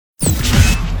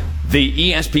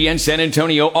The ESPN San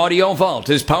Antonio Audio Vault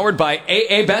is powered by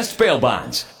AA Best Bail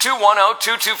Bonds.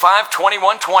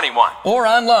 210-225-2121. Or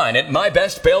online at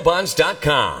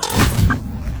mybestbailbonds.com.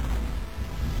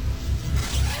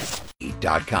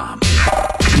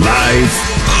 Live,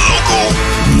 local,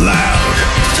 loud.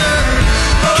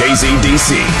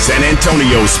 KZDC, San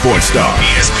Antonio Sports Star.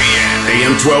 ESPN,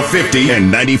 AM 1250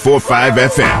 and 94.5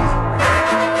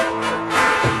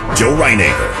 FM. Joe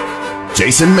Reinagle,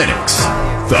 Jason Minix,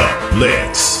 The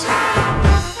Blitz.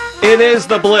 It is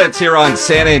The Blitz here on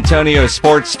San Antonio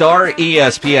Sports Star,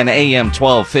 ESPN AM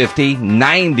 1250,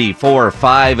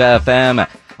 94.5 FM.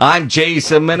 I'm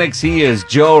Jason Minix. He is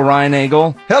Joe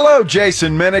Reinagle. Hello,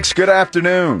 Jason Minix. Good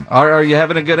afternoon. Are you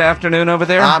having a good afternoon over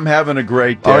there? I'm having a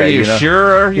great day. Are you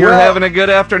sure you're having a good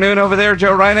afternoon over there,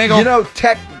 Joe Reinagle? You know,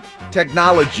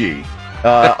 technology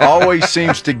always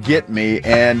seems to get me,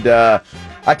 and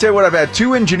I tell you what, I've had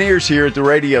two engineers here at the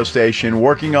radio station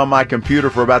working on my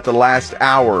computer for about the last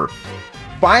hour.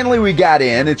 Finally, we got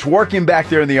in. It's working back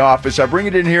there in the office. I bring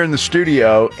it in here in the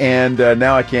studio, and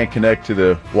now I can't connect to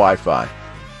the Wi-Fi.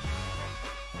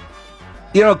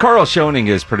 You know, Carl Schoening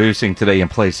is producing today in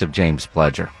place of James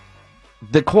Pledger.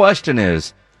 The question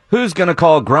is, who's going to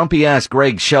call grumpy-ass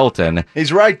Greg Shelton?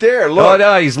 He's right there. Look. Oh,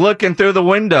 no, he's looking through the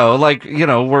window like, you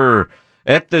know, we're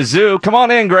at the zoo. Come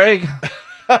on in, Greg.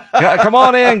 Come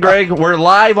on in, Greg. We're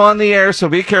live on the air, so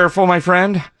be careful, my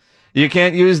friend. You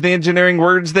can't use the engineering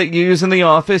words that you use in the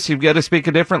office. You've got to speak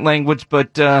a different language,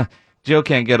 but Joe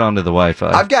can't get onto the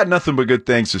Wi-Fi. I've got nothing but good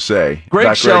things to say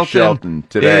about Greg Shelton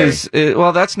today.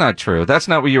 Well, that's not true. That's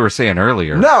not what you were saying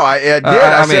earlier. No, I did.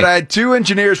 I said I had two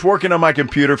engineers working on my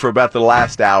computer for about the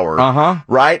last hour.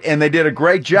 Right? And they did a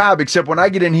great job, except when I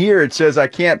get in here, it says I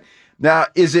can't. Now,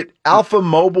 is it Alpha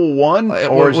Mobile One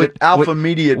or is it Alpha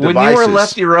Media Devices? When you were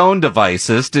left your own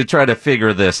devices to try to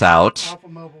figure this out, Alpha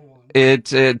Mobile One.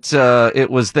 It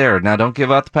was there. Now, don't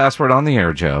give out the password on the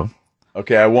air, Joe.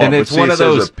 Okay, I won't. And it's one of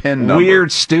those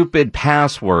weird, stupid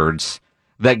passwords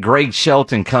that Greg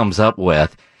Shelton comes up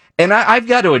with. And I've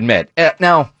got to admit,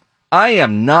 now, I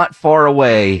am not far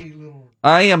away.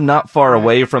 I am not far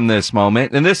away from this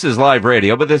moment, and this is live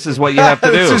radio, but this is what you have to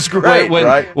do. This is great,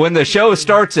 right? When the show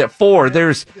starts at 4,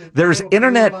 there's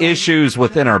internet issues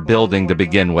within our building to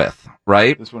begin with,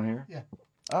 right? This one here? Yeah.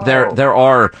 Oh. There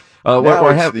are.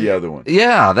 It's the other one.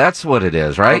 Yeah, that's what it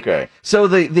is, right? Okay. So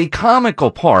the comical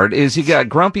part is you got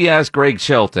grumpy ass Greg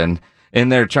Shelton in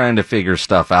there trying to figure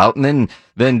stuff out, and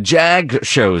then Jag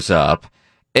shows up,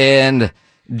 and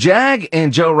Jag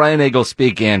and Joe Reinagle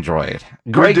speak Android.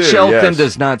 Greg Shelton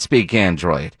does not speak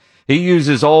Android. He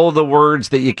uses all the words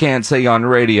that you can't say on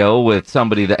radio with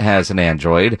somebody that has an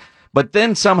Android, but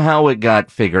then somehow it got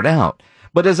figured out.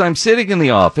 But as I'm sitting in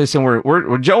the office and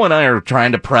we're Joe and I are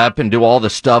trying to prep and do all the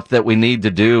stuff that we need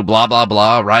to do, blah, blah,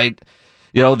 blah, right?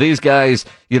 You know, these guys,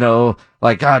 you know,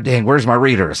 like, God dang, where's my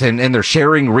readers? And they're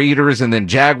sharing readers, and then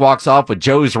Jag walks off with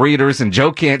Joe's readers, and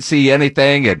Joe can't see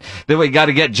anything, and then we got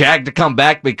to get Jag to come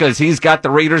back because he's got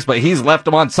the readers, but he's left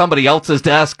them on somebody else's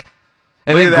desk.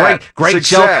 And then Greg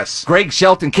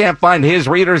Shelton can't find his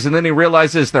readers, and then he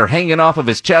realizes they're hanging off of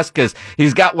his chest because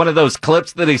he's got one of those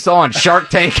clips that he saw on Shark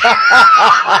Tank.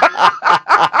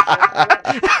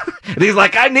 And he's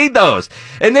like, I need those.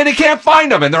 And then he can't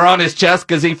find them, and they're on his chest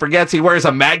because he forgets he wears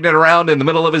a magnet around in the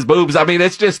middle of his boobs. I mean,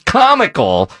 it's just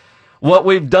comical what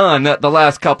we've done the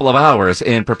last couple of hours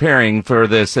in preparing for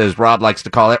this, as Rob likes to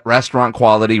call it, restaurant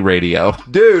quality radio.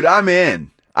 Dude, I'm in.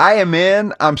 I am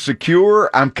in. I'm secure.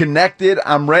 I'm connected.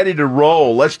 I'm ready to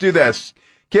roll. Let's do this.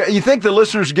 You think the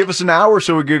listeners give us an hour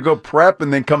so we could go prep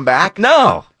and then come back?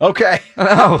 No. Okay.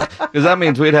 No, because that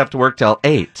means we'd have to work till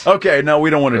 8. Okay, no, we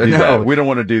don't want to do that. We don't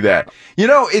want to do that. You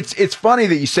know, it's funny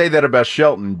that you say that about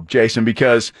Shelton, Jason,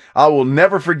 because I will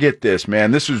never forget this,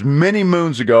 man. This was many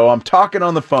moons ago. I'm talking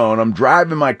on the phone. I'm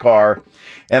driving my car,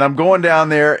 and I'm going down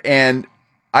there, and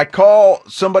I call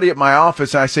somebody at my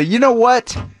office, and I say, you know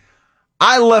what?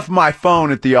 I left my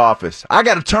phone at the office. I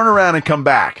got to turn around and come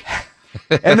back.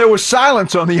 And there was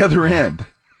silence on the other end,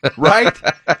 right?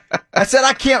 I said,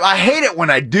 I hate it when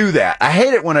I do that.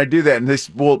 And they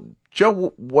said, well,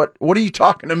 Joe, what are you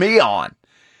talking to me on?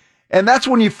 And that's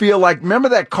when you feel like, remember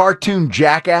that cartoon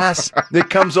Jackass that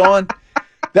comes on?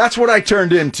 That's what I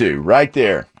turned into right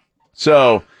there.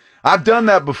 So I've done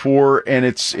that before, and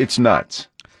it's nuts.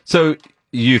 So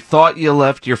you thought you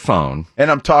left your phone. And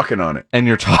I'm talking on it. And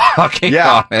you're talking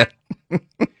on it.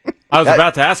 I was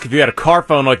about to ask if you had a car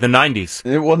phone like the 90s.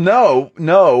 Well,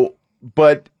 no.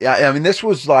 But, I mean, this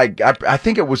was like, I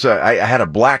think it was I had a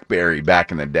BlackBerry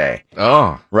back in the day.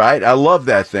 Oh. Right? I love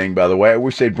that thing, by the way. I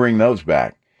wish they'd bring those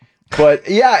back. But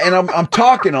yeah, and I'm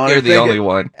talking on it. You're the only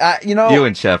one. You know, you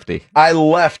and Shefty. I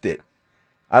left it.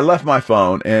 I left my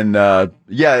phone, and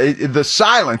the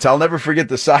silence. I'll never forget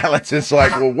the silence. It's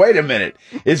like, well, wait a minute.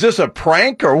 Is this a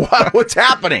prank or what? What's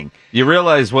happening? You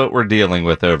realize what we're dealing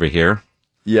with over here?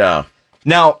 Yeah.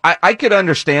 Now, I could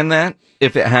understand that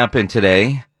if it happened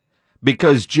today,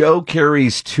 because Joe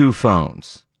carries 2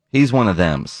 phones. He's one of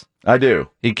thems. I do.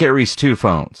 He carries 2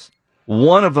 phones.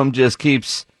 One of them just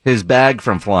keeps his bag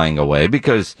from flying away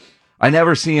because I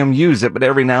never see him use it, but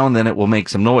every now and then it will make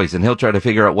some noise, and he'll try to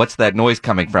figure out what's that noise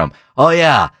coming from. Oh,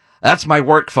 yeah, that's my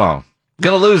work phone.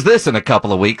 Gonna lose this in a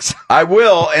couple of weeks. I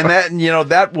will, and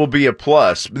that will be a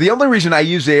plus. The only reason I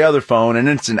use the other phone, and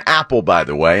it's an Apple, by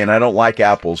the way, and I don't like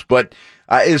Apples, but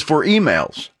is for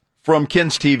emails from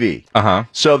Ken's TV. Uh-huh.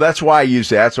 So that's why I use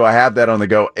that, so I have that on the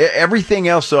go. Everything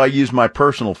else, though, I use my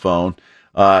personal phone,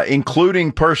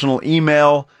 including personal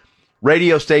email,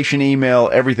 radio station email,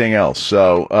 everything else.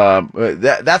 So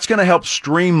that's going to help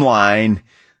streamline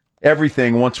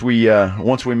everything once we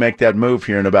make that move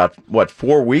here in about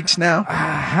 4 weeks now.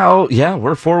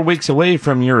 We're 4 weeks away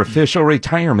from your official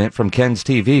retirement from Ken's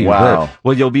TV. Wow.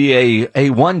 Well, you'll be a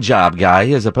 1-job guy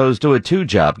as opposed to a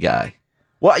 2-job guy.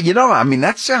 Well,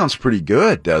 that sounds pretty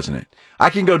good, doesn't it? I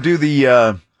can go do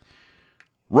the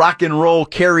rock and roll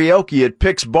karaoke at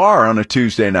Pick's Bar on a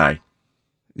Tuesday night.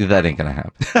 That ain't gonna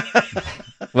happen.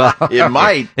 Well, it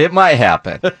might. It might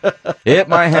happen. It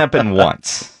might happen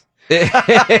once. Be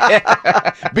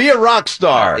a rock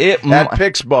star at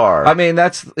Pick's Bar. I mean,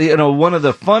 that's one of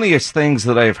the funniest things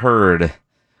that I've heard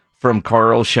from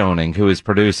Carl Schoening, who is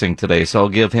producing today. So I'll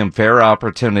give him fair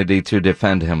opportunity to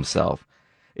defend himself.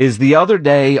 Is the other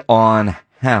day on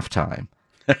halftime,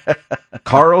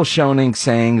 Carl Schoening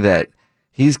saying that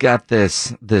he's got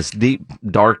this deep,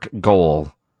 dark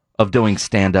goal of doing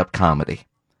stand-up comedy.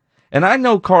 And I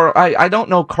know Carl, I don't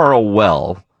know Carl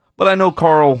well, but I know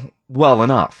Carl well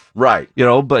enough. Right.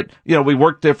 But we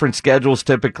work different schedules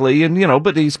typically, and,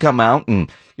 but he's come out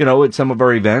and, at some of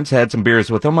our events, had some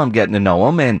beers with him. I'm getting to know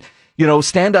him. And,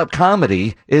 stand-up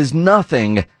comedy is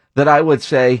nothing that I would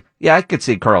say, yeah, I could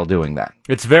see Carl doing that.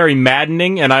 It's very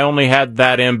maddening, and I only had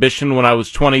that ambition when I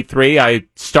was 23. I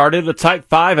started at Type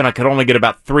 5, and I could only get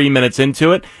about 3 minutes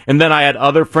into it, and then I had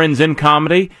other friends in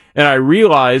comedy, and I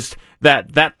realized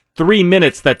that 3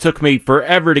 minutes that took me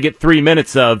forever to get 3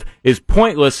 minutes of is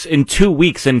pointless in 2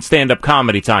 weeks in stand-up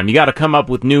comedy time. You got to come up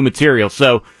with new material,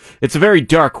 so it's a very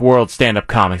dark world, stand-up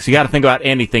comics. You got to think about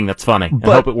anything that's funny and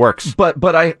hope it works.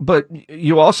 But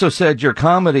you also said your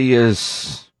comedy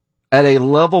is at a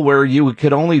level where you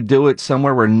could only do it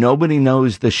somewhere where nobody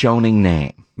knows the Schoening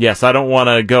name. Yes, I don't want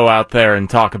to go out there and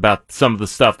talk about some of the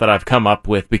stuff that I've come up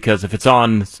with, because if it's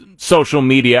on social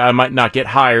media, I might not get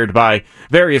hired by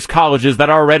various colleges that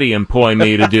already employ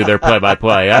me to do their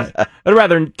play-by-play. I'd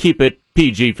rather keep it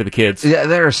PG for the kids. Yeah,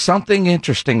 there's something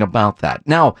interesting about that.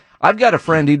 Now, I've got a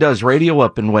friend, he does radio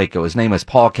up in Waco. His name is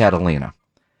Paul Catalina.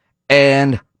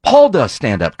 And Paul does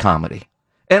stand-up comedy.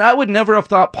 And I would never have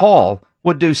thought Paul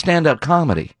would do stand-up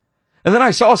comedy. And then I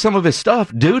saw some of his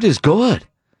stuff. Dude is good.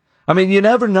 I mean, you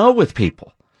never know with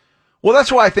people. Well,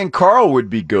 that's why I think Carl would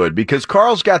be good, because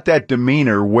Carl's got that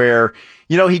demeanor where,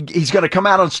 he's going to come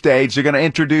out on stage. They're going to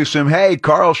introduce him. Hey,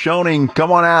 Carl Schoening,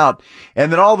 come on out.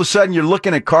 And then all of a sudden you're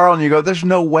looking at Carl and you go, there's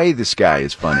no way this guy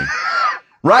is funny.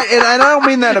 Right? And I don't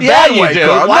mean that in a bad way, do.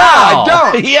 Carl. Wow. No,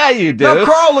 I don't. Yeah, you do. No,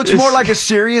 Carl looks more like a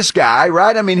serious guy,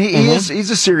 right? I mean, he's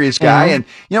a serious guy. And,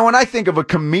 when I think of a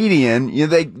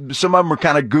comedian, some of them are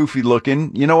kind of goofy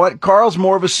looking. You know what? Carl's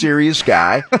more of a serious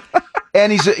guy.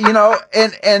 And he's,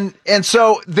 and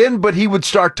so then, but he would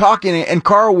start talking and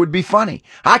Carl would be funny.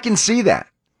 I can see that.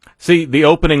 See, the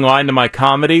opening line to my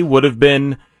comedy would have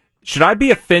been, should I be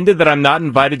offended that I'm not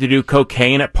invited to do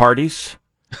cocaine at parties?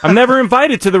 I'm never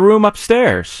invited to the room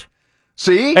upstairs.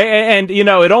 See? And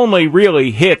it only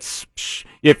really hits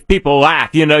if people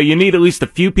laugh. You need at least a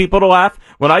few people to laugh.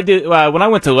 When I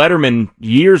went to Letterman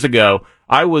years ago,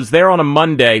 I was there on a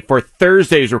Monday for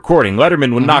Thursday's recording.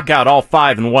 Letterman would knock out all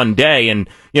 5 in one day and,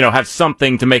 have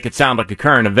something to make it sound like a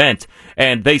current event.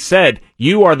 And they said,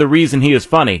 you are the reason he is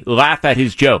funny. Laugh at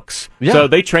his jokes. Yeah. So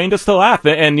they trained us to laugh.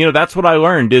 And, that's what I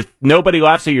learned. If nobody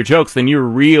laughs at your jokes, then you're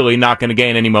really not going to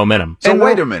gain any momentum. So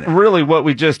wait a minute. Really, what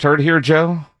we just heard here,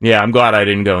 Joe? Yeah, I'm glad I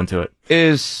didn't go into it.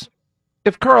 Is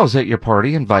if Carl's at your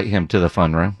party, invite him to the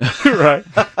fun room. Right.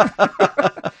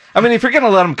 I mean, if you're going to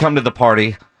let him come to the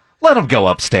party, let him go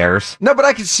upstairs. No, but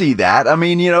I can see that. I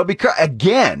mean, because,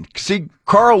 again,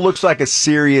 Carl looks like a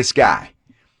serious guy.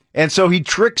 And so he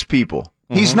tricks people.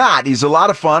 He's not. He's a lot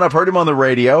of fun. I've heard him on the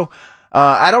radio.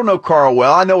 I don't know Carl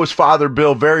well. I know his father,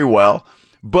 Bill, very well.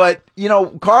 But,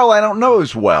 Carl I don't know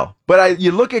as well, but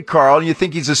you look at Carl and you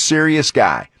think he's a serious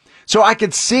guy. So I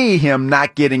could see him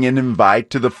not getting an invite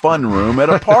to the fun room at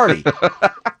a party.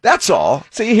 That's all.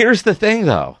 See, here's the thing,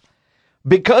 though.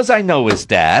 Because I know his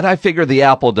dad, I figure the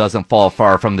apple doesn't fall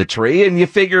far from the tree, and you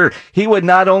figure he would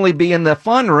not only be in the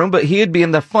fun room, but he'd be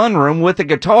in the fun room with a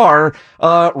guitar,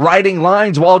 writing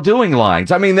lines while doing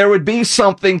lines. I mean, there would be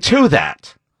something to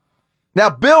that. Now,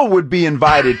 Bill would be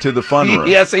invited to the fun room.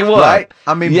 Yes, he would. Right?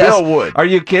 I mean, yes. Bill would. Are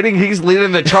you kidding? He's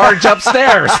leading the charge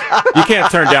upstairs. You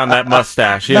can't turn down that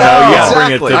mustache. You No, know, you exactly.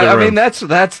 bring it to the room. I mean,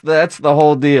 that's the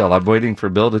whole deal. I'm waiting for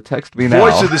Bill to text me now.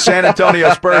 Voice of the San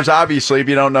Antonio Spurs, obviously, if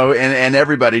you don't know, and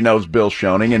everybody knows Bill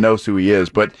Schoening and knows who he is,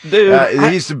 but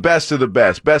Dude, he's the best of the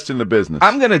best in the business.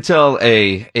 I'm going to tell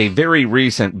a very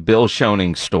recent Bill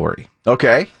Schoening story.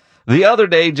 Okay. The other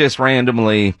day, just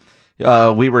randomly,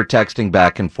 we were texting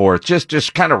back and forth,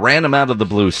 just kind of random out of the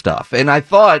blue stuff. And I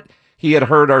thought he had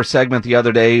heard our segment the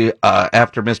other day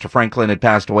after Mr. Franklin had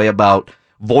passed away about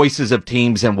voices of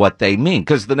teams and what they mean.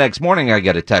 Because the next morning I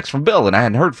get a text from Bill, and I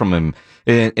hadn't heard from him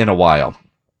in a while.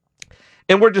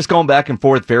 And we're just going back and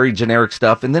forth, very generic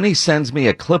stuff. And then he sends me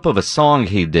a clip of a song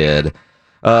he did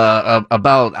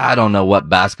about, I don't know what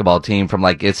basketball team from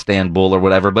like Istanbul or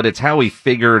whatever, but it's how he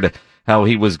figured how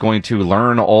he was going to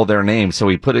learn all their names. So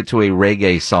he put it to a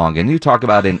reggae song. And you talk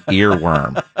about an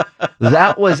earworm.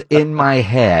 That was in my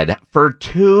head for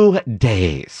 2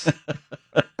 days.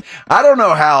 I don't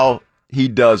know how he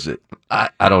does it. I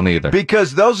don't either.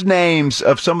 Because those names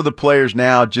of some of the players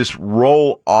now just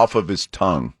roll off of his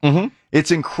tongue. Mm-hmm. It's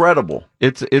incredible.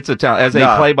 It's a talent. As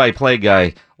a play-by-play guy,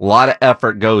 a lot of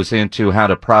effort goes into how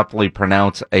to properly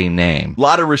pronounce a name. A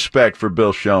lot of respect for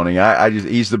Bill Schoening.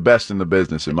 He's the best in the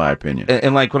business, in my opinion.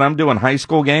 And like when I'm doing high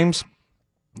school games,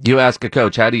 you ask a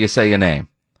coach, how do you say a name?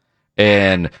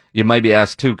 And you maybe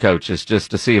ask two coaches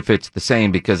just to see if it's the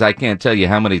same, because I can't tell you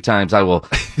how many times I will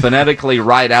phonetically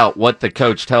write out what the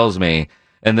coach tells me,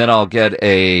 and then I'll get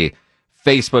a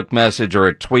Facebook message or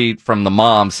a tweet from the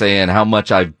mom saying how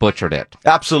much I've butchered it.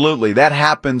 Absolutely. That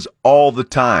happens all the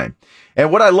time.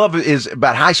 And what I love is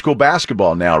about high school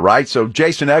basketball now, right? So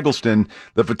Jason Eggleston,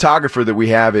 the photographer that we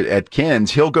have at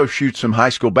Ken's, he'll go shoot some high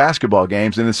school basketball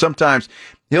games, and then sometimes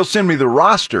he'll send me the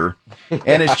roster,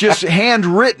 and it's just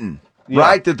handwritten,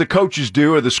 right, that the coaches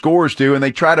do or the scorers do, and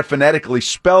they try to phonetically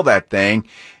spell that thing.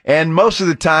 And most of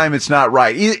the time, it's not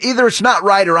right. Either it's not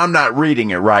right or I'm not reading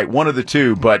it right. One of the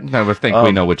two. But I think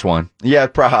we know which one. Yeah,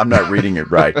 probably I'm not reading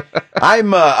it right.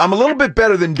 I'm a little bit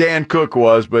better than Dan Cook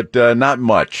was, but not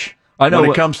much. I know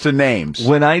when it comes to names.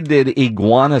 When I did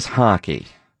Iguanas hockey,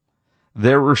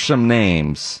 there were some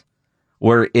names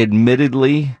where,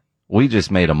 admittedly, we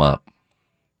just made them up.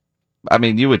 I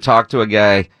mean, you would talk to a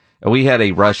guy. We had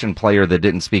a Russian player that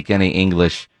didn't speak any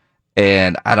English.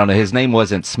 And I don't know, his name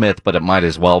wasn't Smith, but it might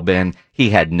as well been.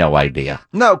 He had no idea.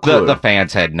 No clue. The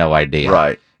fans had no idea.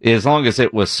 Right. As long as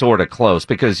it was sort of close,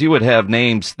 because you would have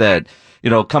names that,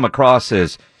 come across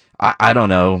as, I don't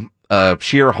know,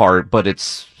 Shearhart, but it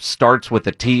starts with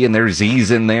a T and there's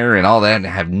Z's in there and all that, and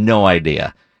I have no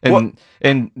idea.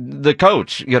 And the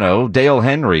coach, Dale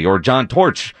Henry or John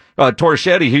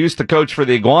Torchetti, who used to coach for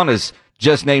the Iguanas,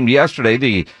 just named yesterday,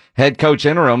 the head coach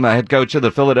interim, head coach of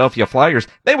the Philadelphia Flyers,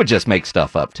 they would just make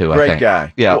stuff up too, I think. Great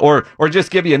guy. Yeah, or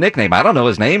just give you a nickname. I don't know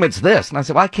his name, it's this. And I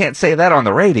said, well, I can't say that on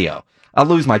the radio. I'll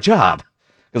lose my job.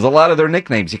 Because a lot of their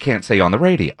nicknames you can't say on the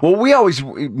radio. Well, we always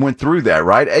went through that,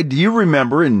 right? Do you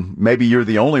remember, and maybe you're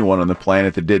the only one on the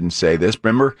planet that didn't say this,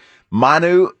 remember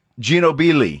Manu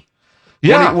Ginobili?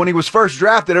 Yeah. When he was first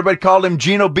drafted, everybody called him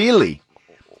Ginobili.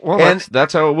 Well,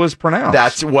 that's how it was pronounced.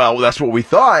 That's what we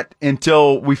thought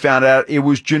until we found out it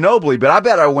was Ginobili. But I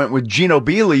bet I went with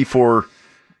Ginobili for,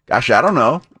 gosh, I don't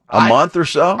know, a month or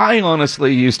so. I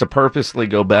honestly used to purposely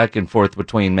go back and forth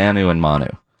between Manu and Manu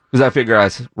because I figure I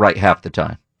was right half the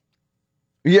time.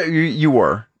 Yeah, you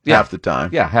were half the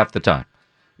time. Yeah, half the time.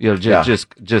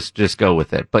 Just go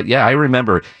with it. But yeah, I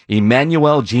remember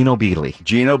Emmanuel Ginobili.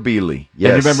 Ginobili.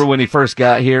 Yes. And you remember when he first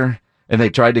got here? And they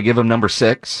tried to give him number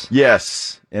 6.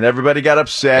 Yes. And everybody got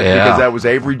upset because that was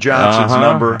Avery Johnson's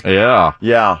number. Yeah.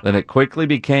 Yeah. Then it quickly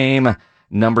became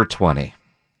number 20.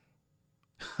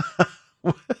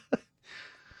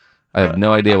 I have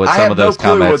no idea what some of those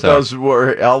comments are. I have no clue what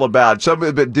those were all about. Some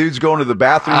of the dudes going to the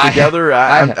bathroom together.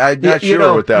 I'm not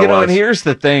sure what that was. And here's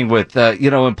the thing with,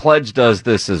 and Pledge does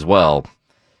this as well.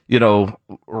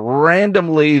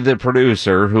 Randomly the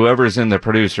producer, whoever's in the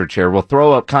producer chair, will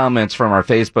throw up comments from our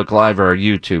Facebook Live or our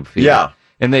YouTube feed. Yeah.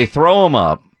 And they throw them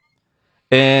up,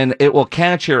 and it will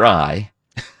catch your eye.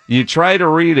 You try to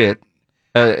read it,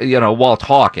 while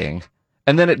talking,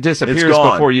 And then it disappears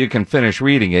before you can finish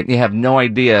reading it. And you have no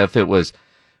idea if it was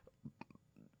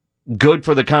good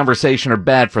for the conversation or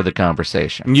bad for the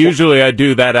conversation. Usually I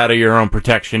do that out of your own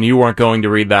protection. You weren't going to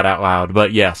read that out loud,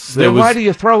 but yes. Then why do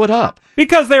you throw it up?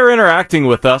 Because they're interacting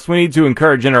with us. We need to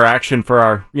encourage interaction for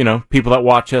our, people that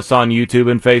watch us on YouTube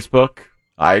and Facebook.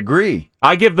 I agree.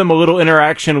 I give them a little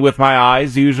interaction with my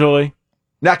eyes, usually.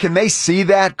 Now, can they see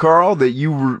that, Carl, that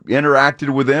you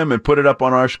interacted with them and put it up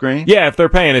on our screen? Yeah, if they're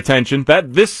paying attention.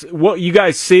 What you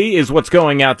guys see is what's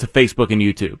going out to Facebook and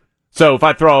YouTube. So if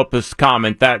I throw up this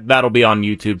comment, that'll be on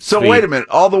YouTube. So wait a minute,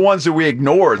 all the ones that we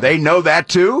ignore, they know that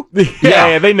too?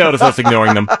 Yeah, they notice us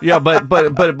ignoring them. Yeah, but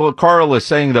what Carl is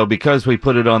saying though, because we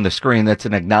put it on the screen, that's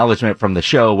an acknowledgement from the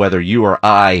show, whether you or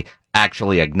I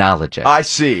actually acknowledge it. I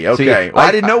see. Okay.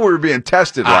 I didn't know we were being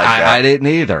tested like that. I didn't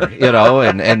either,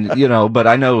 but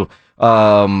I know,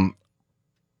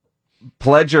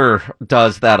 Pledger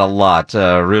does that a lot.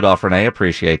 Rudolph Renee,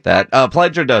 appreciate that.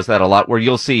 Pledger does that a lot where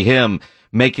you'll see him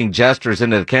making gestures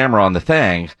into the camera on the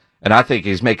thing, and I think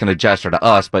he's making a gesture to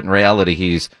us, but in reality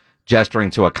he's gesturing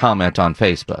to a comment on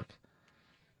Facebook.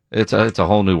 It's a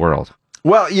whole new world.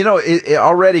 Well,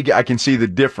 already I can see the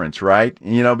difference, right?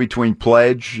 Between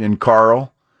Pledge and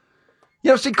Carl.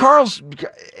 See, Carl's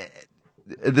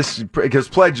this is because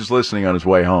Pledge is listening on his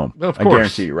way home. Of course, I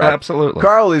guarantee you, right? Absolutely.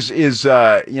 Carl is he's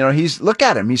look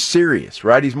at him, he's serious,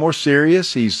 right? He's more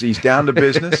serious. He's down to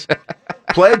business.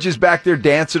 Pledge is back there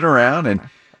dancing around, and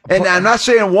I'm not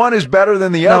saying one is better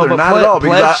than the other, not at all.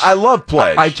 Because I love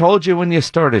Pledge. I told you when you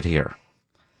started here,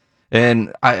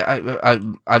 and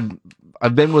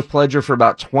I've been with Pledger for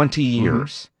about 20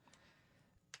 years.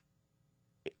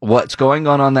 Mm-hmm. What's going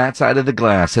on that side of the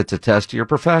glass? It's a test of your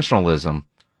professionalism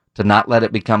to not let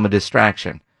it become a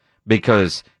distraction,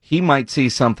 because he might see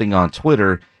something on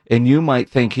Twitter and you might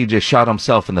think he just shot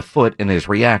himself in the foot and is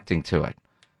reacting to it.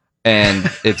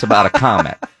 And it's about a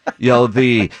comment.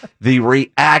 The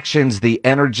reactions, the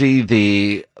energy,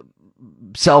 the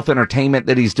self-entertainment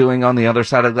that he's doing on the other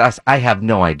side of the glass, I have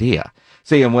no idea.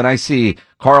 See, and when I see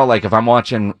Carl, like if I'm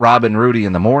watching Rob and Rudy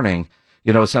in the morning,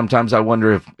 sometimes I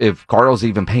wonder if Carl's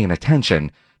even paying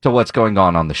attention to what's going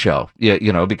on the show.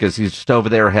 Yeah, because he's just over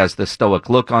there, has this stoic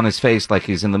look on his face like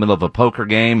he's in the middle of a poker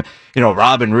game.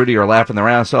 Rob and Rudy are laughing their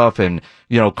ass off, and,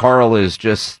 Carl is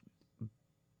just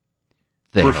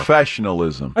there.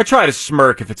 Professionalism. I try to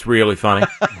smirk if it's really funny.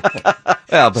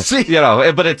 Yeah,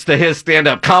 but, but it's to his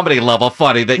stand-up comedy level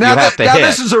funny that you have to hit. Now,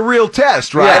 this is a real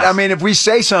test, right? Yes. I mean, if we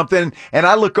say something and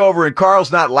I look over and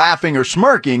Carl's not laughing or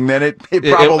smirking, then it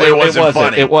probably wasn't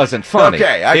funny. It wasn't funny.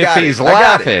 Okay, if he's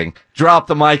laughing, drop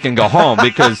the mic and go home,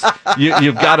 because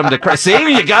you've got him to crack. See,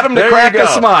 you got him to crack a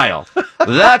smile.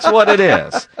 That's what it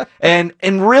is. And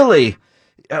really,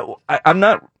 I'm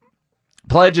not.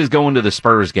 Pledge is going to the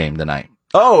Spurs game tonight.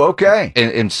 Oh, okay.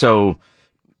 And so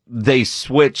they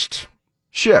switched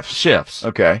shifts.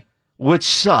 Okay. Which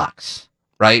sucks,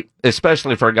 right?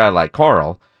 Especially for a guy like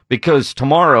Carl, because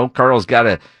tomorrow Carl's got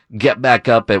to get back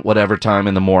up at whatever time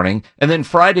in the morning, and then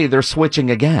Friday they're switching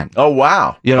again. Oh,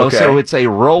 wow. Okay. So it's a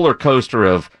roller coaster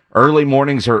of early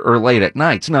mornings or late at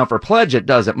nights. Now for Pledge, it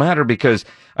doesn't matter, because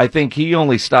I think he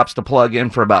only stops to plug in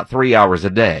for about 3 hours a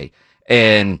day,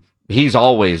 and he's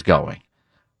always going.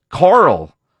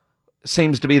 Carl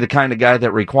seems to be the kind of guy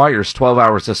that requires 12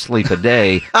 hours of sleep a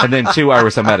day and then 2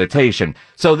 hours of meditation.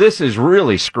 So this is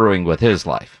really screwing with his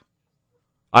life.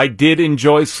 I did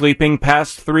enjoy sleeping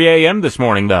past 3 a.m. this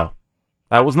morning, though.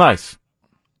 That was nice.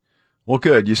 Well,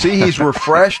 good. You see, he's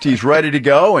refreshed, he's ready to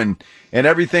go, and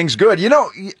everything's good.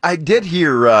 I did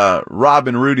hear Rob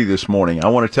and Rudy this morning. I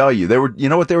want to tell you,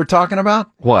 what they were talking about?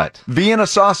 What? Vienna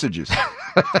sausages.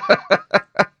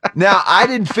 Now, I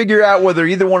didn't figure out whether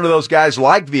either one of those guys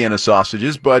liked Vienna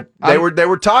sausages, but they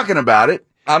were talking about it.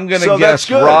 I'm going to guess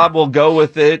Rob will go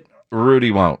with it.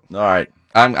 Rudy won't. All right.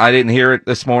 I didn't hear it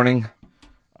this morning.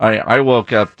 I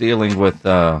woke up dealing with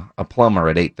a plumber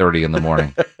at 8:30 in the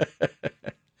morning.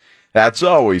 That's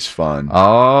always fun.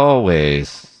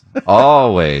 Always.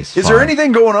 Is there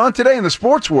anything going on today in the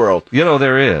sports world?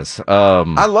 There is.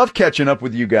 I love catching up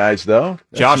with you guys, though.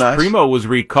 That's Josh nice. Primo was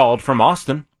recalled from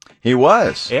Austin. He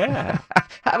was. Yeah.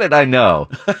 How did I know?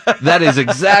 That is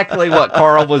exactly what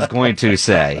Carl was going to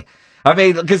say. I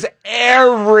mean, because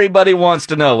everybody wants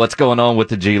to know what's going on with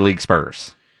the G League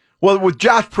Spurs. Well, with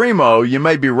Josh Primo, you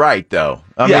may be right, though.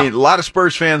 I mean, a lot of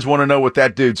Spurs fans want to know what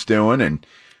that dude's doing,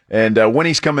 and when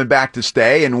he's coming back to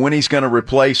stay, and when he's going to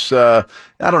replace,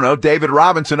 David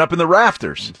Robinson up in the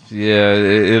rafters. Yeah,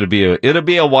 it'll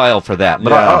be a while for that.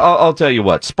 But I'll tell you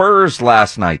what, Spurs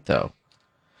last night, though,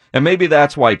 and maybe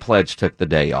that's why Pledge took the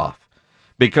day off,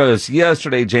 because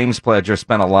yesterday James Pledger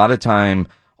spent a lot of time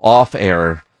off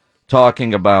air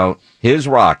talking about his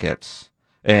Rockets.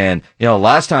 And,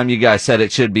 last time you guys said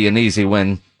it should be an easy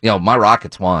win, my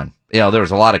Rockets won. There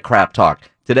was a lot of crap talk.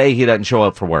 Today, he doesn't show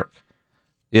up for work.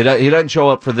 He doesn't show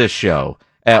up for this show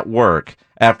at work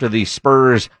after the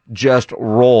Spurs just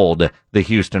rolled the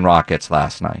Houston Rockets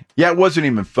last night. Yeah, it wasn't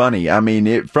even funny. I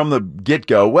mean, from the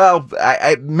get-go,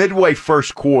 midway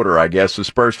first quarter, I guess, the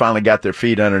Spurs finally got their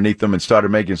feet underneath them and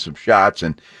started making some shots,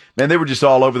 and man, they were just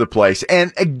all over the place.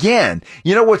 And again,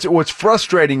 what's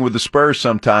frustrating with the Spurs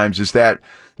sometimes is that,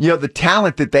 the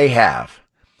talent that they have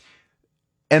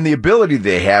and the ability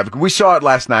they have. We saw it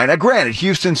last night. Now, granted,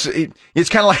 Houston's, it's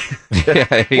kind of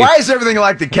like, why is everything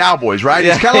like the Cowboys, right?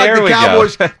 It's kind of like the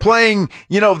Cowboys playing,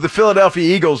 the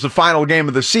Philadelphia Eagles, the final game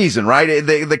of the season, right?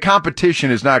 The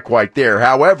competition is not quite there.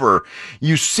 However,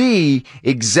 you see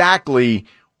exactly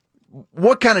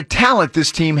what kind of talent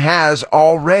this team has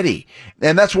already.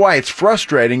 And that's why it's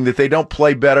frustrating that they don't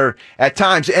play better at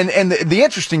times. And the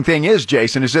interesting thing is,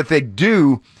 Jason, is that they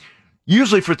do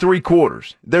usually for 3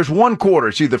 quarters. There's one quarter,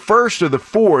 it's either first or the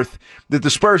fourth, that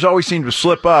the Spurs always seem to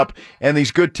slip up and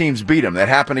these good teams beat them. That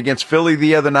happened against Philly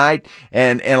the other night,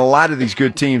 and a lot of these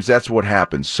good teams, that's what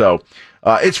happens. So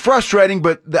it's frustrating,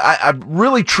 but I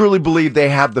really truly believe they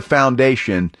have the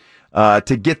foundation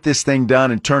to get this thing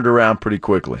done and turned around pretty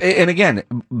quickly. And again,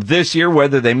 this year,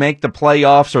 whether they make the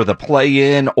playoffs or the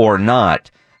play-in or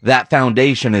not, that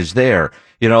foundation is there.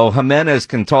 Jimenez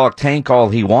can talk tank all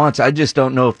he wants. I just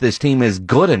don't know if this team is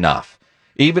good enough,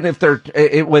 even if they're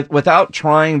without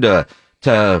trying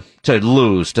to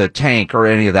lose, to tank or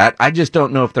any of that. I just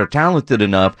don't know if they're talented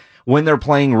enough when they're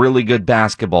playing really good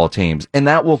basketball teams, and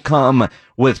that will come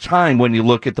with time when you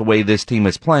look at the way this team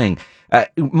is playing.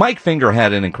 Mike Finger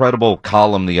had an incredible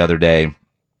column the other day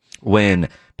when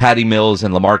Patty Mills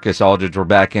and LaMarcus Aldridge were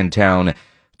back in town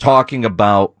talking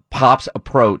about Pop's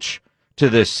approach to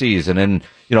this season. And,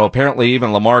 apparently even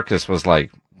LaMarcus was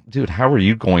like, dude, how are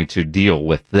you going to deal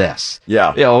with this?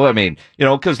 Yeah.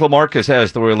 Because LaMarcus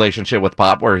has the relationship with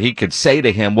Pop where he could say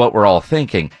to him what we're all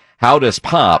thinking. How does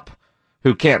Pop,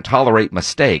 who can't tolerate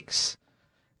mistakes,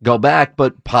 go back?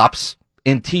 But Pop's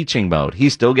in teaching mode. He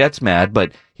still gets mad,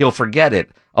 but he'll forget it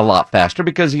a lot faster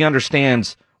because he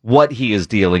understands what he is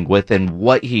dealing with and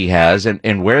what he has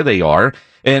and where they are.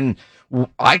 And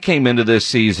I came into this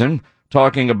season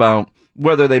talking about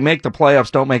whether they make the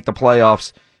playoffs, don't make the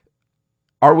playoffs.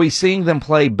 Are we seeing them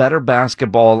play better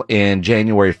basketball in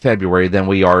January, February than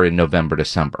we are in November,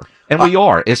 December? And we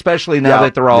are, especially now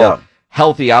that they're all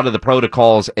healthy, out of the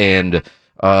protocols, and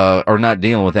are not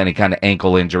dealing with any kind of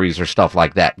ankle injuries or stuff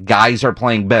like that. Guys are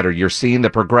playing better. You're seeing the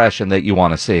progression that you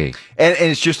want to see. And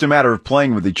it's just a matter of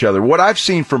playing with each other. What I've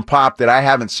seen from Pop that I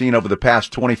haven't seen over the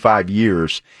past 25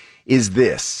 years is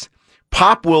this.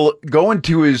 Pop will go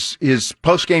into his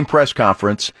post-game press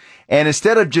conference, and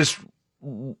instead of just,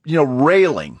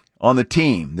 railing on the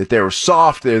team that they were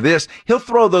soft, they're this, he'll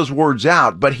throw those words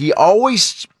out, but he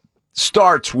always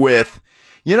starts with,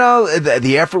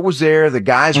 the effort was there, the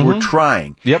guys were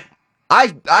trying. Yep.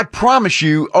 I promise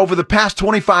you, over the past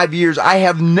 25 years, I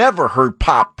have never heard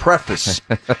Pop preface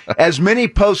as many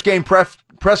post-game press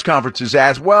conferences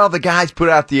as, well, the guys put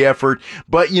out the effort,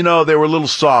 but, they were a little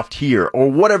soft here, or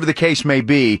whatever the case may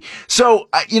be. So,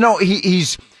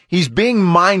 he's being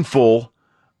mindful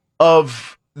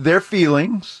of their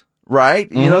feelings, right?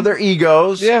 Their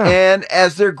egos. Yeah. And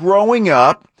as they're growing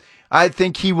up, I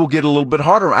think he will get a little bit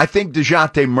harder. I think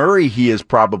DeJounte Murray he is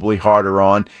probably harder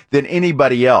on than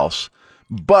anybody else.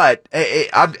 But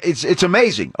it's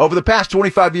amazing. Over the past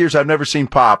 25 years, I've never seen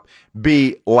Pop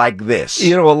be like this.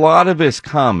 A lot of his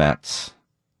comments,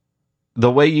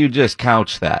 the way you just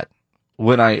couched that,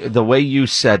 the way you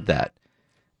said that,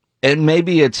 and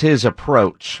maybe it's his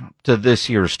approach to this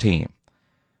year's team,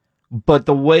 but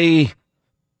the way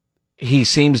he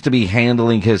seems to be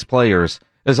handling his players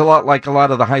is a lot like a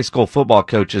lot of the high school football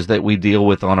coaches that we deal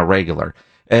with on a regular,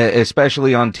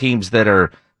 especially on teams that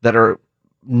are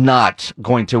not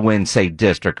going to win, say,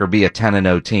 district or be a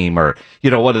 10-0 team, or,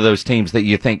 one of those teams that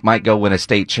you think might go win a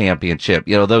state championship.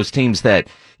 Those teams that,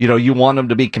 you want them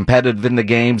to be competitive in the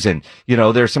games, and,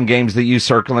 there's some games that you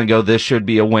circle and go, this should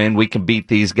be a win. We can beat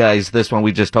these guys. This one,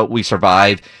 we just hope we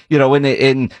survive.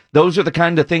 And those are the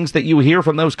kind of things that you hear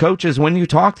from those coaches when you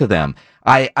talk to them.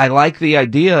 I like the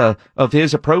idea of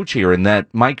his approach here, and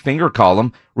that Mike Finger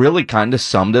column really kind of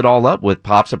summed it all up with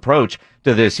Pop's approach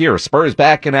to this year. Spurs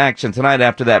back in action tonight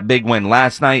after that big win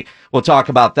last night. We'll talk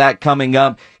about that coming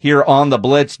up here on the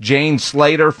Blitz. Jane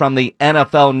Slater from the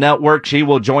NFL Network. She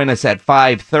will join us at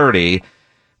 5:30.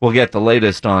 We'll get the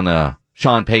latest on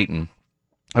Sean Payton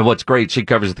And what's great, she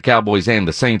covers the Cowboys and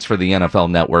the Saints for the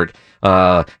NFL Network.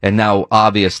 And now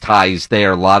obvious ties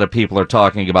there. A lot of people are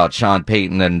talking about Sean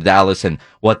Payton and Dallas and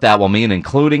what that will mean,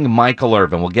 including Michael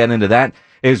Irvin. We'll get into that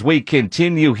as we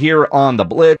continue here on The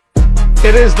Blitz.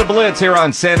 It is The Blitz here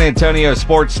on San Antonio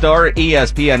Sports Star,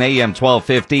 ESPN AM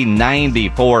 1250,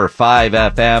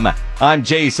 94.5 FM. I'm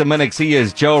Jason Minix. He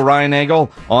is Joe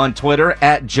Reinagel on Twitter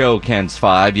at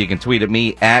JoeKens5. You can tweet at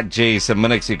me at Jason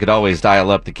Minix. You could always dial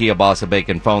up the Kia Bossa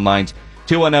Bacon phone lines,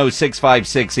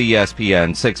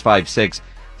 210-656-ESPN,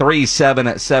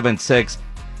 656-3776.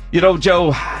 You know,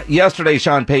 Joe, yesterday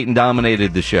Sean Payton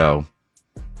dominated the show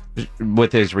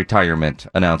with his retirement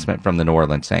announcement from the New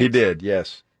Orleans Saints. He did,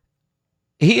 yes.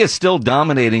 He is still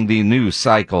dominating the news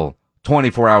cycle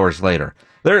 24 hours later.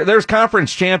 There's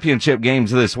conference championship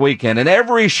games this weekend, and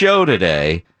every show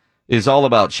today is all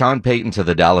about Sean Payton to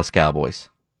the Dallas Cowboys.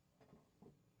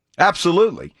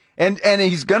 Absolutely. And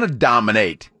he's going to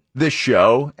dominate this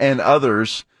show and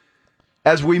others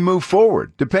as we move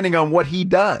forward, depending on what he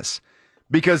does.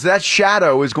 Because that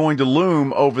shadow is going to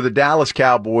loom over the Dallas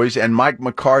Cowboys and Mike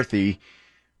McCarthy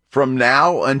from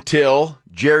now until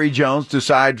Jerry Jones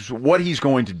decides what he's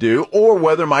going to do, or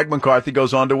whether Mike McCarthy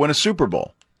goes on to win a Super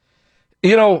Bowl.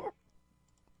 You know,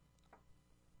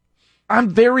 I'm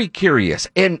very curious,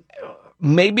 and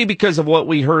maybe because of what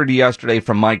we heard yesterday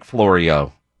from Mike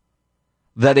Florio,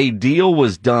 that a deal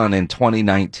was done in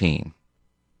 2019.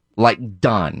 Like,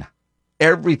 done.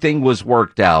 Everything was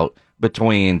worked out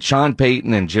between Sean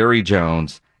Payton and Jerry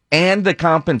Jones, and the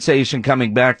compensation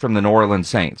coming back from the New Orleans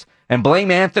Saints. And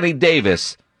blame Anthony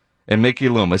Davis and Mickey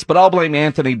Loomis, but I'll blame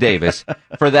Anthony Davis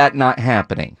for that not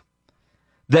happening.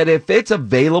 That if it's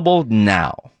available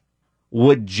now,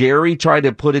 would Jerry try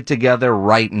to put it together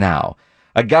right now?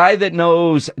 A guy that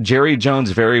knows Jerry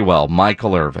Jones very well,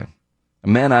 Michael Irvin.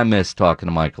 Man, I miss talking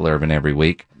to Michael Irvin every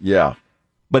week. Yeah.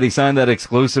 But he signed that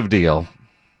exclusive deal.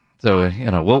 So,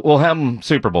 you know, we'll have him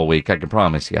Super Bowl week, I can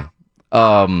promise you.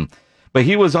 But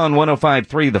he was on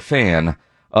 105.3 The Fan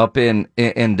up in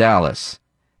Dallas.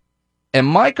 And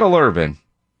Michael Irvin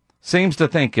seems to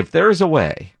think if there's a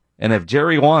way, and if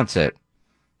Jerry wants it,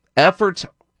 efforts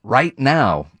right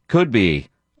now could be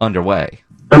underway.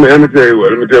 Let me tell you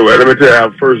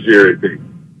how first Jerry thinks.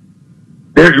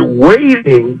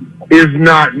 Waiting is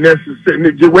not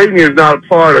necessary. Waiting is not a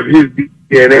part of his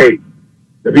DNA.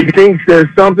 If he thinks there's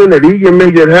something that he can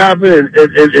make it happen and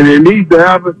it needs to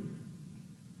happen,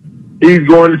 he's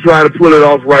going to try to pull it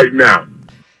off right now.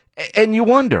 And you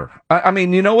wonder, I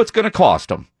mean, you know what's going to cost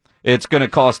him? It's going to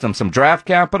cost him some draft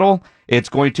capital. It's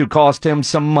going to cost him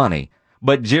some money.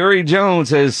 But Jerry Jones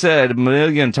has said a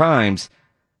million times,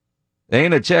 there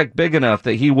ain't a check big enough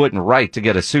that he wouldn't write to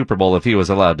get a Super Bowl if he was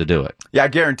allowed to do it. Yeah, I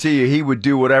guarantee you he would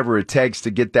do whatever it takes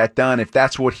to get that done if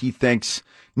that's what he thinks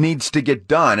needs to get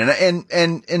done.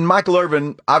 And Michael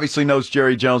Irvin obviously knows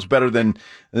Jerry Jones better than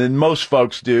most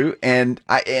folks do. But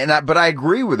I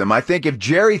agree with him. I think if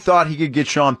Jerry thought he could get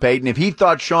Sean Payton, if he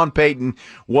thought Sean Payton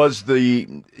was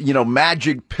the,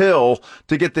 magic pill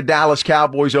to get the Dallas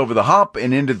Cowboys over the hump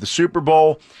and into the Super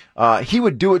Bowl, he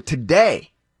would do it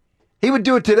today. He would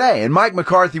do it today. And Mike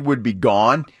McCarthy would be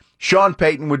gone. Sean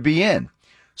Payton would be in.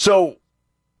 So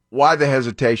why the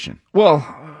hesitation?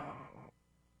 Well,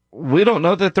 we don't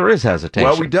know that there is hesitation.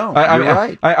 Well, we don't. You're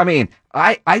right.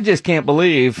 I just can't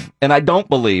believe, and I don't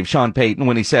believe Sean Payton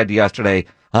when he said yesterday,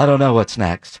 I don't know what's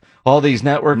next. All these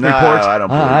network reports, I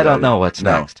don't know what's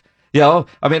next.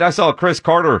 I saw Chris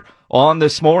Carter on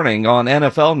this morning on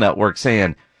NFL Network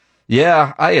saying,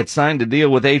 yeah, I had signed a deal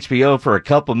with HBO for a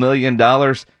couple $1 million,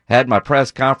 had my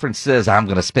press conference, says I'm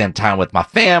going to spend time with my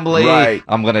family. Right.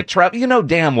 I'm going to travel. You know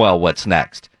damn well what's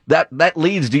next. That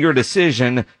leads to your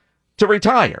decision to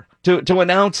retire, to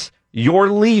announce you're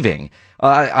leaving.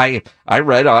 I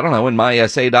read, in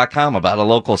mysa.com about a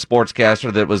local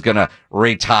sportscaster that was going to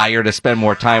retire to spend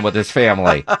more time with his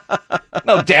family.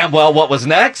 No damn well what was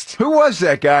next. Who was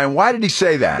that guy, and why did he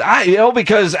say that?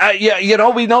 Because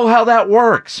we know how that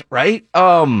works, right?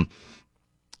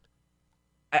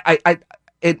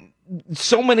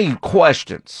 So many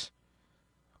questions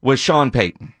with Sean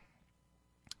Payton.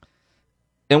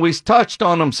 And we touched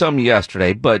on them some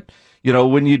yesterday, but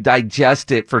when you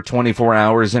digest it for 24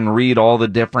 hours and read all the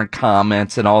different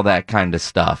comments and all that kind of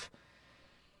stuff,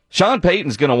 Sean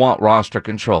Payton's going to want roster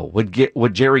control.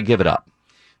 Would Jerry give it up?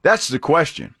 That's the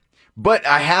question. But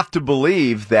I have to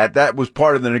believe that was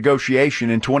part of the negotiation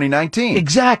in 2019.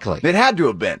 Exactly. It had to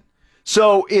have been.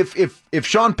 So if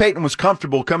Sean Payton was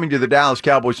comfortable coming to the Dallas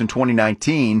Cowboys in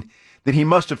 2019, then he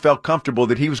must have felt comfortable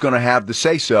that he was going to have the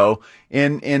say-so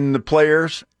in the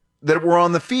players that were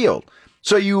on the field.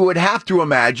 So you would have to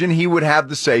imagine he would have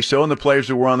the say-so and the players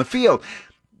that were on the field.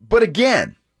 But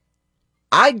again,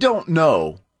 I don't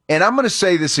know, and I'm going to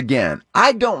say this again,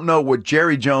 I don't know what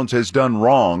Jerry Jones has done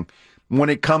wrong when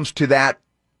it comes to that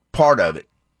part of it.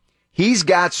 He's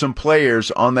got some players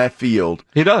on that field.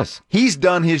 He does. He's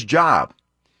done his job.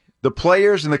 The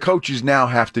players and the coaches now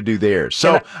have to do theirs.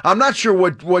 So I'm not sure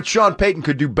what Sean Payton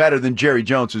could do better than Jerry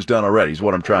Jones has done already, is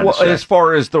what I'm trying to say. As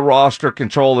far as the roster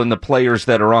control and the players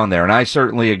that are on there, and I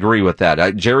certainly agree with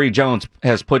that. Jerry Jones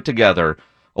has put together,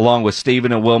 along with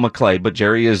Stephen and Will McClay, but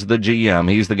Jerry is the GM.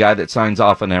 He's the guy that signs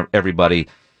off on everybody.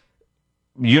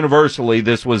 Universally,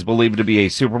 this was believed to be a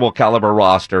Super Bowl caliber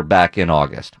roster back in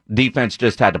August. Defense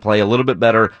just had to play a little bit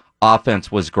better.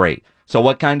 Offense was great. So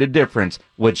what kind of difference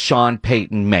would Sean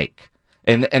Payton make?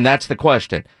 And that's the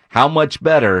question. How much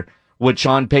better would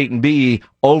Sean Payton be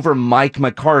over Mike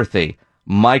McCarthy?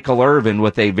 Michael Irvin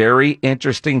with a very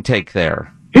interesting take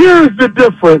there. Here's the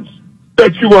difference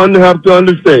that you have to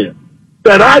understand,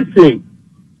 that I think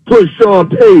puts Sean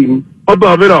Payton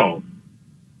above it all.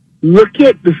 Look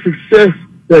at the success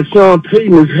that Sean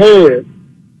Payton has had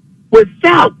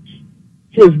without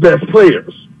his best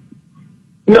players.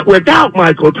 Without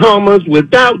Michael Thomas,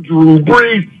 without Drew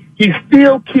Brees, he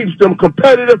still keeps them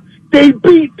competitive. They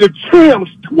beat the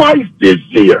champs twice this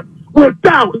year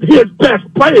without his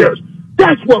best players.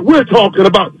 That's what we're talking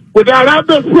about. Without our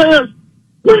best players,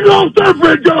 we lost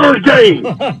every darn game.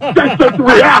 That's just the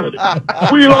reality.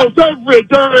 We lost every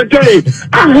darn game.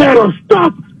 I had a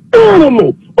stuffed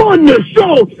animal on the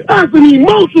show as an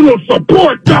emotional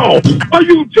support dog. Are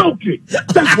you joking?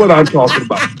 That's what I'm talking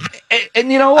about.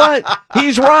 And you know what?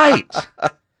 He's right.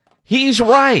 He's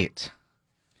right.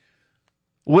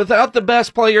 Without the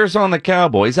best players on the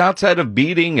Cowboys, outside of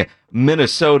beating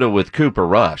Minnesota with Cooper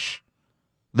Rush,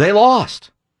 they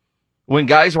lost. When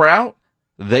guys were out,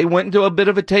 they went into a bit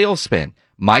of a tailspin.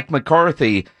 Mike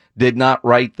McCarthy did not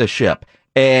right the ship.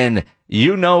 And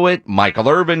you know it. Michael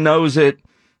Irvin knows it.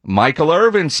 Michael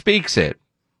Irvin speaks it.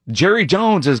 Jerry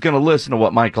Jones is going to listen to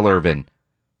what Michael Irvin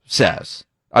says.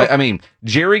 I mean,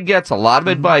 Jerry gets a lot of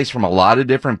advice from a lot of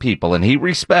different people, and he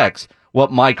respects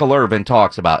what Michael Irvin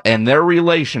talks about. And their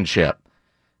relationship,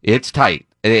 it's tight.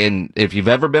 And if you've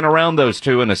ever been around those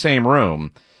two in the same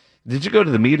room, did you go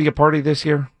to the media party this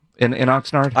year in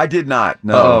Oxnard? I did not,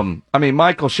 no. I mean,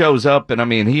 Michael shows up, and I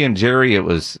mean, he and Jerry, it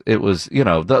was you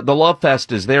know, the love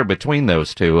fest is there between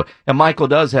those two, and Michael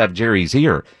does have Jerry's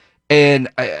ear. And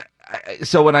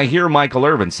so when I hear Michael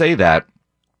Irvin say that,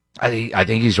 I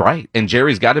think he's right. And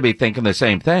Jerry's got to be thinking the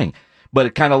same thing. But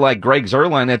it kind of like Greg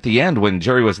Zuerlein at the end when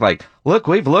Jerry was like, look,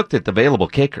 we've looked at the available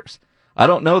kickers. I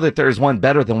don't know that there's one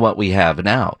better than what we have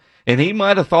now. And he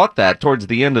might have thought that towards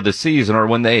the end of the season, or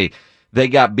when they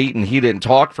got beaten, he didn't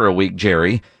talk for a week,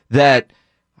 Jerry, that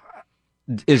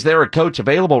is there a coach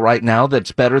available right now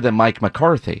that's better than Mike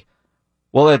McCarthy?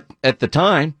 Well, at the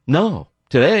time, no.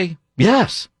 Today,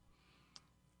 yes.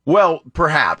 Well,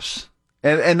 perhaps.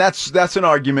 And that's an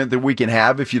argument that we can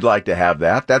have if you'd like to have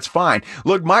that. That's fine.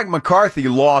 Look, Mike McCarthy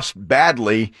lost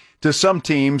badly to some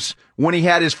teams when he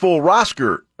had his full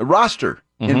roster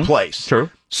in place.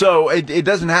 True. So it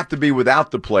doesn't have to be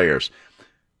without the players.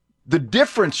 The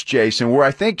difference, Jason, where I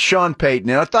think Sean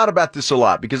Payton, and I thought about this a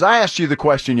lot because I asked you the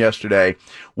question yesterday,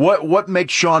 what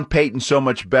makes Sean Payton so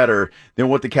much better than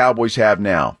what the Cowboys have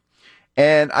now?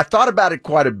 And I thought about it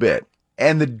quite a bit.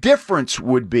 And the difference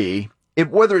would be,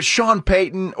 whether it's Sean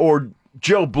Payton or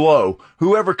Joe Blow,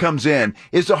 whoever comes in,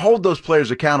 is to hold those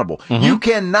players accountable. Mm-hmm. You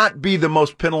cannot be the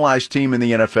most penalized team in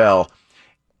the NFL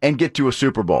and get to a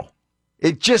Super Bowl.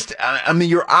 It just, I mean,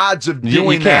 your odds of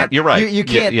doing that. You're right. You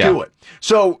can't do it.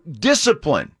 So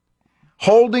discipline,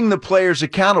 holding the players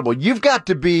accountable. You've got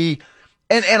to be,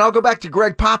 and I'll go back to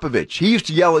Greg Popovich. He used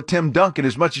to yell at Tim Duncan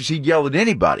as much as he'd yell at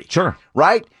anybody. Sure.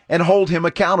 Right? And hold him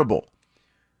accountable.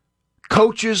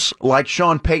 Coaches like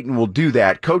Sean Payton will do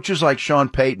that. Coaches like Sean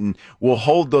Payton will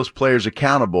hold those players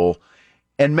accountable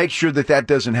and make sure that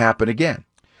doesn't happen again.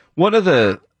 One of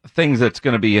the things that's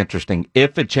going to be interesting,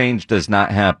 if a change does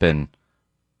not happen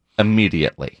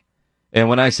immediately, and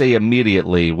when I say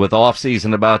immediately, with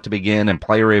off-season about to begin and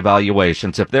player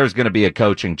evaluations, if there's going to be a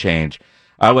coaching change,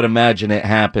 I would imagine it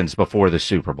happens before the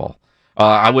Super Bowl.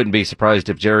 I wouldn't be surprised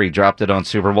if Jerry dropped it on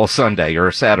Super Bowl Sunday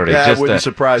or Saturday wouldn't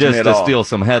surprise me at all. Steal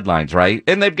some headlines, right?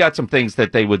 And they've got some things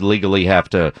that they would legally have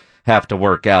to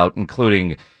work out,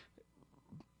 including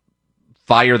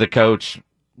fire the coach,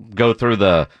 go through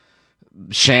the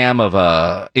sham of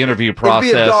a interview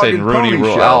process and Rooney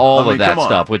Rule, all of that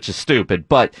stuff, which is stupid.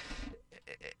 But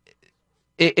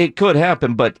it could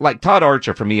happen. But like Todd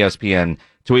Archer from ESPN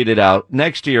tweeted out,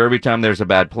 next year, every time there's a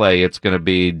bad play, it's going to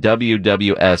be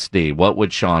WWSD. What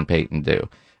would Sean Payton do?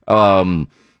 Or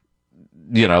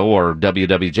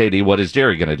WWJD, what is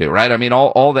Jerry going to do, right? I mean,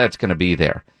 all that's going to be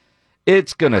there.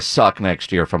 It's going to suck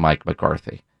next year for Mike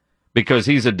McCarthy because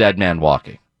he's a dead man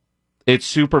walking. It's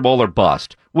Super Bowl or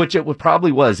bust, which it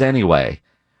probably was anyway.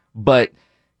 But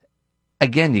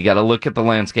again, you got to look at the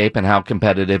landscape and how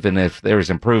competitive and if there's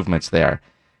improvements there.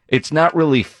 It's not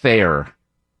really fair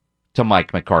to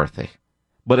Mike McCarthy.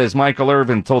 But as Michael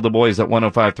Irvin told the boys at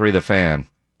 105.3 The Fan,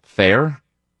 fair?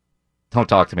 Don't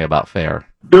talk to me about fair.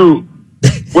 Dude,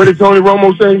 what did Tony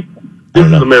Romo say? This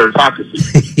is a meritocracy.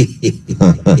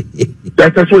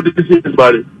 That's what this is,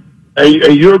 buddy.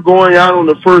 And you're going out on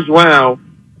the first round.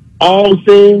 All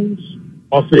things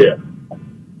are fair.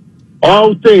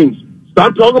 All things.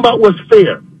 Stop talking about what's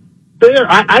fair. Fair.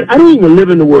 I don't even live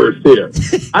in the word fair.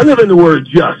 I live in the word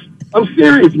just. I'm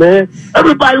serious, man.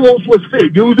 Everybody wants what's fair.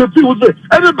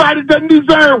 Everybody doesn't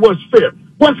deserve what's fair.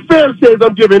 What's fair says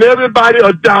I'm giving everybody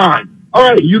a dime. All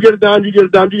right, you get a dime, you get a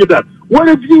dime, you get a dime. What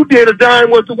if you did a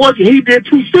dime worth of work and he did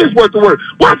 2 cents worth of work?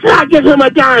 Why should I give him a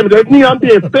dime? Does that mean I'm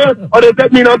being fair or does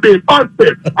that mean I'm being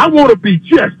unfair? I want to be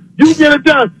just. You get a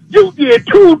dime. You get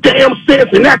 2 damn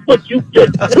cents, and that's what you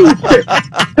get. 2 cents.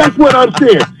 That's what I'm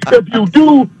saying. If you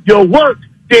do your work,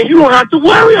 then you don't have to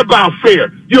worry about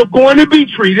fair. You're going to be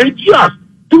treated just.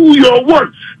 Do your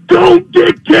work. Don't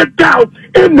get kicked out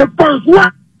in the first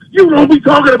round. You don't be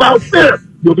talking about fair.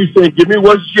 You'll be saying, give me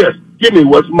what's just. Give me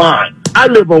what's mine. I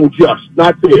live on just,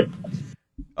 not fair.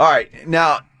 All right.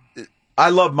 Now, I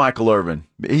love Michael Irvin.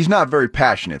 He's not very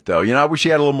passionate, though. I wish he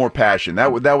had a little more passion.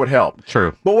 That would help.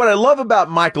 True. But what I love about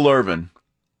Michael Irvin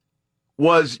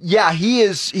was,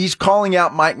 he's calling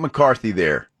out Mike McCarthy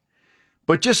there.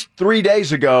 But just 3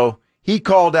 days ago, he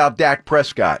called out Dak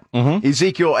Prescott,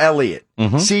 Ezekiel Elliott,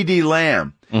 CeeDee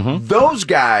Lamb. Those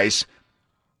guys,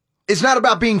 it's not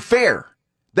about being fair.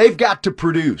 They've got to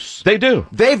produce. They do.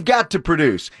 They've got to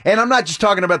produce. And I'm not just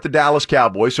talking about the Dallas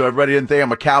Cowboys, so everybody didn't think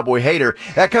I'm a Cowboy hater.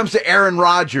 That comes to Aaron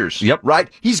Rodgers, right?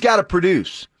 He's got to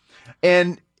produce.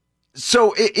 And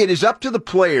so it is up to the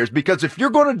players, because if you're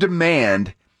going to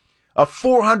demand a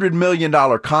 $400 million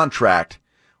contract,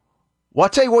 well, I'll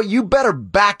tell you what, you better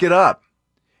back it up.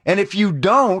 And if you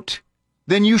don't,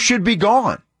 then you should be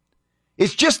gone.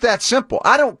 It's just that simple.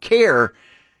 I don't care.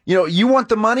 You want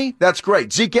the money? That's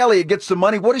great. Zeke Elliott gets the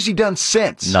money. What has he done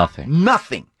since?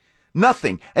 Nothing.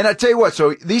 And I tell you what,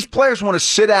 so these players want to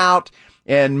sit out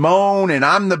and moan, and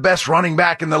I'm the best running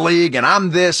back in the league, and I'm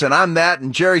this, and I'm that.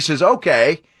 And Jerry says,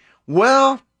 okay,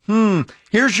 well,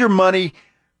 here's your money.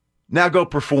 Now go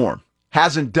perform.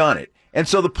 Hasn't done it. And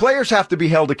so the players have to be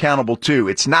held accountable, too.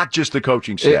 It's not just the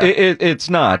coaching staff. It's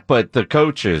not, but the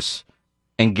coaches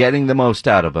and getting the most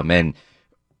out of them. And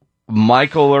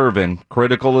Michael Irvin,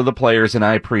 critical of the players, and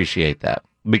I appreciate that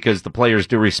because the players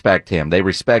do respect him. They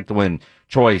respect when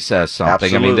Troy says something.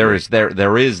 Absolutely. I mean,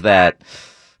 there is that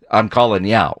I'm calling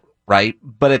you out, right?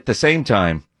 But at the same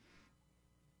time,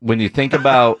 when you think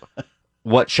about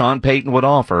what Sean Payton would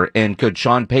offer, and could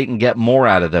Sean Payton get more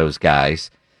out of those guys,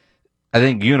 I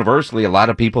think universally a lot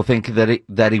of people think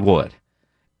that he would.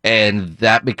 And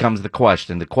that becomes the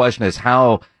question. The question is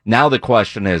how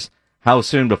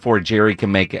soon before Jerry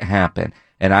can make it happen.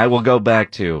 And I will go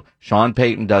back to Sean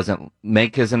Payton doesn't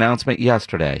make his announcement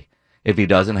yesterday if he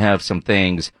doesn't have some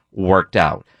things worked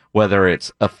out. Whether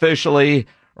it's officially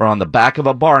or on the back of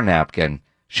a bar napkin,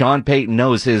 Sean Payton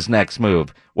knows his next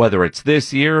move. Whether it's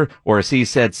this year or, as he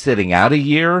said, sitting out a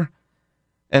year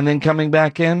and then coming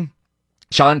back in,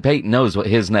 Sean Payton knows what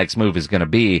his next move is going to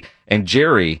be. And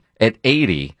Jerry, at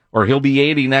 80, or he'll be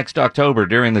 80 next October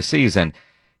during the season,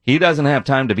 he doesn't have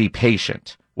time to be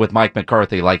patient with Mike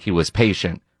McCarthy like he was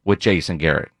patient with Jason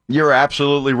Garrett. You're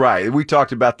absolutely right. We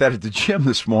talked about that at the gym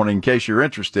this morning, in case you're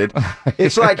interested.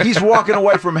 It's like he's walking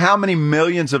away from how many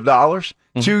millions of dollars?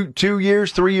 2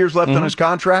 years, 3 years left on his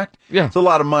contract? Yeah. It's a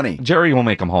lot of money. Jerry will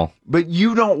make him whole. But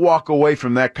you don't walk away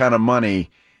from that kind of money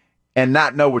and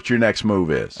not know what your next move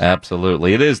is.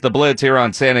 Absolutely. It is the Blitz here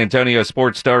on San Antonio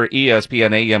Sports Star,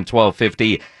 ESPN AM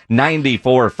 1250,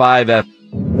 94.5 FM.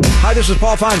 Hi, this is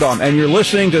Paul Feinbaum, and you're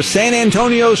listening to San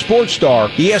Antonio Sports Star,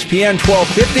 ESPN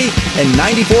 1250 and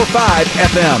 94.5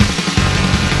 FM.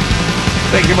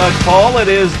 Thank you much, Paul. It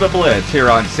is the Blitz here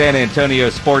on San Antonio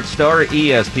Sports Star,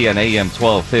 ESPN AM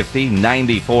 1250,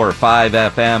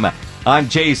 94.5 FM. I'm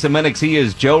Jason Minix. He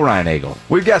is Joe Reinagel.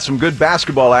 We've got some good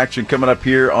basketball action coming up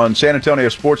here on San Antonio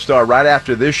Sports Star right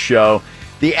after this show.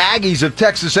 The Aggies of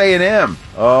Texas A&M.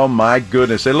 Oh, my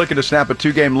goodness. They're looking to snap a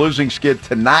 2-game losing skid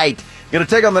tonight. Going to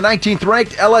take on the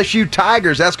 19th-ranked LSU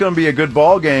Tigers. That's going to be a good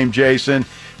ball game, Jason.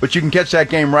 But you can catch that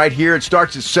game right here. It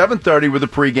starts at 7:30 with a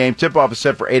pregame. Tip-off is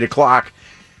set for 8 o'clock.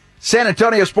 San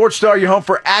Antonio Sports Star, your home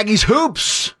for Aggies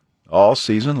hoops all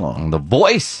season long. The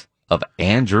voice of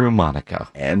Andrew Monaco.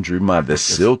 The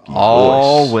silky voice.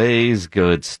 Always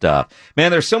good stuff. Man,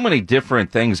 there's so many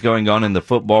different things going on in the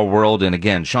football world. And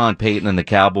again, Sean Payton and the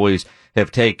Cowboys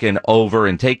have taken over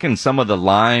and taken some of the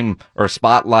lime or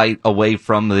spotlight away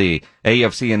from the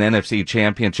AFC and NFC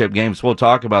championship games. We'll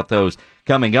talk about those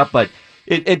coming up, but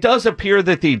it does appear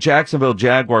that the Jacksonville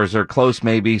Jaguars are close,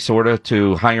 maybe, sort of,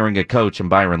 to hiring a coach in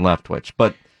Byron Leftwich,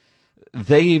 but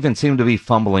they even seem to be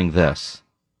fumbling this.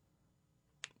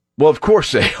 Well, of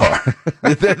course they are.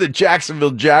 They're the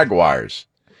Jacksonville Jaguars.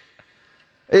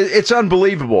 It's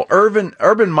unbelievable.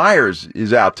 Urban Myers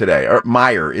is out today.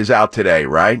 Meyer is out today,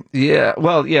 right? Yeah.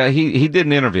 Well, yeah, he did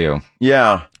an interview.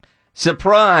 Yeah.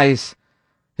 Surprise.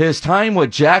 His time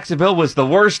with Jacksonville was the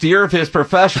worst year of his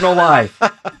professional life.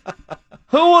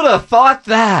 Who would have thought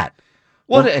that?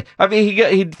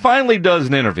 He finally does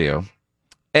an interview.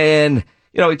 And,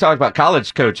 he talked about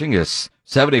college coaching is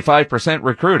 75%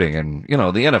 recruiting. And, the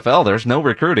NFL, there's no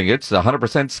recruiting. It's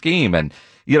 100% scheme. And,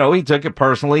 he took it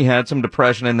personally, had some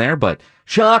depression in there, but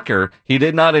shocker, he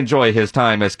did not enjoy his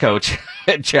time as coach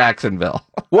at Jacksonville.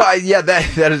 Well, yeah,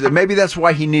 that is, maybe that's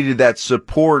why he needed that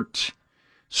support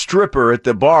stripper at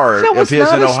the bar of his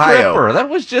in Ohio. Stripper. That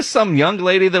was just some young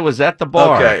lady that was at the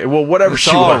bar. Okay, well, whatever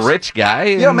she was. A rich guy.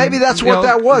 Yeah, maybe that's what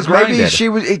that was. Grinded. Maybe she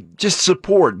was just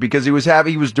support because he was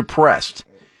depressed.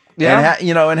 Yeah.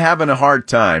 And having a hard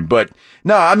time. But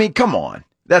no, I mean, come on.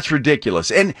 That's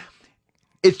ridiculous. And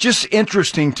it's just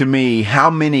interesting to me how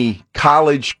many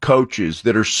college coaches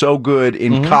that are so good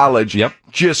in college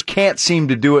just can't seem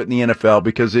to do it in the NFL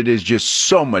because it is just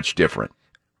so much different.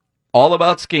 All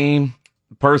about scheme,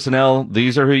 personnel.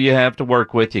 These are who you have to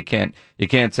work with. You can't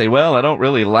say, well, I don't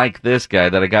really like this guy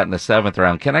that I got in the 7th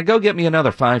round. Can I go get me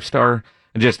another 5-star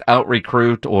and just out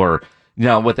recruit, or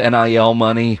with NIL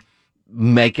money,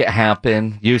 make it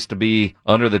happen? Used to be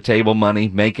under the table money,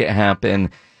 make it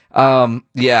happen. The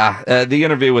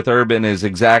interview with Urban is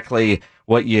exactly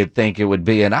what you'd think it would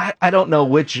be. And I don't know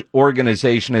which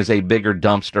organization is a bigger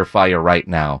dumpster fire right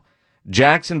now,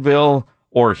 Jacksonville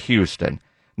or Houston.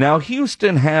 Now,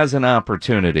 Houston has an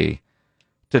opportunity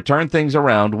to turn things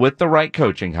around with the right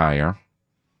coaching hire.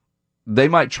 They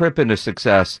might trip into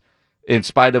success in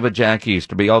spite of a Jack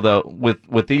Easterby, although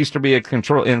with Easterby in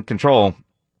control, and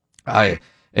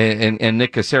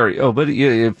Nick Caserio, but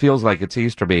it feels like it's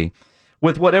Easterby.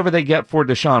 With whatever they get for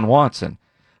Deshaun Watson.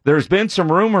 There's been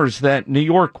some rumors that New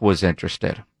York was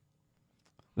interested.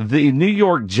 The New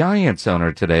York Giants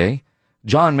owner today,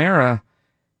 John Mara,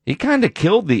 he kind of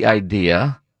killed the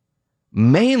idea,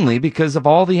 mainly because of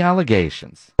all the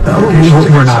allegations. We're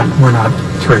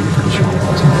not trading for Deshaun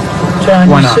Watson. John,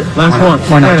 why not?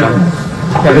 Why not, John?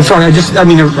 Yeah, sorry, I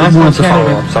wanted to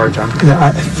follow up. Sorry, John.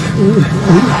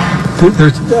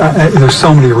 There's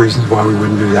so many reasons why we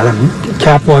wouldn't do that. I mean,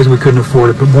 cap-wise, we couldn't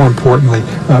afford it, but more importantly,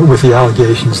 with the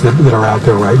allegations that are out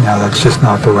there right now, that's just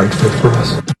not the right fit for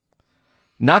us.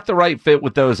 Not the right fit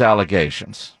with those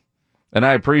allegations. And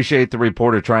I appreciate the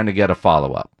reporter trying to get a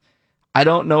follow-up. I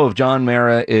don't know if John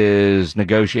Mara is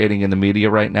negotiating in the media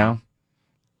right now.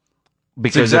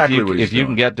 Because if you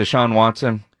can get Deshaun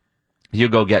Watson, you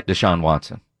go get Deshaun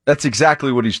Watson. That's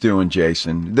exactly what he's doing,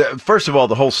 Jason. First of all,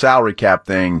 the whole salary cap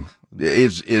thing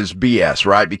is BS,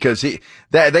 right? Because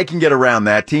they can get around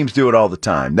that. Teams do it all the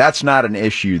time. That's not an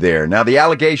issue there. Now, the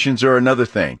allegations are another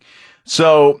thing.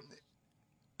 So,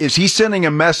 is he sending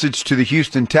a message to the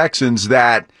Houston Texans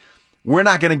that we're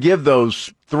not going to give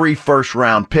those 3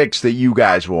 first-round picks that you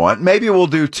guys want? Maybe we'll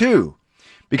do 2.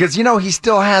 Because, he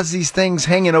still has these things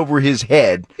hanging over his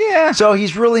head. Yeah. So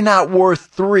he's really not worth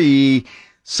 3.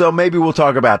 So maybe we'll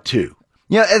talk about 2.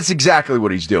 Yeah, that's exactly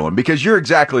what he's doing, because you're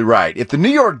exactly right. If the New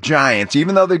York Giants,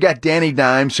 even though they've got Danny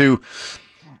Dimes, who,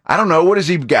 I don't know, what has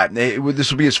he got? This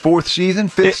will be his 4th season,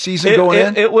 5th season going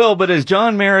in? It will, but as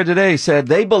John Mara today said,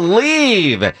 they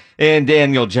believe in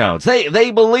Daniel Jones.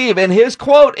 They believe, and his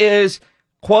quote is,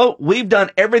 quote, "We've done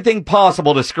everything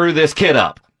possible to screw this kid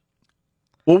up."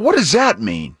 Well, what does that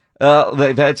mean?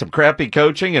 They've had some crappy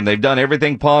coaching, and they've done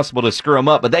everything possible to screw him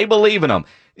up, but they believe in him.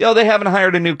 They haven't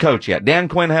hired a new coach yet. Dan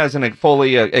Quinn hasn't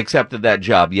fully accepted that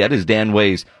job yet, as Dan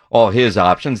weighs all his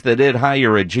options. They did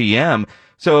hire a GM.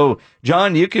 So,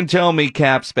 John, you can tell me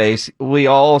cap space. We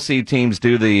all see teams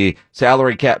do the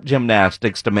salary cap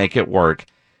gymnastics to make it work.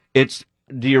 Do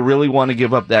you really want to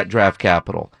give up that draft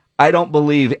capital? I don't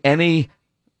believe any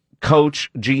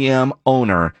coach, GM,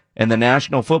 owner in the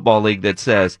National Football League that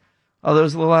says, oh,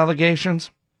 those little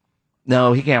allegations?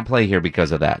 No, he can't play here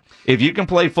because of that. If you can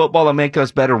play football and make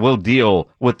us better, we'll deal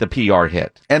with the PR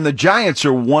hit. And the Giants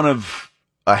are one of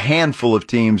a handful of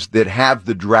teams that have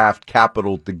the draft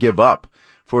capital to give up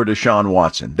for Deshaun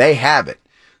Watson. They have it.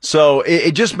 So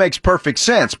it just makes perfect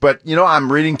sense. But,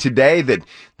 I'm reading today that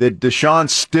Deshaun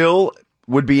still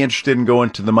would be interested in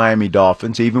going to the Miami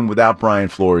Dolphins, even without Brian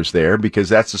Flores there, because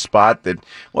that's a spot that,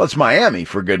 it's Miami,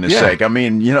 for goodness sake. I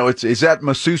mean, is that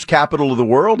masseuse capital of the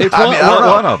world? It's I don't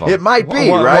know. One of them. It might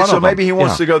be, right? So maybe he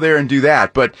wants to go there and do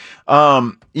that. But,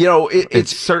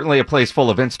 it's certainly a place full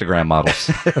of Instagram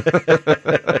models.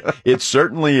 It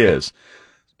certainly is.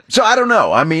 So I don't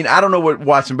know. I mean, I don't know what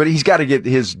Watson, but he's got to get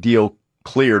his deal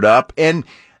cleared up, and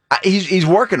he's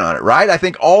working on it, right? I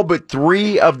think all but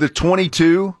 3 of the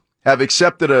 22 have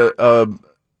accepted a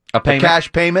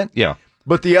cash payment. Yeah.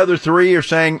 But the other 3 are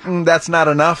saying that's not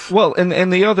enough. Well,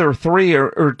 and the other 3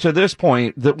 are to this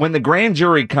point that when the grand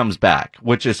jury comes back,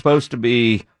 which is supposed to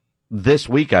be this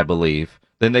week, I believe,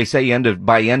 then they say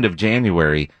by end of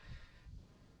January.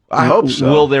 I hope so.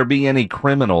 Will there be any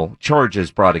criminal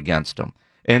charges brought against them?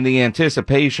 And the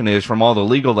anticipation is from all the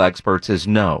legal experts is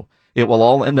no. It will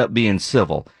all end up being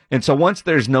civil. And so once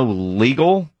there's no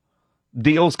legal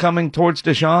deals coming towards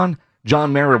Deshaun,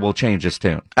 John Mara will change his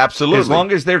tune. Absolutely. As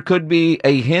long as there could be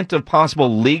a hint of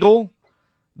possible legal,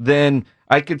 then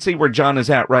I could see where John is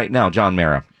at right now, John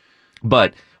Mara.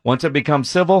 But once it becomes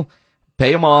civil,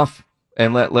 pay him off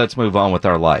and let's move on with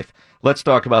our life. Let's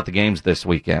talk about the games this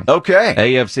weekend. Okay.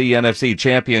 AFC, NFC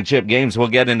championship games. We'll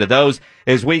get into those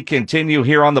as we continue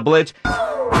here on The Blitz.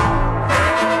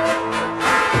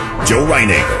 Joe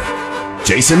Reinagle,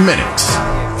 Jason Minix,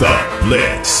 The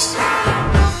Blitz.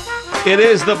 It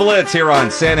is The Blitz here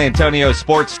on San Antonio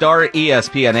Sports Star,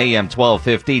 ESPN AM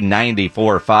 1250,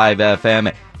 94.5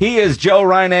 FM. He is Joe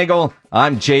Reinagle.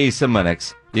 I'm Jason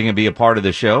Minix. You can be a part of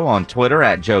the show on Twitter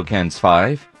at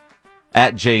JoeKens5,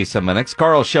 at Jason Minix.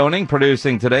 Carl Schoening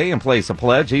producing today in place of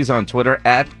Pledge. He's on Twitter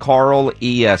at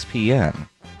CarlESPN.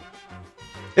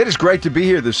 It is great to be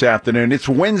here this afternoon. It's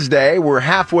Wednesday. We're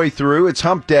halfway through. It's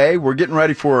hump day. We're getting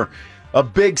ready for a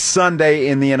big Sunday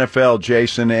in the NFL,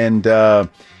 Jason. And,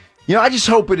 I just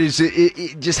hope it is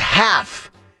just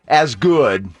half as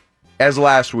good as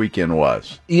last weekend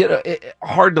was.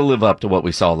 Hard to live up to what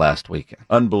we saw last weekend.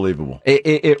 Unbelievable.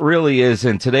 It really is.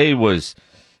 And today was,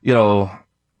 I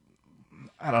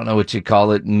don't know what you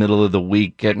call it, middle of the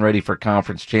week, getting ready for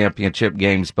conference championship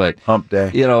games. But hump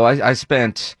day. I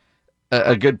spent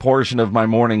a good portion of my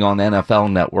morning on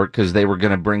NFL Network because they were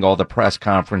going to bring all the press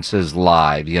conferences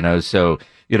live, so,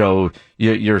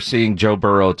 you're seeing Joe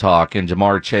Burrow talk and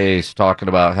Jamar Chase talking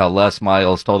about how Les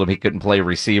Miles told him he couldn't play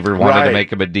receiver, wanted to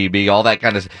make him a DB, all that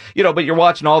kind of, but you're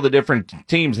watching all the different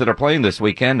teams that are playing this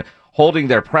weekend holding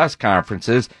their press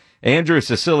conferences. Andrew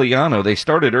Siciliano, they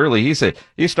started early.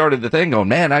 He started the thing going,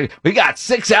 man, we got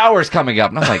 6 hours coming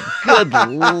up. And I'm like, good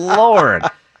Lord,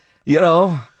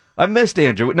 I missed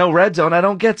Andrew. No Red Zone. I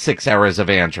don't get 6 hours of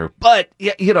Andrew. But,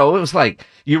 it was like,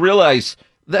 you realize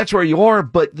that's where you are.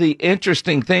 But the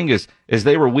interesting thing is, as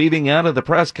they were weaving out of the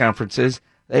press conferences,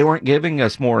 they weren't giving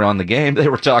us more on the game. They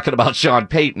were talking about Sean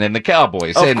Payton and the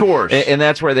Cowboys. Of course. And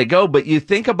that's where they go. But you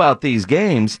think about these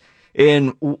games,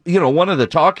 and, one of the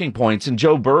talking points, and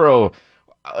Joe Burrow,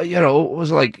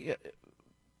 was like,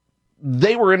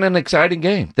 they were in an exciting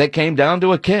game that came down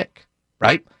to a kick,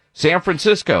 right? San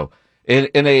Francisco.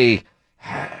 In a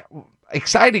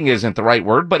exciting isn't the right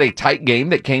word, but a tight game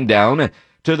that came down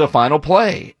to the final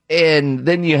play. And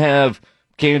then you have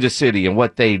Kansas City and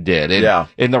what they did,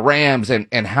 and the Rams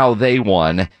and how they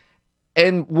won.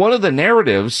 And one of the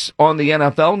narratives on the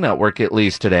NFL Network, at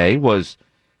least today, was,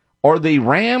 are the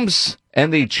Rams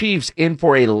and the Chiefs in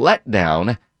for a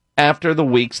letdown after the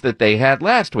weeks that they had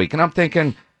last week? And I'm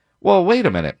thinking, well, wait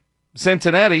a minute.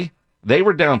 Cincinnati, they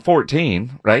were down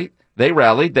 14, right? They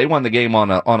rallied. They won the game on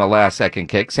a last-second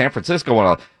kick. San Francisco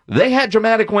won. They had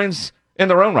dramatic wins in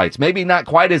their own rights. Maybe not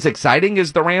quite as exciting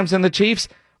as the Rams and the Chiefs,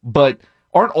 but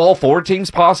aren't all 4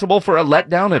 teams possible for a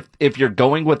letdown if you're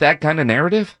going with that kind of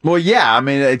narrative? Well, yeah. I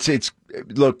mean, it's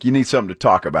look, you need something to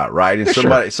talk about, right?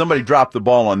 And somebody dropped the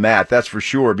ball on that. That's for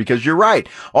sure, because you're right.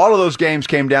 All of those games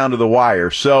came down to the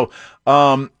wire. So,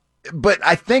 but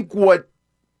I think what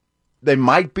they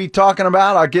might be talking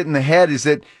about, I'll get in the head, is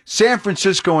that San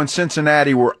Francisco and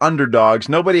Cincinnati were underdogs.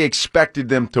 Nobody expected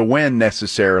them to win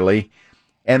necessarily,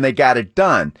 and they got it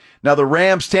done. Now, the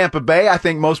Rams, Tampa Bay, I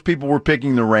think most people were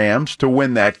picking the Rams to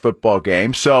win that football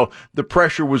game, so the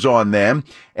pressure was on them.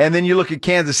 And then you look at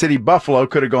Kansas City, Buffalo,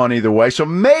 could have gone either way. So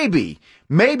maybe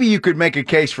maybe you could make a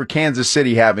case for Kansas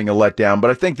City having a letdown, but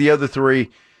I think the other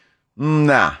three,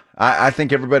 nah. I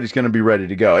think everybody's going to be ready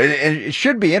to go. It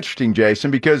should be interesting,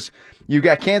 Jason, because you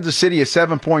got Kansas City a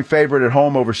 7-point favorite at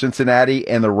home over Cincinnati,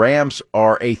 and the Rams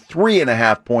are a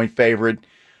 3.5-point favorite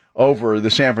over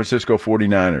the San Francisco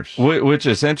 49ers. Which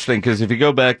is interesting because if you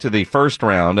go back to the first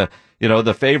round,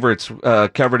 the favorites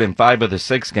covered in 5 of the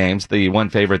 6 games. The one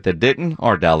favorite that didn't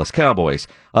are Dallas Cowboys.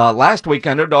 Last week,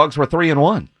 underdogs were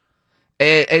 3-1.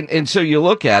 And so you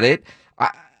look at it,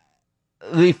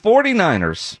 the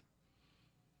 49ers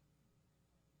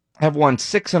have won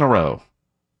 6 in a row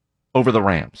over the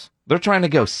Rams. They're trying to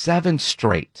go 7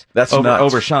 straight. That's nuts.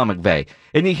 Over Sean McVay.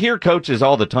 And you hear coaches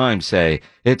all the time say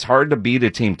it's hard to beat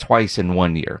a team twice in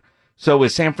 1 year. So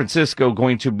is San Francisco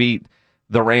going to beat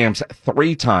the Rams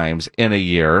 3 times in a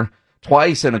year,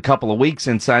 twice in a couple of weeks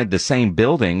inside the same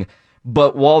building?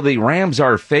 But while the Rams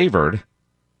are favored,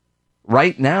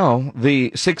 right now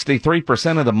the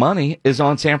 63% of the money is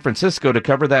on San Francisco to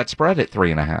cover that spread at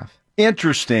 3.5.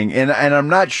 Interesting, and I'm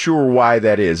not sure why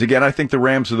that is. Again, I think the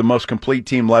Rams are the most complete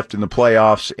team left in the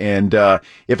playoffs, and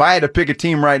if I had to pick a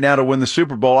team right now to win the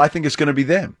Super Bowl, I think it's going to be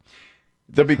them.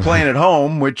 They'll be playing at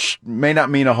home, which may not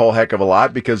mean a whole heck of a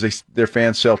lot because their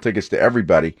fans sell tickets to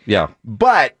everybody. Yeah.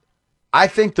 But I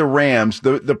think the Rams,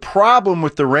 the problem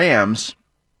with the Rams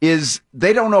is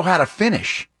they don't know how to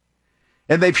finish.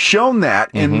 And they've shown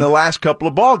that in the last couple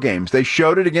of ball games. They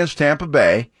showed it against Tampa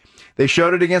Bay. They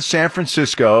showed it against San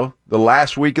Francisco the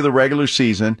last week of the regular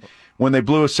season when they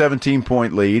blew a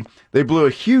 17-point lead. They blew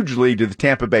a huge lead to the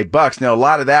Tampa Bay Bucks. Now, a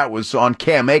lot of that was on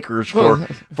Cam Akers for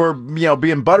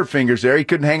being Butterfingers there. He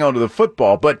couldn't hang on to the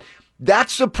football. But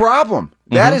that's the problem.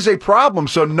 That is a problem.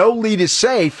 So no lead is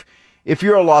safe if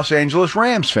you're a Los Angeles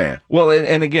Rams fan. Well,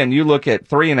 and again, you look at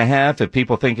 3.5. If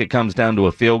people think it comes down to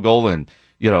a field goal and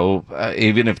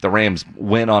even if the Rams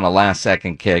win on a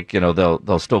last-second kick,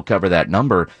 they'll still cover that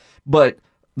number. But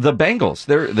the Bengals,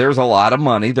 there's a lot of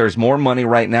money. There's more money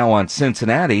right now on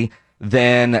Cincinnati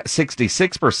than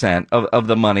 66% of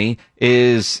the money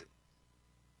is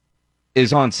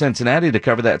on Cincinnati to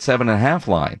cover that 7.5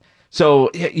 line.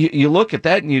 So you look at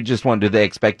that and you just wonder, do they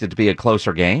expect it to be a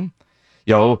closer game?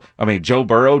 Joe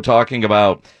Burrow talking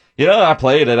about, I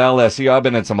played at LSU. I've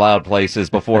been in some loud places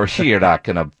before. You're not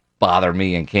going to bother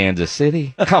me in Kansas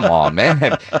City. Come on,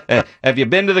 man. Have you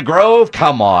been to the Grove?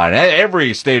 Come on.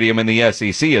 Every stadium in the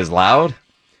SEC is loud.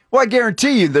 Well, I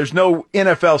guarantee you there's no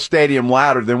NFL stadium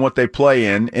louder than what they play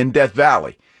in Death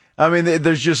Valley. I mean,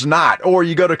 there's just not. Or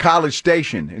you go to College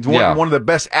Station. It's one of the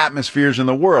best atmospheres in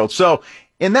the world. So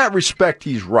in that respect,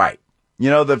 he's right.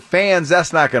 The fans,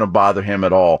 that's not going to bother him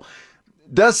at all.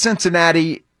 Does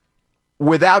Cincinnati,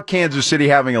 without Kansas City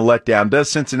having a letdown,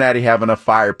 does Cincinnati have enough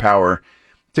firepower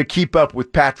to keep up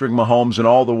with Patrick Mahomes and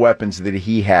all the weapons that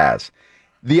he has?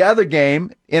 The other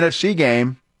game, NFC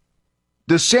game,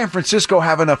 does San Francisco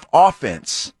have enough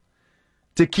offense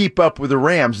to keep up with the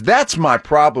Rams? That's my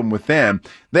problem with them.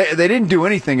 They didn't do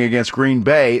anything against Green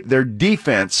Bay. Their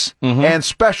defense and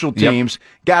special teams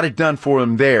got it done for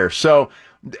them there. So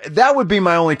that would be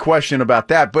my only question about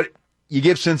that. But you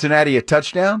give Cincinnati a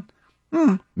touchdown?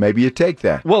 Maybe you take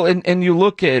that. Well, and you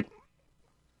look at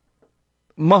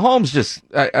Mahomes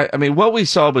what we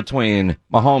saw between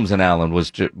Mahomes and Allen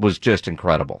was just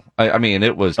incredible.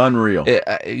 It was unreal.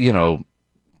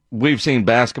 We've seen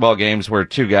basketball games where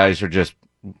two guys are just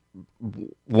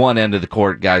one end of the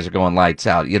court, guys are going lights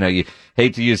out. You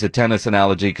hate to use a tennis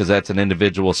analogy because that's an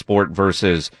individual sport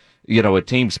versus, a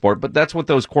team sport, but that's what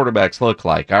those quarterbacks look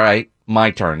like. All right,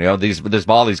 my turn. This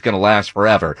volley's going to last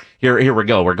forever. Here we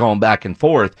go. We're going back and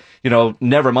forth.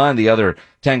 Never mind the other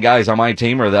 10 guys on my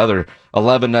team or the other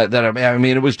 11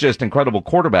 it was just incredible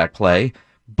quarterback play,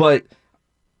 but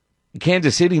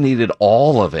Kansas City needed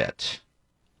all of it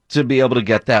to be able to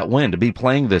get that win, to be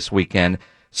playing this weekend.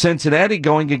 Cincinnati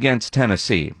going against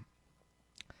Tennessee.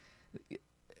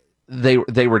 They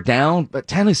were down, but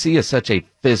Tennessee is such a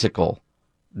physical,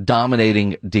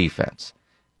 dominating defense.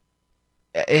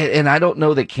 And I don't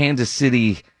know that Kansas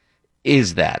City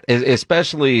is that,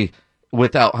 especially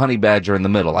without Honey Badger in the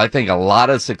middle. I think a lot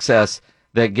of success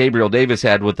that Gabriel Davis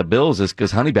had with the Bills is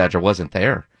because Honey Badger wasn't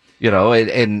there.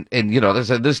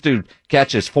 This dude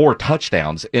catches 4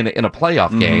 touchdowns in a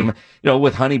playoff game,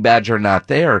 with Honey Badger not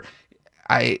there.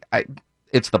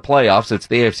 It's the playoffs. It's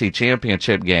the AFC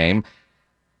Championship game.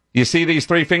 You see these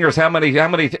 3 fingers? How many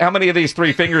of these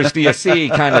 3 fingers do you see?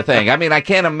 Kind of thing. I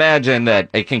can't imagine that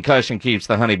a concussion keeps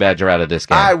the Honey Badger out of this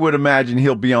game. I would imagine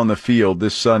he'll be on the field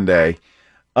this Sunday.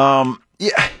 Boy,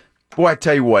 I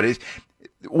tell you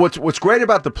what's great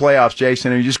about the playoffs,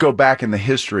 Jason, and you just go back in the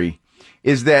history,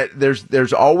 is that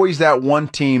there's always that one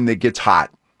team that gets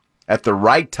hot at the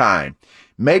right time.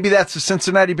 Maybe that's the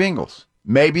Cincinnati Bengals.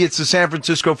 Maybe it's the San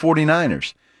Francisco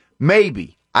 49ers.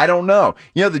 Maybe. I don't know.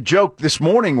 You know, the joke this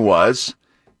morning was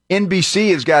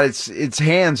NBC has got its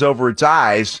hands over its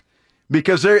eyes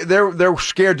because they're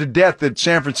scared to death that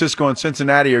San Francisco and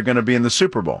Cincinnati are going to be in the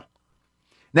Super Bowl.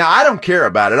 Now, I don't care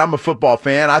about it. I'm a football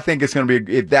fan. I think it's going to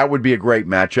be that would be a great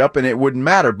matchup, and it wouldn't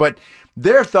matter. But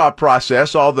their thought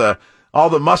process, all the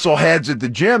muscle heads at the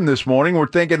gym this morning were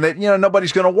thinking that, you know,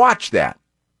 nobody's going to watch that.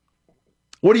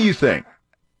 What do you think?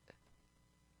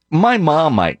 My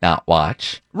mom might not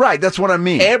watch. Right, that's what I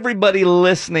mean. Everybody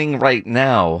listening right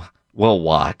now will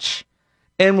watch.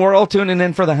 And we're all tuning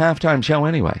in for the halftime show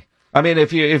anyway. I mean,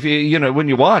 if you know, when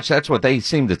you watch, that's what they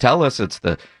seem to tell us. To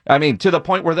the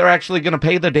point where they're actually going to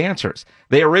pay the dancers.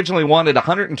 They originally wanted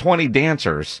 120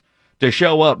 dancers to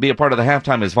show up, be a part of the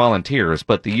halftime as volunteers,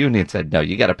 but the union said, no,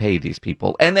 you got to pay these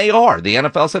people. And they are. The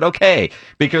NFL said, okay,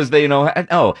 because they know,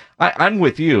 no, I'm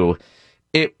with you.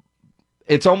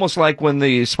 It's almost like when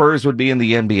the Spurs would be in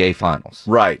the NBA Finals.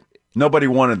 Right. Nobody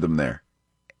wanted them there.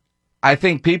 I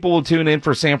think people will tune in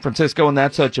for San Francisco, and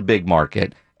that's such a big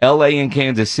market. L.A. and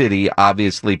Kansas City,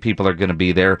 obviously, people are going to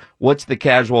be there. What's the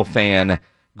casual fan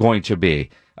going to be?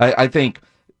 I think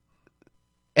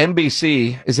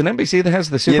NBC, is it NBC that has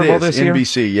the Super Bowl this year?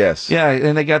 NBC, yes. Yeah,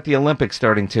 and they got the Olympics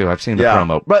starting, too. I've seen the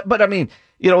promo. But I mean,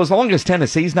 you know, as long as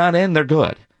Tennessee's not in, they're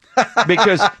good.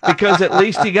 because at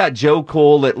least you got Joe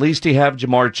Cole, at least you have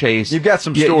Jamar Chase. You've got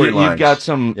some storylines.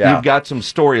 You've got some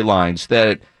storylines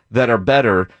that are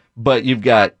better, but you've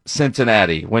got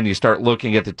Cincinnati when you start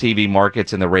looking at the TV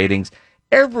markets and the ratings.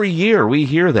 Every year we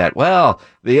hear that. Well,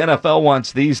 the NFL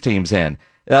wants these teams in.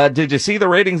 Did you see the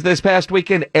ratings this past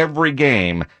weekend? Every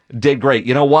game did great.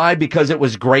 You know why? Because it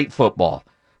was great football.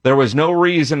 There was no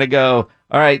reason to go,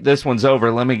 all right, this one's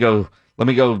over. Let me go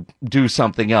do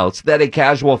something else that a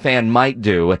casual fan might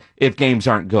do if games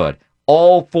aren't good.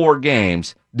 All 4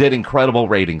 games did incredible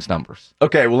ratings numbers.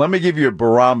 Okay, well, let me give you a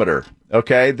barometer,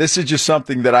 okay? This is just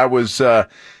something that I was kind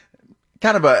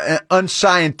of an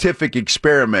unscientific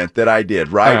experiment that I did,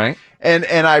 right? All right.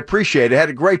 And I appreciate it. It had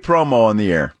a great promo on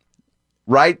the air,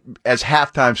 right as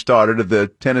halftime started of the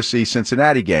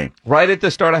Tennessee-Cincinnati game. Right at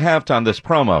the start of halftime, this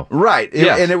promo. Right.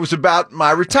 Yes. And it was about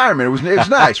my retirement. It was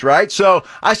nice, right? So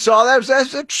I saw that.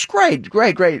 It was great.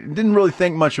 Didn't really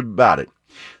think much about it.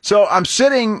 So I'm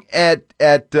sitting at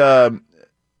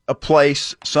a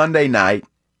place Sunday night.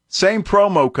 Same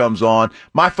promo comes on.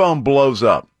 My phone blows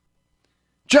up.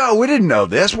 Joe, we didn't know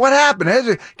this. What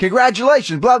happened?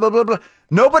 Congratulations, blah, blah, blah, blah.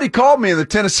 Nobody called me in the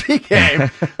Tennessee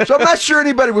game, so I'm not sure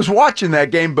anybody was watching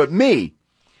that game but me.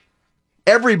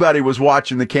 Everybody was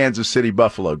watching the Kansas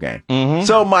City-Buffalo game. Mm-hmm.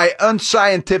 So my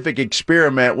unscientific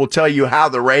experiment will tell you how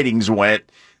the ratings went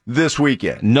this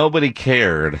weekend. Nobody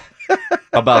cared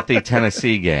about the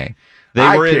Tennessee game.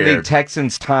 They were in the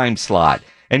Texans time slot.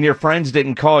 And your friends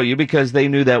didn't call you because they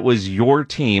knew that was your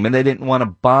team and they didn't want to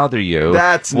bother you.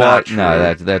 That's not true.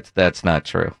 No, that's not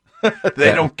true.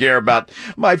 They don't care about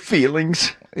my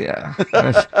feelings. Yeah,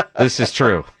 this is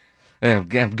true. Yeah,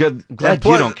 I'm glad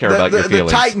you don't care about your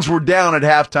feelings. The Titans were down at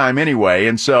halftime anyway,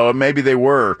 and so maybe they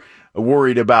were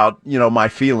worried about, you know, my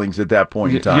feelings at that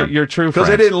point in time. You're true, because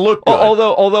they didn't look good.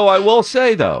 Although I will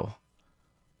say though,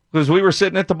 because we were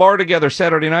sitting at the bar together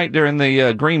Saturday night during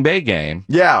the Green Bay game.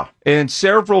 Yeah, and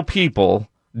several people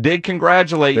did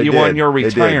congratulate you on your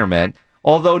retirement.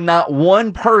 Although not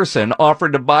one person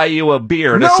offered to buy you a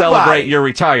beer to celebrate your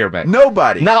retirement.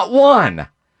 Nobody. Not one.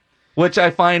 Which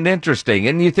I find interesting.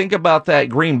 And you think about that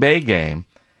Green Bay game.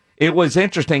 It was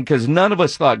interesting because none of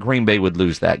us thought Green Bay would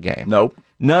lose that game. Nope.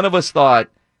 None of us thought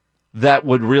that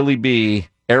would really be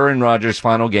Aaron Rodgers'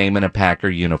 final game in a Packer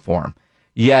uniform.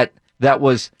 Yet that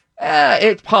was...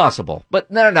 it's possible, but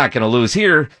they're not going to lose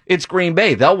here. It's Green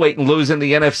Bay. They'll wait and lose in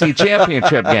the NFC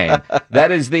Championship game.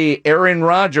 That is the Aaron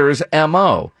Rodgers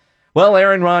MO. Well,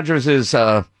 Aaron Rodgers is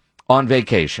on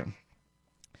vacation.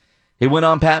 He went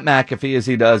on Pat McAfee as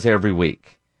he does every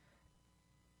week.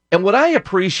 And what I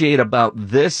appreciate about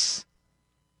this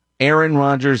Aaron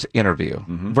Rodgers interview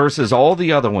versus all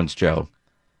the other ones, Joe,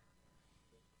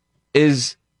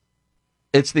 is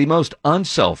it's the most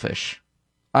unselfish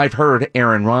I've heard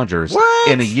Aaron Rodgers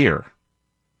in a year.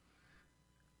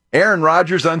 Aaron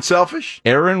Rodgers unselfish?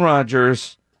 Aaron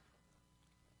Rodgers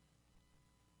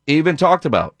even talked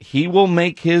about he will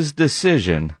make his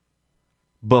decision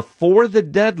before the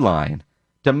deadline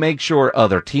to make sure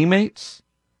other teammates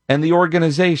and the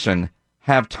organization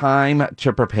have time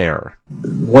to prepare.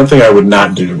 One thing I would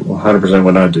not do, 100%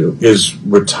 would not do, is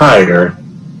retire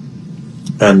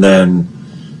and then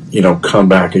come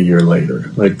back a year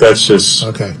later. Like, that's just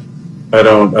okay. I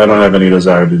don't have any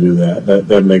desire to do that.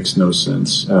 That makes no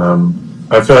sense.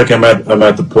 I feel like I'm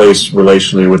at the place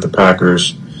relationally with the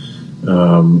Packers,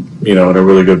 in a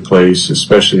really good place,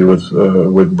 especially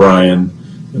with Brian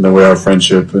and the way our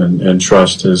friendship and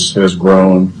trust has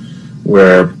grown,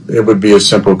 where it would be a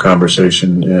simple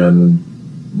conversation and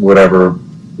whatever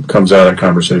comes out of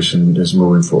conversation is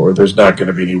moving forward. There's not going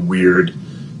to be any weird,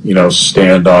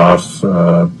 standoff,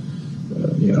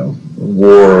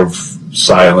 war of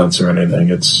silence or anything.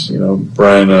 It's,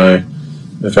 Brian and I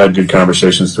have had good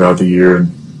conversations throughout the year,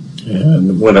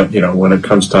 and when it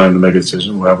comes time to make a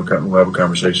decision, we'll have a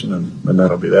conversation, and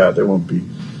that'll be that. It won't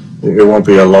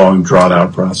be a long, drawn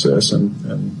out process, and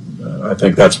I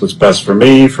think that's what's best for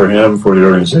me, for him, for the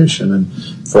organization, and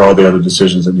for all the other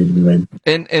decisions that need to be made.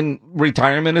 And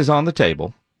retirement is on the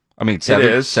table. I mean,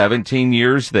 17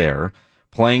 years there,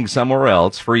 playing somewhere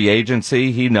else, free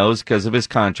agency, he knows because of his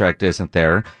contract isn't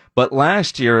there. But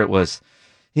last year it was,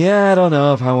 I don't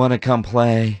know if I want to come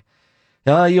play.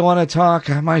 You want to talk?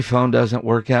 My phone doesn't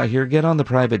work out here. Get on the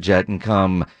private jet and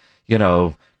come,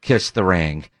 kiss the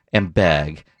ring and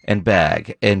beg and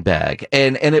beg and beg.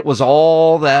 And it was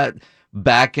all that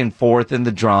back and forth in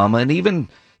the drama. And even,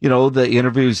 the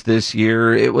interviews this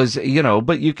year, it was,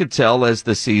 but you could tell as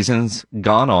the season's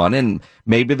gone on, and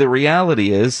maybe the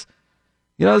reality is,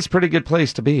 it's a pretty good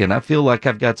place to be. And I feel like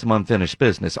I've got some unfinished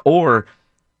business. Or,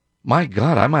 my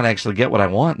God, I might actually get what I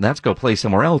want, and that's go play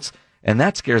somewhere else. And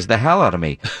that scares the hell out of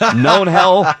me. Known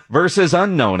hell versus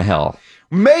unknown hell.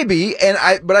 Maybe,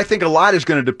 but I think a lot is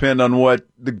going to depend on what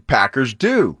the Packers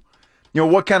do.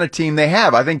 What kind of team they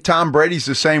have. I think Tom Brady's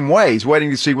the same way. He's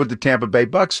waiting to see what the Tampa Bay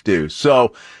Bucks do.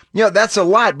 So, that's a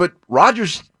lot. But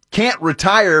Rodgers can't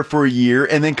retire for a year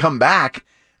and then come back.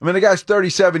 I mean, the guy's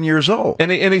 37 years old.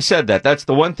 And he said that. That's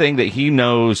the one thing that he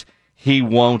knows he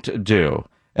won't do.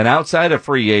 And outside of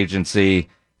free agency,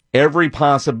 every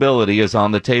possibility is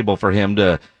on the table for him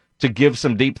to give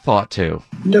some deep thought to.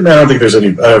 I don't think there's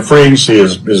any free agency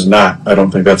is not. I don't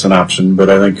think that's an option. But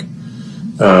I think,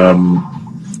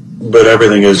 but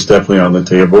everything is definitely on the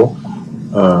table.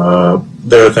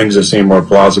 There are things that seem more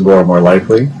plausible or more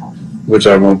likely, which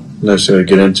I won't necessarily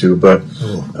get into. But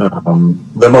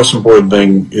the most important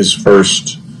thing is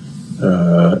first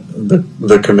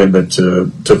the commitment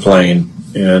to playing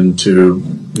and to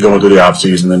going through the off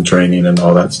season and training and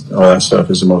all that stuff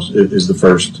is the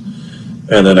first,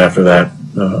 and then after that,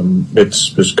 it's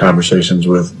just conversations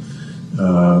with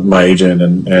my agent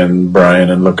and Brian,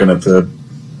 and looking at the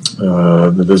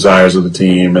desires of the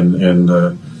team and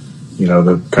the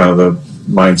kind of the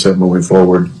mindset moving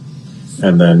forward,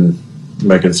 and then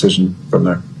make a decision from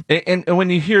there. And when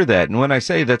you hear that, and when I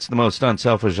say that's the most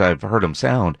unselfish I've heard him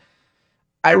sound,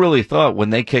 I really thought when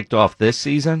they kicked off this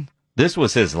season, this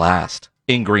was his last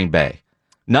in Green Bay.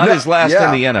 Not his last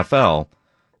in the NFL.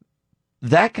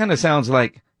 That kind of sounds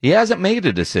like he hasn't made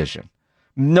a decision.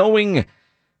 Knowing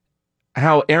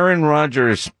how Aaron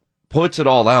Rodgers puts it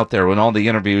all out there in all the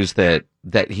interviews that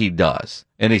he does.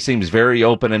 And he seems very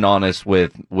open and honest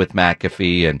with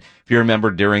McAfee. And if you remember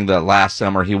during the last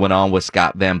summer, he went on with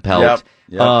Scott Van Pelt.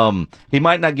 Yep. He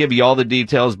might not give you all the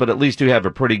details, but at least you have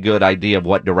a pretty good idea of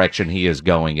what direction he is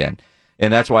going in.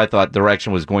 And that's why I thought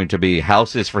direction was going to be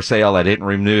houses for sale. I didn't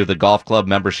renew the golf club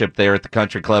membership there at the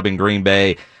country club in Green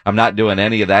Bay. I'm not doing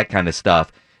any of that kind of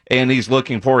stuff. And he's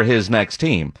looking for his next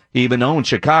team. He even owns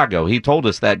Chicago. He told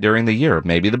us that during the year,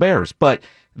 maybe the Bears. But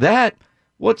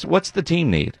what's the team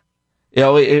need?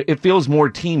 It feels more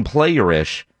team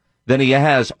player-ish than he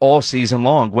has all season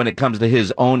long when it comes to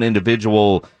his own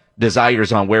individual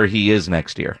desires on where he is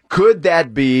next year. Could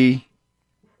that be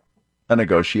a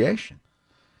negotiation?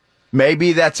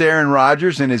 Maybe that's Aaron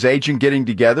Rodgers and his agent getting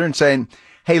together and saying,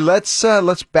 "Hey, let's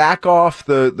back off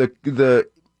the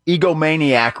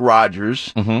egomaniac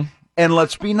Rodgers, and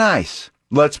let's be nice.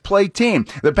 Let's play team."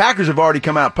 The Packers have already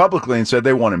come out publicly and said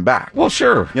they want him back. Well,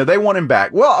 sure. They want him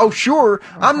back. Well, sure.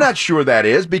 I'm not sure that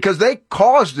is, because they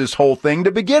caused this whole thing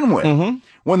to begin with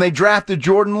when they drafted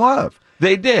Jordan Love.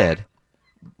 They did.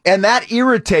 And that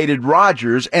irritated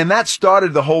Rodgers, and that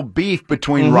started the whole beef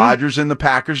between Rodgers and the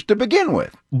Packers to begin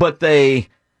with. But they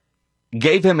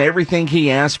gave him everything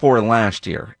he asked for last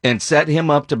year and set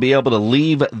him up to be able to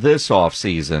leave this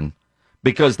offseason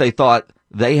because they thought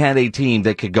they had a team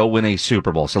that could go win a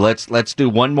Super Bowl. So let's do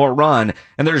one more run,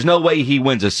 and there's no way he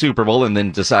wins a Super Bowl and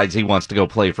then decides he wants to go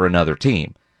play for another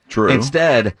team. True.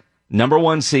 Instead, number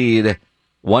one seed,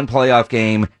 one playoff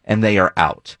game, and they are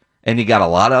out. And you got a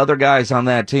lot of other guys on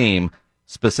that team,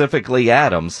 specifically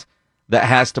Adams, that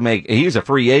has to he's a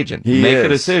free agent, make a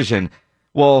decision.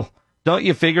 Well, don't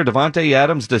you figure Devontae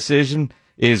Adams' decision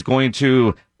is going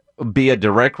to be a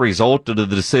direct result of the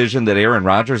decision that Aaron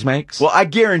Rodgers makes? Well, I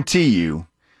guarantee you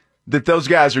that those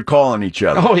guys are calling each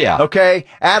other. Oh, yeah. Okay?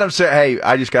 Adam said, hey,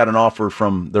 I just got an offer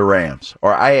from the Rams.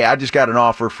 Or, hey, I just got an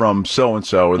offer from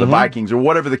so-and-so or the Vikings or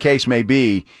whatever the case may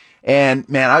be. And,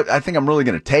 man, I think I'm really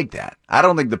going to take that. I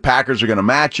don't think the Packers are going to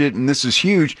match it, and this is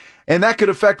huge. And that could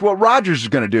affect what Rodgers is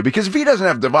going to do. Because if he doesn't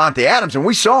have Devontae Adams, and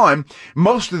we saw him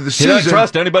most of the season. He doesn't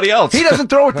trust anybody else. He doesn't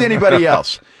throw it to anybody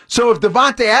else. So if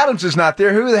Devontae Adams is not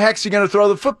there, who the heck's he going to throw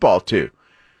the football to?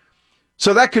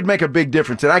 So that could make a big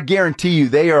difference, and I guarantee you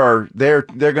they're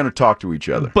going to talk to each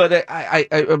other. But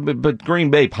but Green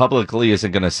Bay publicly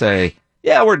isn't going to say,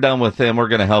 yeah, we're done with him. We're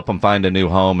going to help him find a new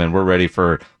home, and we're ready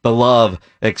for the love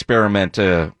experiment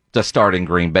to start in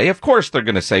Green Bay. Of course, they're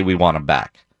going to say we want him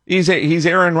back. He's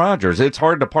Aaron Rodgers. It's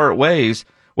hard to part ways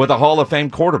with a Hall of Fame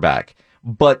quarterback,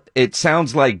 but it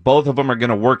sounds like both of them are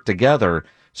going to work together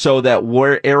so that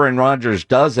where Aaron Rodgers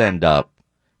does end up,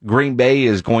 Green Bay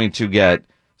is going to get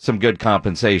some good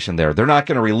compensation there. They're not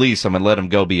going to release him and let him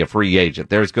go be a free agent.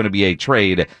 There's going to be a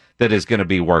trade that is going to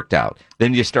be worked out.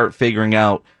 Then you start figuring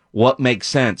out what makes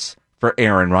sense for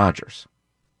Aaron Rodgers.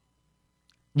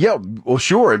 Yeah, well,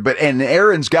 sure. And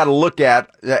Aaron's got to look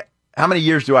at how many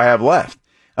years do I have left?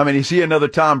 I mean, is he another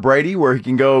Tom Brady where he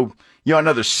can go,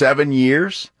 another 7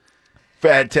 years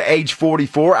to age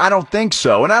 44? I don't think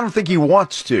so, and I don't think he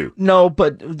wants to. No,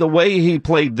 but the way he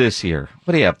played this year,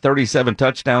 what do you have, 37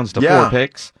 touchdowns to 4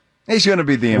 picks? He's going to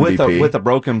be the MVP. With a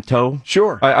broken toe?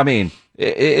 Sure. I mean,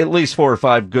 at least 4 or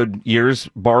 5 good years,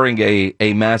 barring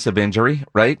a massive injury,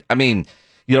 right? I mean,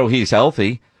 he's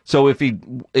healthy. So if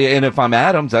I'm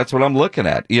Adams, that's what I'm looking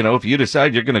at. If you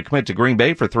decide you're going to commit to Green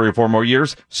Bay for 3 or 4 more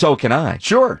years, so can I.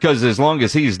 Sure. Because as long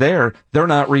as he's there, they're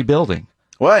not rebuilding.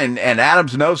 Well, and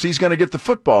Adams knows he's going to get the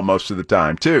football most of the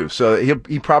time, too. So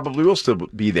he probably will still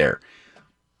be there.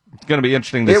 It's going to be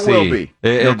interesting to see.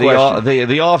 It will be.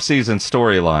 The off-season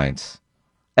storylines,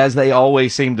 as they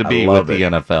always seem to be with the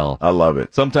NFL. I love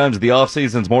it. Sometimes the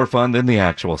off-season's more fun than the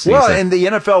actual season. Well, and the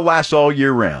NFL lasts all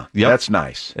year round. Yep. That's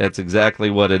nice. That's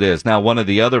exactly what it is. Now, one of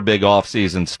the other big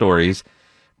off-season stories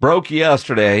broke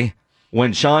yesterday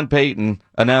when Sean Payton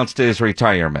announced his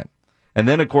retirement. And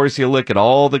then, of course, you look at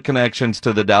all the connections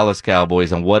to the Dallas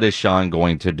Cowboys and what is Sean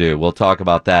going to do? We'll talk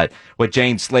about that with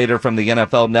Jane Slater from the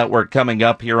NFL Network coming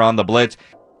up here on The Blitz.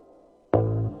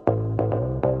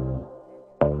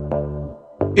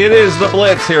 It is The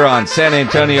Blitz here on San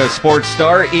Antonio Sports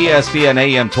Star, ESPN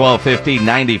AM 1250,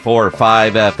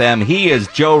 94.5 FM. He is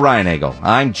Joe Reinagle.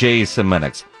 I'm Jason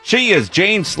Minix. She is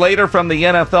Jane Slater from the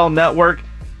NFL Network.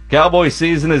 Cowboy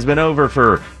season has been over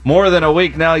for more than a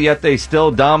week now, yet they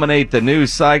still dominate the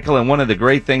news cycle. And one of the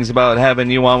great things about having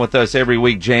you on with us every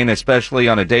week, Jane, especially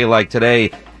on a day like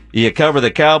today, you cover the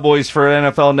Cowboys for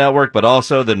NFL Network, but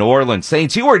also the New Orleans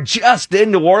Saints. You were just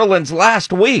in New Orleans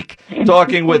last week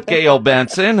talking with Gail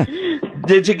Benson.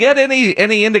 Did you get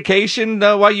any indication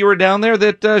while you were down there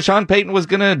that Sean Payton was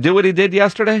going to do what he did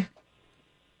yesterday?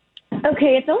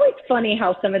 Okay, it's always funny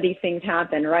how some of these things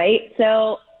happen, right?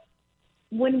 So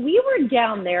when we were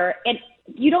down there, and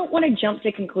you don't want to jump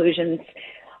to conclusions,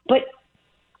 but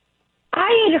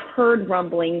I had heard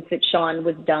rumblings that Sean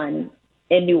was done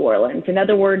in New Orleans. In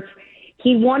other words,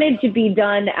 he wanted to be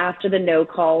done after the no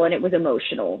call, and it was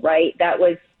emotional, right? That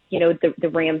was, the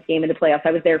Rams game in the playoffs.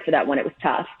 I was there for that one. It was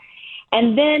tough.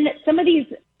 And then some of these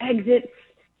exits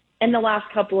in the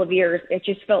last couple of years, it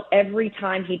just felt every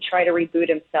time he tried to reboot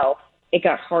himself, it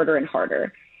got harder and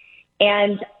harder.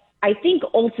 And I think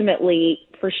ultimately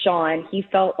for Sean, he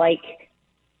felt like,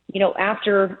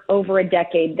 after over a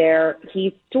decade there,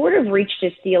 he sort of reached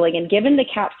his ceiling. And given the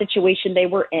cap situation they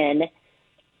were in,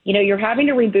 you're having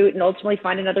to reboot and ultimately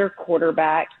find another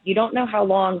quarterback. You don't know how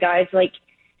long guys like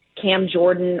Cam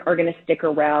Jordan are going to stick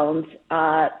around.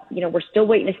 We're still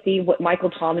waiting to see what Michael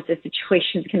Thomas'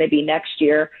 situation is going to be next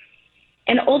year.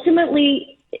 And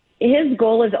ultimately, his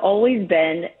goal has always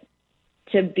been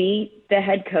to be the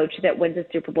head coach that wins a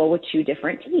Super Bowl with 2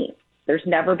 different teams. There's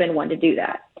never been one to do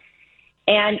that.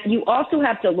 And you also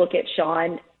have to look at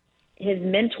Sean. His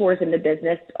mentors in the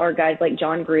business are guys like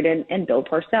John Gruden and Bill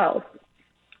Parcells.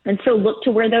 And so look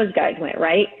to where those guys went,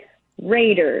 right?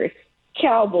 Raiders,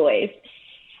 Cowboys.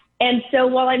 And so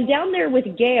while I'm down there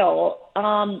with Gail,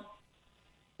 I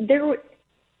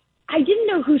didn't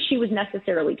know who she was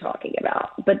necessarily talking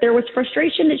about, but there was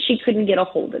frustration that she couldn't get a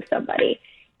hold of somebody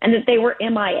and that they were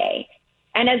MIA.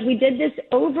 And as we did this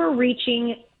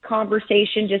overreaching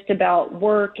conversation just about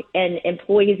work and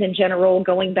employees in general,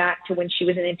 going back to when she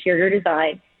was in interior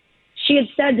design, she had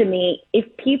said to me, if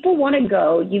people want to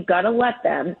go, you've got to let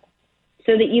them.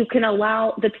 so that you can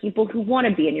allow the people who want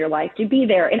to be in your life to be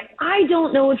there. And I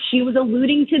don't know if she was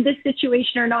alluding to this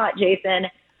situation or not, Jason,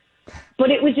 but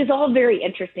it was just all very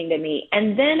interesting to me.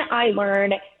 And then I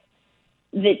learned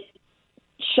that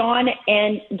Sean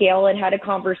and Gail had a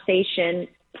conversation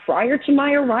prior to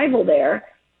my arrival there,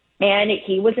 and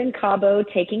he was in Cabo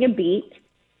taking a beat,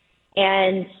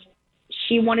 and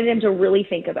she wanted him to really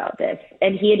think about this.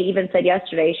 And he had even said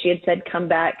yesterday, she had said, come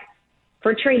back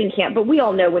for training camp. But we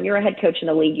all know when you're a head coach in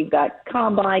the league, you've got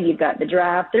combine, you've got the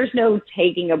draft. There's no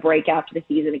taking a break after the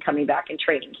season and coming back in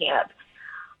training camp.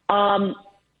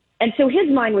 And so his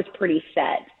mind was pretty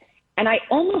set. And I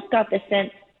almost got the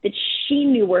sense that she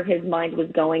knew where his mind was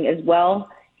going as well.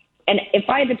 And if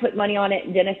I had to put money on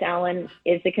it, Dennis Allen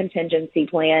is the contingency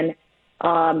plan.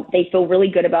 They feel really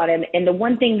good about him. And the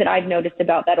one thing that I've noticed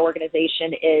about that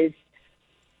organization is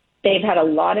they've had a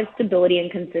lot of stability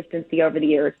and consistency over the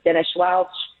years. Dennis Schlauch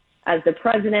as the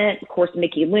president, of course,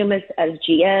 Mickey Loomis as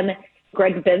GM,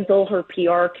 Greg Benzel, her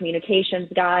PR communications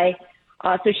guy.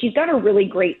 So she's got a really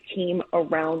great team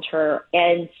around her.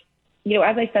 And, you know,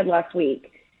 as I said last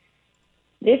week,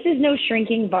 this is no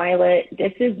shrinking violet.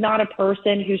 This is not a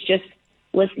person who's just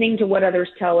listening to what others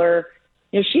tell her.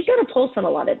 You know, she's got a pulse on a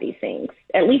lot of these things.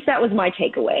 At least that was my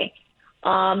takeaway.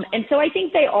 And so I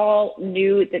think they all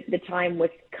knew that the time was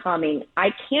coming. I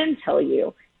can tell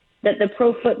you that the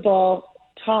Pro Football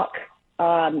Talk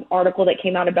article that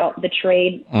came out about the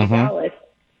trade in Dallas,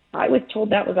 I was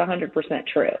told that was 100%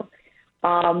 true.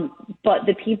 But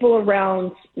the people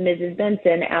around Mrs.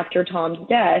 Benson after Tom's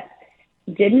death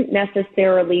didn't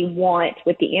necessarily want,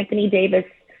 with the Anthony Davis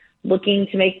looking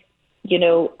to make, you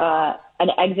know, an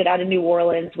exit out of New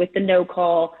Orleans with the no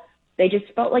call, they just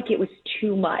felt like it was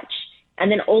too much.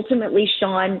 And then ultimately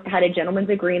Sean had a gentleman's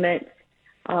agreement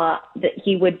that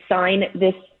he would sign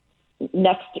this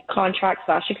next contract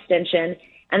 / extension,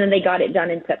 and then they got it done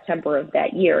in September of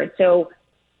that year. And so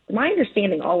my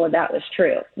understanding, all of that was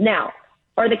true. Now,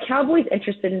 are the Cowboys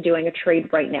interested in doing a trade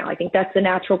right now? I think that's the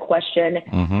natural question.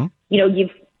 You know,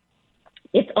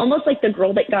 it's almost like the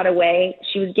girl that got away.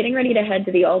 She was getting ready to head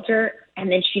to the altar, and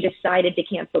then she decided to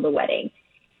cancel the wedding.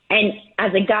 And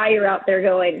as a guy, you're out there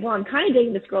going, well, I'm kind of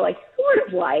dating this girl I sort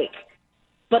of like,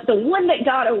 but the one that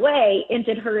got away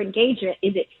ended her engagement.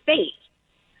 Is it fate?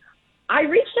 I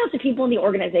reached out to people in the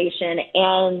organization,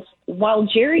 and while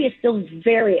Jerry is still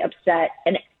very upset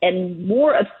and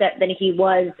more upset than he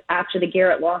was after the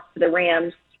Garrett loss to the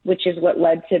Rams, which is what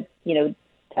led to, you know,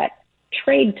 that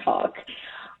trade talk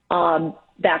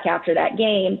back after that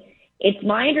game, it's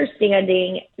my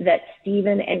understanding that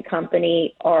Steven and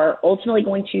company are ultimately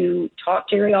going to talk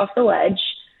Jerry off the ledge.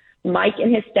 Mike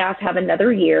and his staff have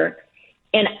another year.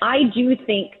 And I do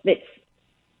think that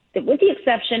with the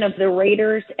exception of the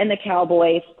Raiders and the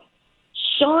Cowboys,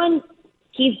 Sean,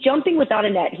 he's jumping without a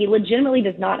net. He legitimately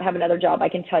does not have another job. I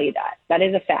can tell you that. That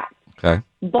is a fact. Okay.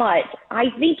 But I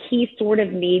think he sort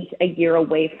of needs a year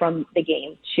away from the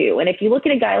game, too. And if you look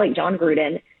at a guy like John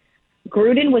Gruden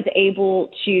was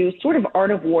able to sort of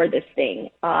art of war this thing.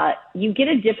 You get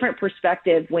a different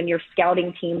perspective when you're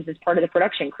scouting teams as part of the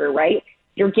production crew, right?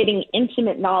 You're getting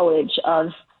intimate knowledge of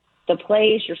the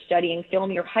plays, you're studying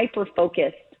film, you're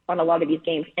hyper-focused on a lot of these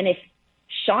games. And if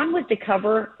Sean was to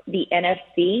cover the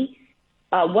NFC,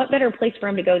 what better place for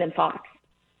him to go than Fox?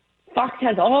 Fox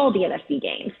has all the NFC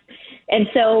games. And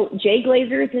so Jay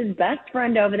Glazer is his best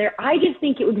friend over there. I just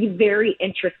think it would be very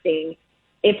interesting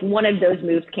if one of those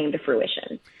moves came to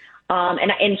fruition.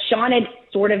 And Sean had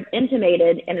sort of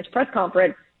intimated in his press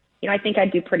conference, you know, I think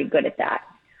I'd do pretty good at that.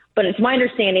 But it's my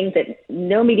understanding that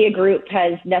no media group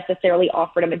has necessarily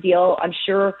offered him a deal. I'm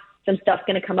sure some stuff's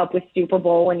going to come up with Super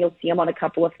Bowl and you'll see him on a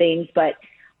couple of things. But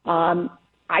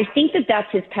I think that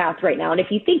that's his path right now. And if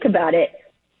you think about it,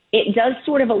 it does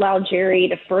sort of allow Jerry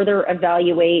to further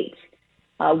evaluate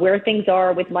where things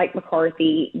are with Mike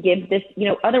McCarthy, give this, you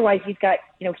know, otherwise he's got,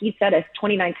 you know, he said us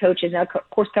 29 coaches. Now, of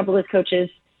course, a couple of those coaches,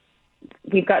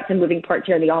 we've got some moving parts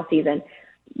here in the offseason,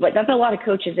 but that's a lot of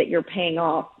coaches that you're paying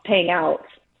out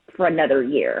for another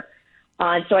year.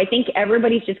 So I think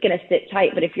everybody's just going to sit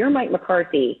tight. But if you're Mike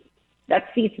McCarthy, that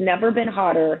seat's never been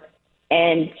hotter,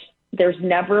 and there's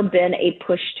never been a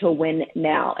push to win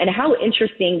now. And how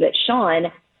interesting that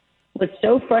Sean was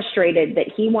so frustrated that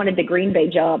he wanted the Green Bay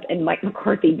job and Mike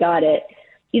McCarthy got it.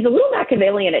 He's a little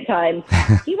Machiavellian at times.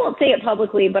 He won't say it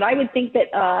publicly, but I would think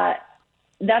that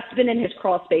that's been in his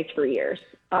crawl space for years.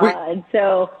 And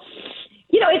so,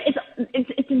 you know,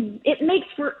 it makes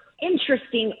for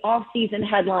interesting off-season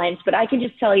headlines, but I can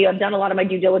just tell you I've done a lot of my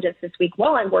due diligence this week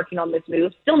while I'm working on this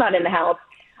move. Still not in the house.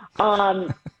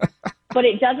 But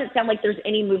it doesn't sound like there's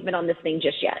any movement on this thing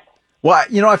just yet. Well,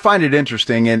 I find it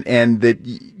interesting, and that,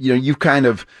 you've kind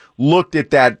of looked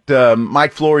at that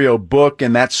Mike Florio book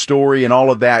and that story and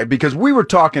all of that, because we were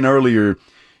talking earlier,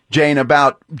 Jane,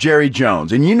 about Jerry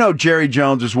Jones. And Jerry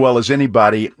Jones as well as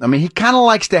anybody. I mean, he kind of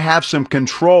likes to have some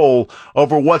control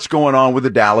over what's going on with the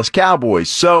Dallas Cowboys.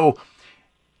 So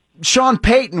Sean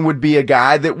Payton would be a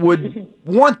guy that would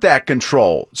want that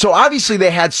control. So obviously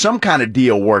they had some kind of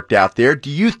deal worked out there. Do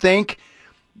you think,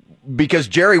 because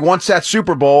Jerry wants that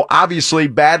Super Bowl, obviously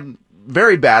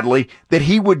very badly, that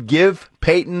he would give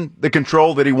Payton the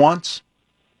control that he wants?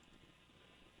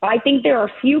 I think there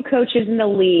are few coaches in the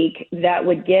league that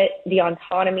would get the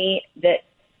autonomy that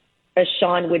a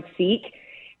Sean would seek,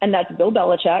 and that's Bill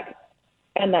Belichick,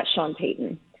 and that's Sean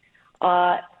Payton.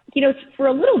 For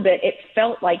a little bit, it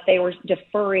felt like they were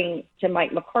deferring to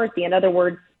Mike McCarthy. In other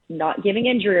words, not giving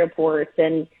injury reports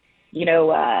and,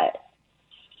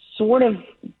 sort of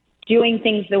doing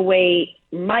things the way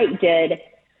Mike did.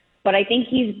 But I think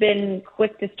he's been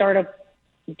quick to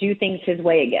do things his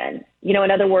way again.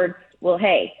 In other words, well,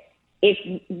 hey, if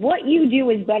what you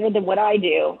do is better than what I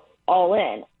do, all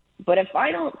in. But if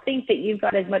I don't think that you've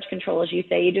got as much control as you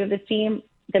say you do of this team,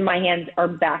 then my hands are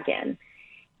back in.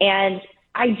 And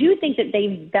I do think that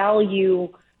they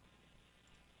value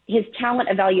his talent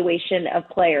evaluation of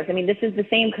players. I mean, this is the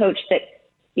same coach that,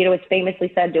 has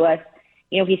famously said to us,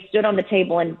 he stood on the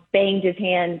table and banged his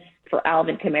hands for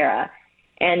Alvin Kamara.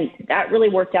 And that really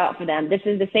worked out for them. This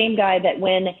is the same guy that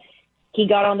when he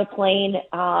got on the plane,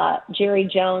 Jerry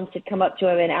Jones had come up to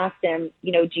him and asked him,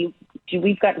 do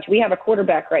we have a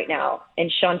quarterback right now?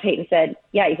 And Sean Payton said,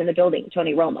 yeah, he's in the building,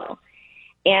 Tony Romo.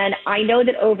 And I know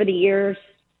that over the years,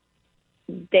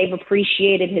 they've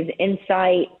appreciated his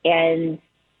insight and,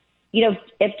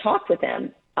 have talked with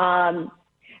him.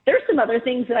 There's some other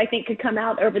things that I think could come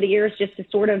out over the years, just to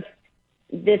sort of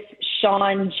this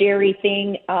Sean Jerry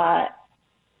thing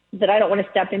that I don't want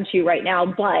to step into right now,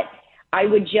 but I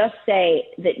would just say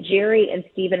that Jerry and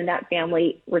Steven and that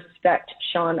family respect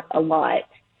Sean a lot.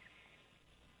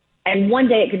 And one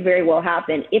day it could very well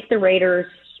happen if the Raiders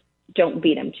don't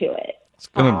beat him to it.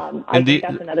 I think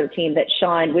that's another team that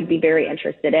Sean would be very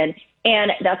interested in.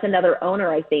 And that's another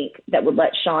owner, I think, that would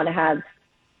let Sean have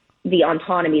the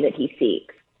autonomy that he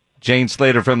seeks. Jane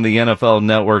Slater from the NFL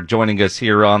Network joining us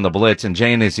here on the Blitz. And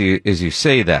Jane, as you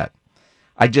say that,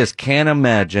 I just can't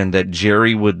imagine that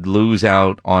Jerry would lose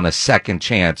out on a second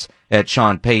chance at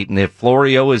Sean Payton if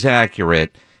Florio is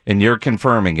accurate. And you're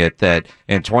confirming it, that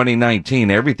in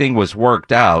 2019, everything was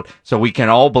worked out. So we can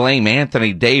all blame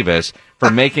Anthony Davis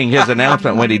for making his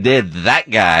announcement when he did.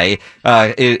 That guy,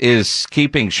 is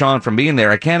keeping Sean from being there.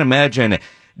 I can't imagine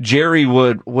Jerry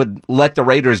would let the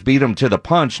Raiders beat him to the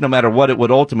punch, no matter what it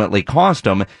would ultimately cost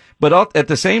him. But at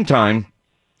the same time,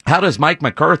 how does Mike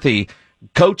McCarthy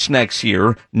coach next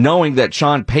year, knowing that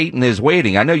Sean Payton is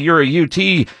waiting? I know you're a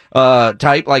UT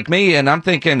type like me, and I'm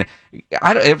thinking,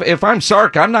 if I'm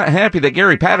Sark, I'm not happy that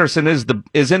Gary Patterson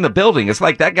is in the building. It's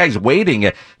like that guy's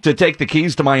waiting to take the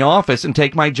keys to my office and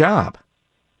take my job.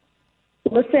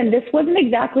 Listen, this wasn't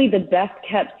exactly the best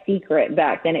kept secret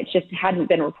back then. It just hadn't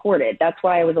been reported. That's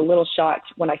why I was a little shocked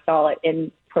when I saw it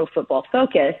in Pro Football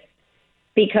Focus,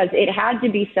 because it had to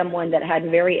be someone that had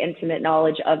very intimate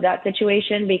knowledge of that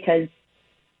situation, because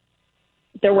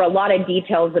there were a lot of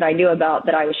details that I knew about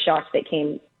that I was shocked that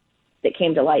came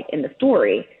to light in the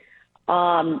story.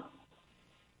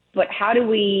 But how do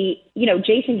we,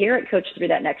 Jason Garrett coached through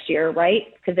that next year, right?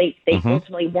 Because they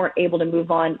ultimately weren't able to move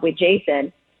on with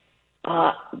Jason.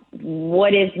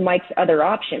 What is Mike's other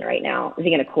option right now? Is he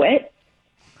going to quit?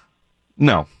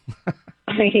 No.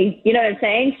 I mean, you know what I'm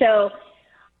saying? So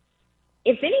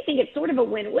if anything, it's sort of a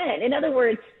win-win. In other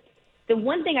words, the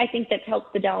one thing I think that's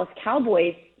helped the Dallas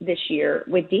Cowboys this year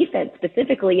with defense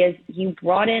specifically is you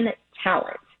brought in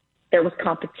talent. There was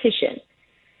competition.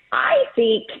 I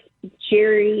think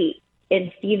Jerry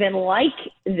and Steven like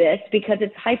this because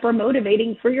it's hyper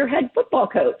motivating for your head football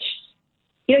coach.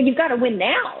 You've got to win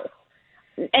now.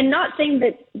 And not saying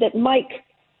that Mike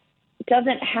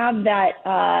doesn't have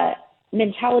that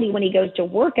mentality when he goes to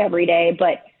work every day,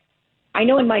 but I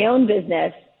know in my own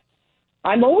business,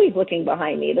 I'm always looking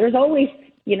behind me. There's always,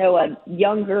 a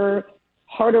younger,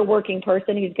 harder working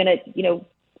person who's going to,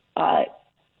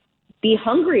 be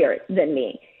hungrier than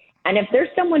me. And if there's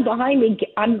someone behind me,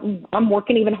 I'm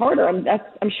working even harder.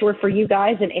 I'm sure for you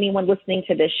guys and anyone listening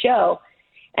to this show.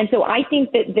 And so I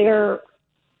think that there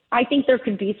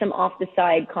could be some off the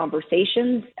side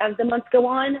conversations as the months go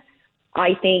on.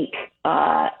 I think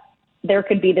there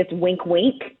could be this wink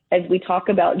wink as we talk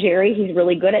about Jerry. He's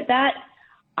really good at that.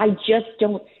 I just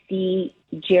don't see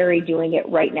Jerry doing it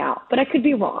right now, but I could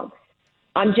be wrong.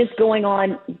 I'm just going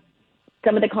on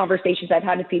some of the conversations I've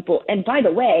had with people. And by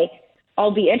the way,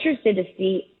 I'll be interested to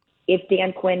see if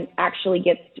Dan Quinn actually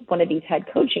gets one of these head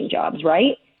coaching jobs,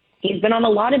 right? He's been on a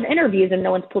lot of interviews and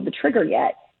no one's pulled the trigger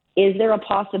yet. Is there a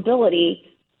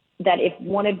possibility that if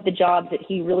one of the jobs that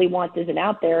he really wants isn't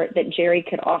out there, that Jerry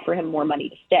could offer him more money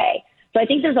to stay? So I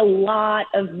think there's a lot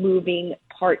of moving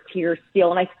parts here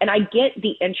still. And I get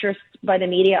the interest by the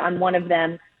media on one of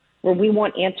them where we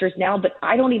want answers now, but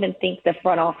I don't even think the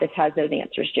front office has those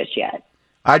answers just yet.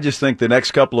 I just think the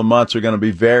next couple of months are going to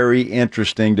be very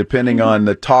interesting, depending on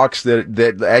the talks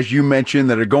that, as you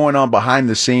mentioned, that are going on behind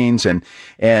the scenes,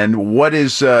 and what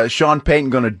is Sean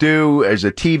Payton going to do? Is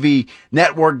a TV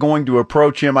network going to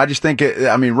approach him? I just think,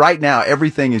 right now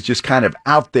everything is just kind of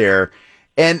out there.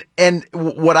 And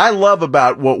what I love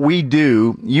about what we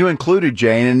do, you included,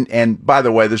 Jane, and by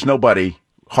the way, there's nobody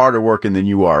harder working than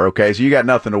you are. Okay, so you got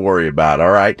nothing to worry about.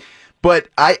 All right, but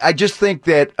I just think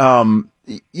that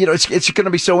it's going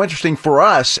to be so interesting for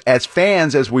us as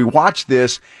fans as we watch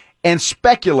this and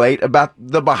speculate about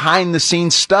the behind the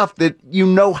scenes stuff that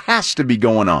has to be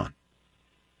going on.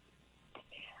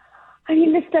 I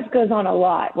mean, this stuff goes on a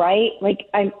lot, right?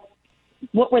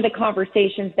 What were the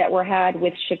conversations that were had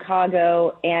with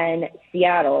Chicago and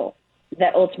Seattle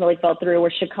that ultimately fell through,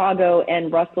 or Chicago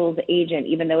and Russell's agent,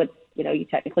 even though it's, you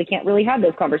technically can't really have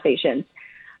those conversations.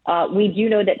 We do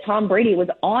know that Tom Brady was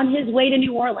on his way to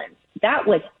New Orleans. That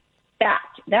was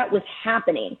fact. That was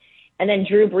happening. And then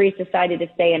Drew Brees decided to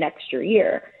stay an extra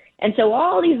year. And so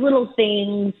all these little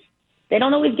things, they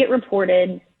don't always get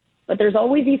reported, but there's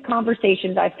always these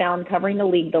conversations I found covering the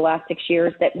league the last 6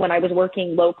 years that when I was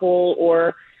working local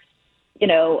or,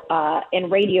 in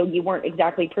radio, you weren't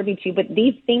exactly privy to. But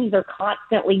these things are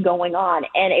constantly going on.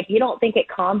 And if you don't think at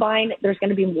Combine there's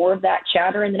going to be more of that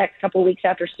chatter in the next couple of weeks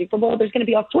after Super Bowl, there's going to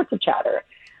be all sorts of chatter.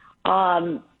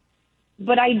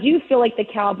 But I do feel like the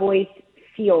Cowboys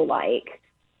feel like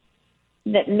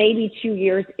that maybe 2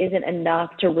 years isn't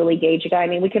enough to really gauge a guy. I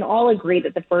mean, we can all agree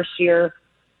that the first year,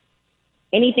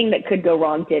 anything that could go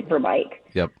wrong did for Mike.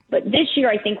 Yep. But this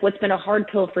year, I think what's been a hard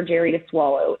pill for Jerry to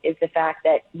swallow is the fact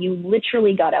that you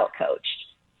literally got outcoached.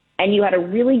 And you had a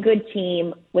really good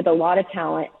team with a lot of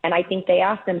talent. And I think they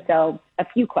asked themselves a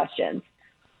few questions.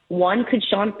 One, could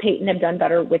Sean Payton have done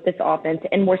better with this offense?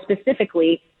 And more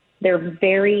specifically, their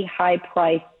very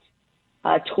high-priced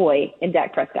toy in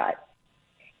Dak Prescott.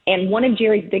 And one of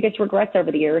Jerry's biggest regrets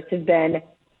over the years has been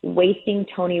wasting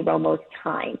Tony Romo's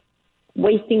time,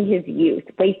 wasting his youth,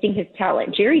 wasting his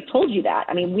talent. Jerry told you that.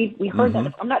 I mean, we heard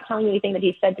that. I'm not telling you anything that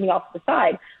he said to me off the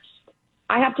side.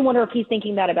 I have to wonder if he's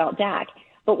thinking that about Dak.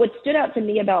 But what stood out to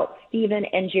me about Steven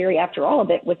and Jerry after all of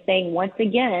it was saying once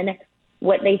again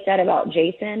what they said about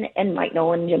Jason and Mike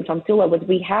Nolan and Jim Tomsula was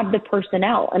we have the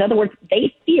personnel. In other words,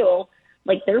 they feel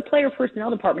like their player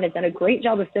personnel department has done a great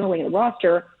job of assembling the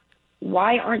roster.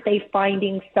 Why aren't they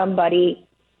finding somebody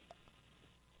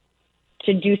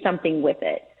to do something with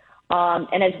it?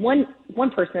 And as one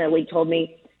person in the league told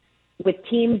me, with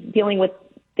teams dealing with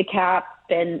the cap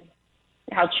and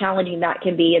how challenging that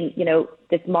can be in,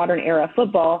 this modern era of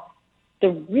football, the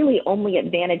really only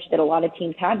advantage that a lot of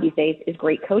teams have these days is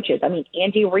great coaches. I mean,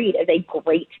 Andy Reid is a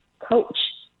great coach.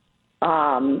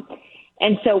 And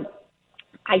so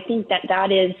I think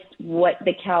that is what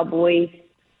the Cowboys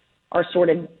are sort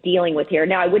of dealing with here.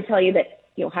 Now, I would tell you that,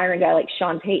 hiring a guy like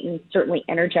Sean Payton certainly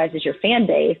energizes your fan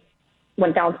base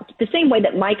 1,000, the same way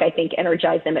that Mike, I think,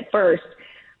 energized them at first.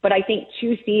 But I think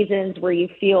 2 seasons where you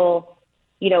feel,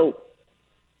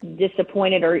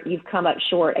 disappointed or you've come up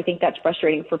short, I think that's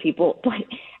frustrating for people. But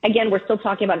again, we're still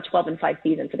talking about a 12-5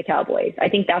 season for the Cowboys. I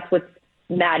think that's what's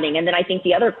maddening. And then I think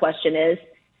the other question is,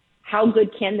 how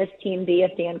good can this team be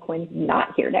if Dan Quinn's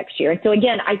not here next year? And so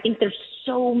again, I think there's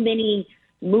so many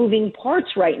moving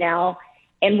parts right now.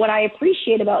 And what I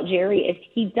appreciate about Jerry is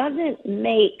he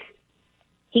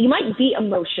might be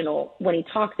emotional when he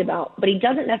talks about, but he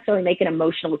doesn't necessarily make an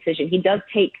emotional decision. He does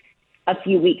take a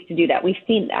few weeks to do that. We've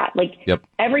seen that.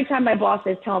 Every time my boss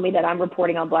is telling me that I'm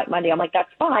reporting on Black Monday, I'm like, that's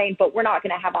fine, but we're not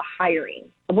going to have a hiring.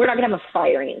 We're not going to have a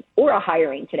firing or a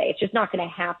hiring today. It's just not going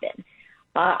to happen.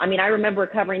 I remember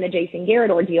covering the Jason Garrett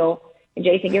ordeal, and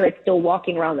Jason Garrett's still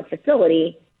walking around the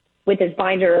facility with his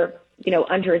binder,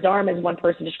 under his arm, as one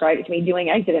person described it to me, doing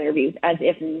exit interviews as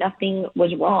if nothing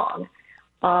was wrong.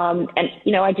 I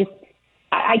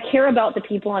care about the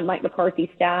people on Mike McCarthy's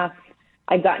staff.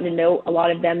 I've gotten to know a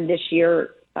lot of them this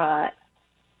year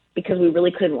because we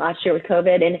really couldn't last year with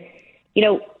COVID. And,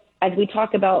 as we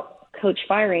talk about coach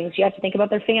firings, you have to think about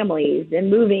their families and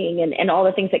moving and all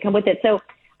the things that come with it. So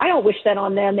I don't wish that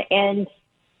on them. And,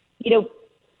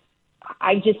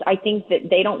 I think that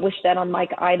they don't wish that on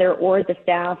Mike either, or the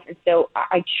staff. And so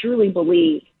I truly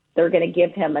believe they're going to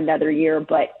give him another year.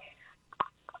 But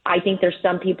I think there's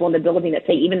some people in the building that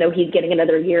say even though he's getting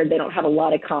another year, they don't have a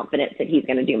lot of confidence that he's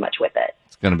going to do much with it.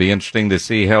 It's going to be interesting to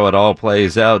see how it all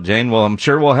plays out, Jane. Well, I'm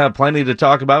sure we'll have plenty to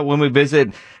talk about when we visit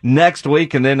next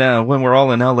week and then when we're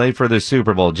all in L.A. for the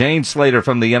Super Bowl. Jane Slater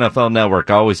from the NFL Network.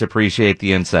 Always appreciate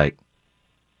the insight.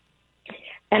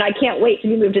 And I can't wait to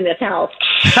be moved in this house.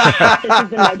 This has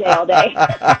been my day all day.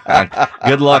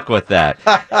 Good luck with that.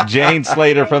 Jane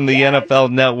Slater from the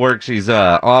NFL Network. She's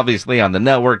obviously on the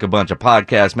network, a bunch of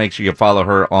podcasts. Make sure you follow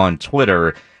her on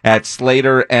Twitter at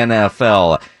Slater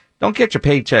NFL. Don't get your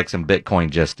paychecks in Bitcoin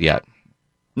just yet.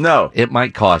 No. It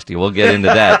might cost you. We'll get into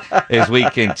that as we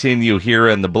continue here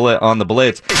on the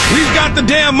Blitz. We've got the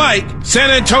damn mic.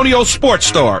 San Antonio Sports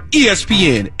Star,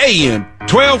 ESPN, AM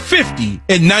 1250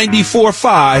 and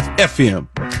 94.5 FM.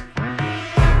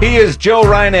 He is Joe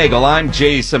Reinagle. I'm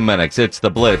Jason Minix. It's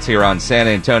the Blitz here on San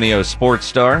Antonio Sports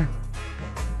Star.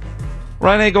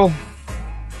 Reinagle,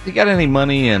 you got any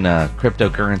money in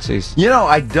cryptocurrencies?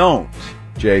 I don't,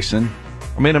 Jason.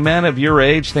 I mean, a man of your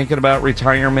age thinking about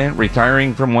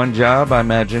retiring from one job, I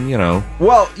imagine,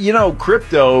 Well,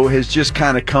 crypto has just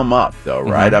kind of come up, though,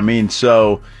 right? Mm-hmm. I mean,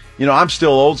 so, I'm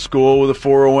still old school with a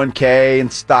 401k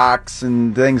and stocks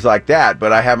and things like that,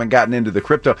 but I haven't gotten into the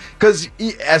crypto. Because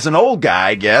as an old guy,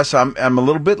 I guess, I'm a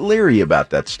little bit leery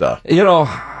about that stuff.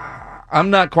 I'm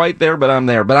not quite there, but I'm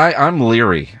there. But I'm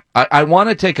leery. I want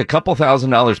to take a couple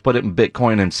 $1,000s, put it in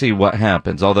Bitcoin, and see what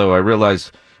happens. Although I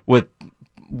realize with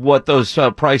what those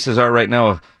prices are right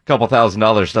now, a couple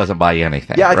 $1,000s doesn't buy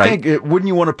anything. Yeah, I right? think, wouldn't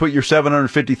you want to put your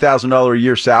 $750,000 a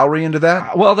year salary into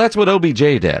that? Well, that's what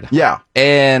OBJ did. Yeah.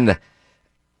 And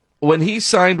when he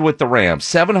signed with the Rams,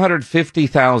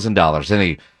 $750,000, and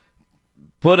he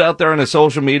put out there on his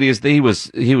social medias that he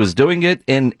was doing it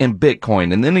in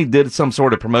Bitcoin, and then he did some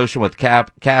sort of promotion with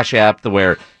Cash App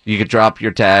where you could drop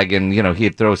your tag and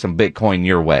he'd throw some Bitcoin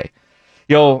your way.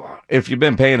 If you've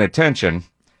been paying attention,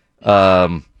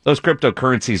 those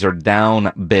cryptocurrencies are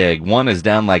down big. One is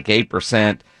down like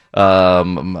 8%.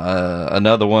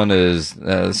 Another one is,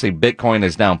 Bitcoin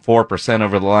is down 4%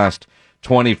 over the last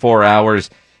 24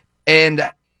 hours.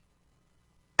 And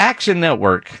Action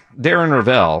Network, Darren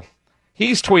Ravel,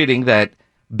 he's tweeting that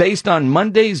based on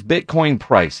Monday's Bitcoin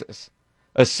prices,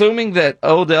 assuming that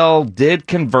Odell did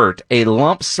convert a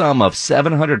lump sum of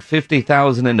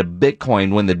 $750,000 into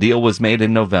Bitcoin when the deal was made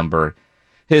in November,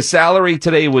 his salary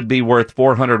today would be worth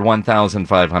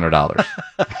 $401,500.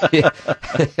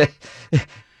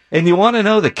 And you want to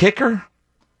know the kicker?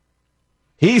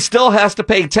 He still has to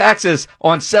pay taxes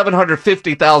on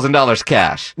 $750,000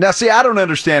 cash. Now, see, I don't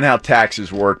understand how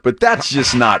taxes work, but that's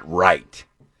just not right.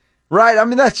 Right? I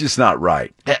mean, that's just not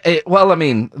right.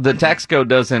 The tax code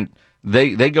doesn't...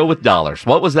 They go with dollars.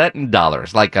 What was that in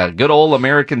dollars? Like a good old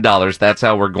American dollars, that's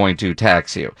how we're going to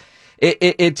tax you.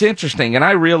 It's interesting, and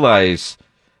I realize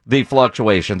the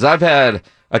fluctuations. I've had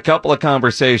a couple of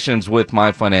conversations with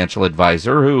my financial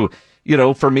advisor who,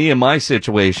 for me in my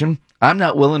situation, I'm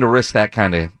not willing to risk that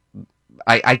kind of,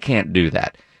 I can't do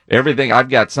that. Everything, I've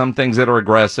got some things that are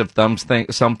aggressive, some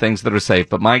things that are safe,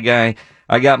 but my guy,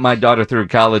 I got my daughter through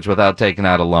college without taking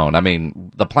out a loan. I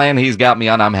mean, the plan he's got me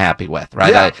on, I'm happy with,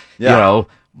 right? Yeah.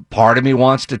 Part of me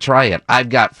wants to try it. I've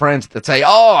got friends that say,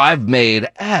 I've made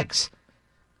X.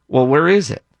 Well, where is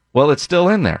it? Well, it's still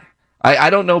in there.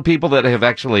 I don't know people that have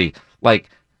actually,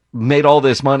 made all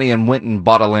this money and went and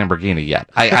bought a Lamborghini yet.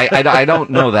 I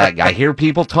don't know that guy. I hear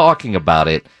people talking about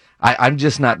it. I'm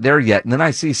just not there yet. And then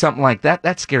I see something like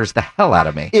that scares the hell out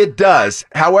of me. It does.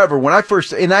 However, when I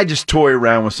first, and I just toy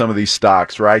around with some of these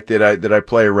stocks, right, that I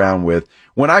play around with.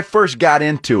 When I first got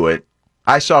into it,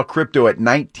 I saw crypto at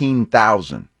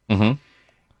 19,000. Mm-hmm.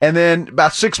 And then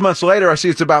about 6 months later, I see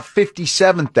it's about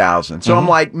 57,000. So I'm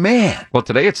like, man. Well,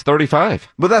 today it's 35.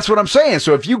 But that's what I'm saying.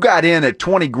 So if you got in at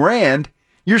 20 grand,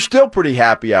 you're still pretty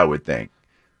happy, I would think.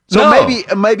 So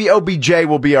maybe OBJ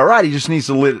will be all right. He just needs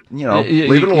to leave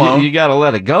it alone. You got to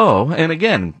let it go. And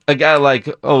again, a guy like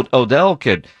Odell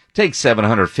could take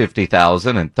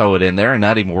 $750,000 and throw it in there and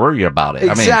not even worry about it.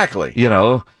 Exactly.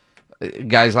 I mean,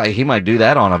 guys like he might do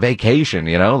that on a vacation.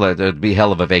 That'd be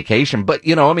hell of a vacation. But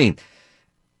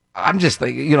I'm just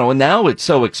thinking, and now it's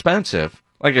so expensive.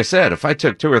 Like I said, if I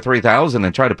took $2,000 or $3,000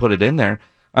 and tried to put it in there,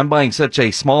 I'm buying such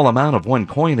a small amount of one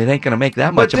coin, it ain't going to make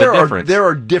that much of a difference. There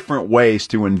are different ways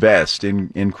to invest in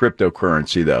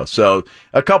cryptocurrency, though. So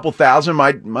a couple thousand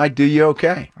might do you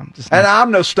okay.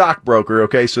 I'm no stockbroker,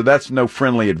 okay, so that's no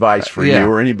friendly advice for you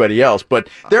or anybody else. But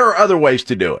there are other ways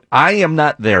to do it. I am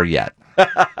not there yet.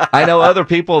 I know other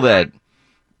people that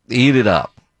eat it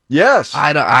up. Yes.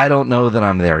 I don't know that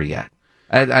I'm there yet.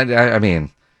 I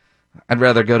mean, I'd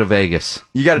rather go to Vegas.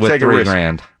 You got to with take a $3 risk.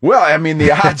 grand. Well, I mean,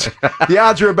 the odds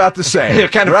are about the same.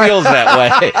 It kind of feels that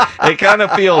way. It kind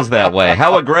of feels that way.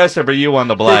 How aggressive are you on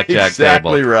the blackjack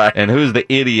exactly table? Right. And who's the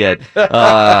idiot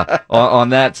on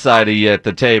that side of you at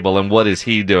the table? And what is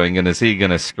he doing? And is he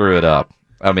going to screw it up?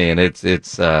 I mean, it's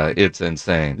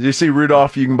insane. You see,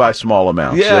 Rudolph, you can buy small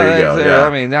amounts. Yeah, there you go. Yeah. I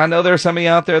mean, I know there's somebody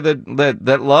out there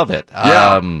that love it.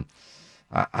 Yeah.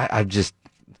 I just,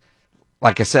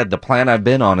 like I said, the plan I've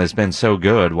been on has been so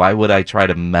good. Why would I try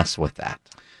to mess with that?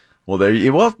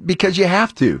 Well, because you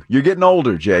have to. You're getting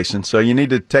older, Jason, so you need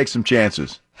to take some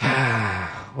chances.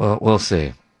 Well, we'll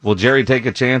see. Will Jerry take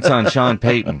a chance on Sean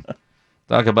Payton?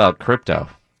 Talk about crypto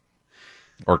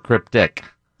or cryptic.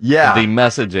 Yeah. The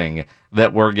messaging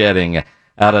that we're getting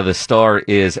out of the Star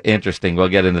is interesting. We'll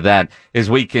get into that as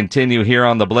we continue here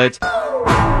on The Blitz.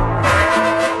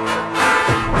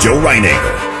 Joe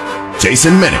Reinagle,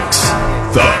 Jason Minix,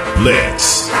 The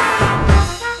Blitz.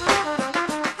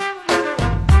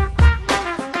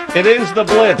 It is The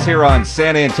Blitz here on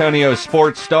San Antonio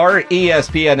Sports Star,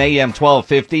 ESPN AM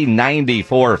 1250,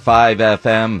 94.5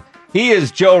 FM. He is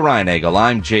Joe Reinagle.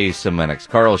 I'm Jason Minix.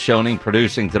 Carl Schoening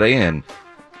producing today and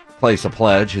place a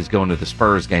pledge. He's going to the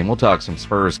Spurs game. We'll talk some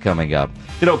Spurs coming up.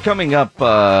 Coming up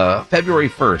February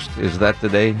 1st. Is that the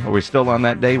day? Are we still on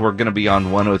that day? We're going to be on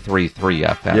 103.3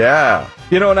 FM. Yeah.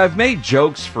 And I've made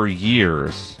jokes for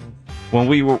years. When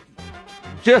we were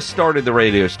just started the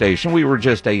radio station, we were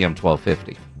just AM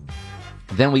 1250.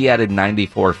 Then we added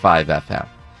 94.5 FM.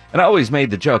 And I always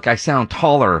made the joke, I sound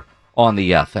taller on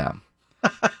the FM.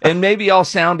 And maybe I'll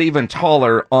sound even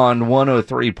taller on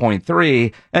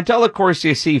 103.3 until, of course,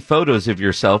 you see photos of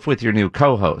yourself with your new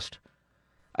co-host.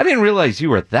 I didn't realize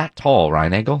you were that tall,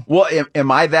 Reinagle. Well,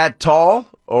 am I that tall,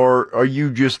 or are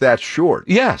you just that short?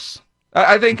 Yes.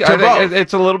 I think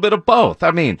it's a little bit of both.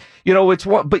 I mean, it's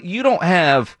one, but you don't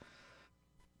have,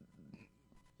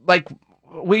 like,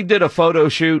 we did a photo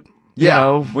shoot. We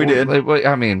did.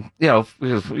 I mean,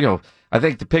 I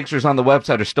think the pictures on the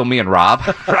website are still me and Rob,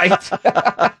 right?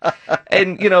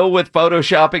 And, with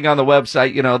photoshopping on the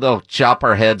website, they'll chop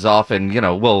our heads off and,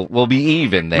 we'll be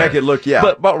even there. Make it look, yeah.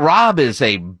 But Rob is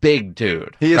a big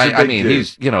dude. He is right? a big dude.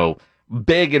 He's,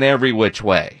 big in every which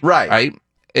way. Right. Right?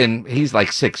 And he's like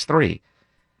 6'3".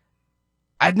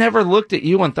 I'd never looked at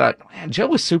you and thought, man,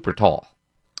 Joe is super tall.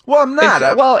 Well, I'm not.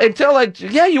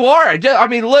 Yeah, you are. I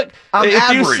mean, look,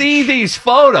 if you see these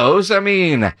photos, I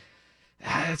mean,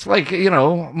 it's like,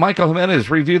 Michael Jimenez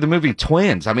reviewed the movie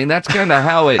Twins. I mean, that's kind of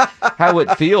how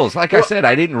it feels. Like I said,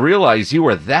 I didn't realize you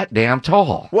were that damn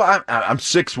tall. Well, I'm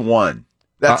 6'1".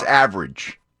 That's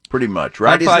average, pretty much,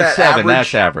 right? I'm 5'7".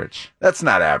 That's average. That's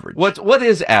not average. What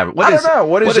is average? I don't know.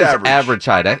 What is average? Average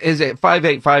height? Is it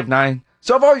 5'8", 5'9"?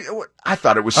 So I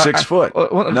thought it was 6 foot.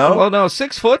 No? Well, no,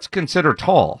 6 foot's considered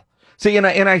tall. See, and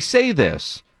I say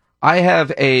this, I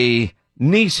have a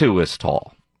niece who is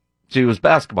tall. She was a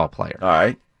basketball player. All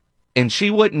right. And she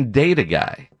wouldn't date a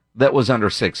guy that was under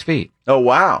 6 feet. Oh,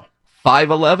 wow.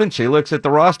 5'11", she looks at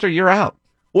the roster, you're out.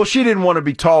 Well, she didn't want to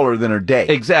be taller than her date.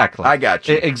 Exactly. I got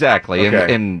you. Exactly.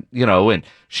 Okay. And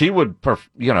she would,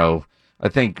 I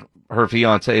think her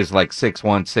fiance is like 6'1",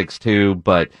 6'2",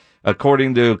 but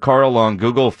according to Carl on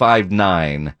Google,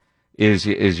 5'9" is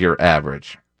your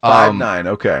average. 5'9",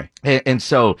 okay. And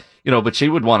so, but she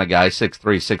would want a guy 6'3",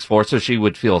 6'4", so she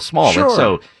would feel small. Sure.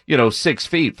 And so, 6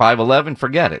 feet, 5'11",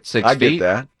 forget it. 6 feet. I get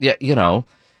that. Yeah,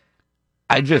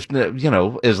 I just,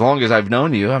 as long as I've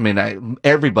known you, I mean,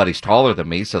 everybody's taller than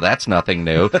me, so that's nothing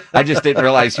new. I just didn't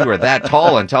realize you were that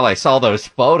tall until I saw those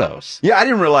photos. Yeah, I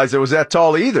didn't realize it was that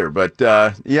tall either, but,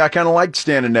 I kind of liked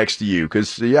standing next to you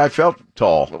because, I felt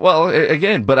tall. Well,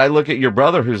 again, but I look at your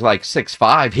brother who's like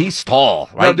 6'5", he's tall,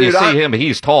 right? No, dude, you see him,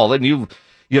 he's tall, and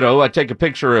I take a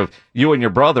picture of you and your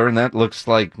brother, and that looks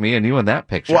like me and you in that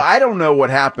picture. Well, I don't know what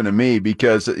happened to me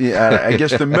because I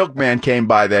guess the milkman came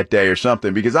by that day or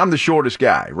something because I'm the shortest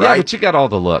guy, right? Yeah, but you got all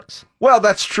the looks. Well,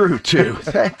 that's true, too.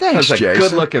 Thanks, Jason.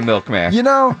 Good-looking milkman.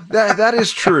 That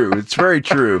is true. It's very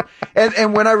true.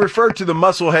 And when I referred to the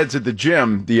muscle heads at the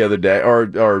gym the other day,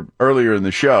 or earlier in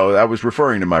the show, I was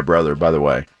referring to my brother, by the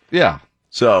way. Yeah.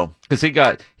 So, because he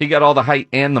got all the height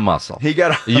and the muscle. You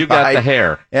got the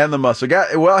hair and the muscle.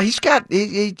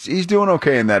 He's doing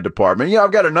okay in that department.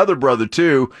 I've got another brother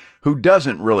too who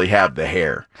doesn't really have the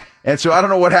hair, and so I don't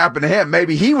know what happened to him.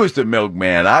 Maybe he was the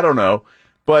milkman. I don't know,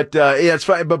 but it's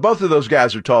fine. But both of those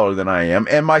guys are taller than I am,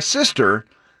 and my sister,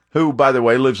 who by the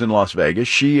way lives in Las Vegas,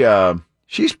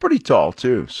 she's pretty tall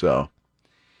too. So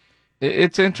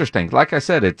it's interesting. Like I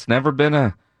said, it's never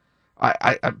been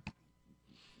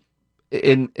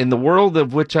in the world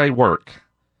of which I work,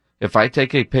 if I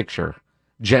take a picture,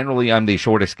 generally I'm the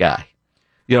shortest guy.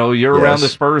 You know, you're around the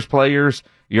Spurs players,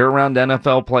 you're around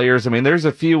NFL players. I mean, there's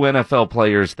a few NFL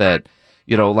players that,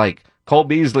 you know, like Cole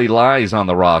Beasley lies on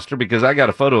the roster because I got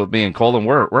a photo of me and Cole and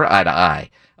we're eye to eye.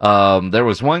 There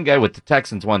was one guy with the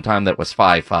Texans one time that was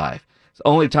 5'5". It's the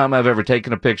only time I've ever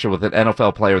taken a picture with an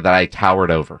NFL player that I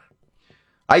towered over.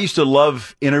 I used to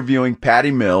love interviewing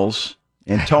Patty Mills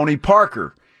and Tony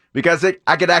Parker because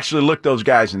I could actually look those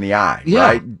guys in the eye,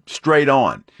 right? Straight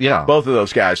on. Yeah. Both of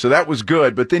those guys. So that was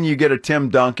good. But then you get a Tim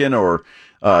Duncan or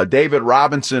David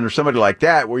Robinson or somebody like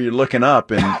that where you're looking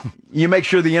up and you make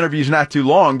sure the interview's not too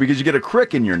long because you get a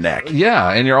crick in your neck.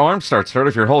 Yeah, and your arm starts to hurt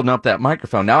if you're holding up that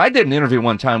microphone. Now, I did an interview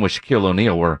one time with Shaquille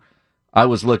O'Neal where I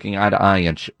was looking eye to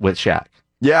eye with Shaq.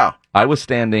 Yeah. I was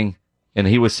standing and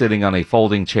he was sitting on a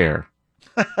folding chair.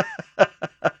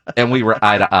 And we were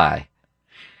eye to eye.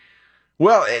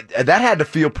 Well, that had to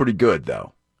feel pretty good,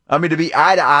 though. I mean, to be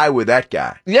eye to eye with that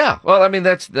guy. Yeah, well, I mean,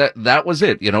 that was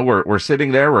it. You know, we're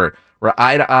sitting there, we're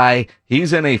eye to eye.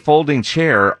 He's in a folding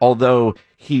chair, although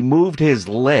he moved his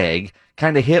leg,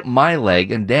 kind of hit my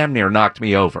leg, and damn near knocked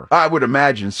me over. I would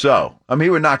imagine so. I mean, he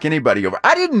would knock anybody over.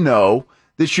 I didn't know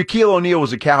that Shaquille O'Neal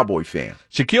was a Cowboy fan.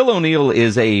 Shaquille O'Neal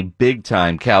is a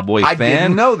big-time Cowboy fan. I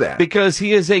didn't know that. Because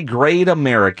he is a great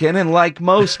American, and like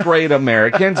most great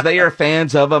Americans, they are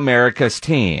fans of America's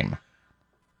team.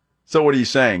 So what are you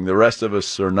saying? The rest of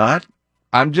us are not?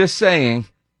 I'm just saying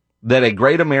that a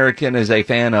great American is a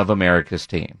fan of America's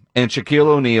team. And Shaquille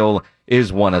O'Neal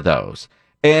is one of those.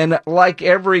 And like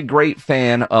every great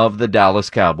fan of the Dallas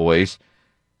Cowboys,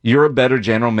 you're a better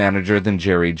general manager than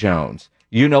Jerry Jones.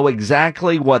 You know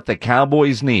exactly what the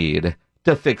Cowboys need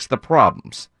to fix the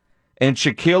problems. And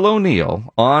Shaquille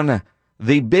O'Neal, on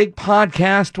the big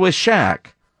podcast with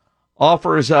Shaq,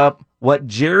 offers up what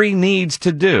Jerry needs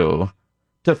to do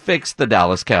to fix the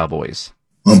Dallas Cowboys.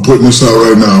 I'm putting this out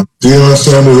right now. Deion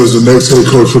Sanders is the next head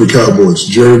coach for the Cowboys.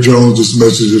 Jerry Jones, this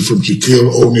message is from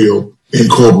Shaquille O'Neal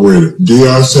Incorporated.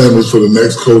 Deion Sanders for the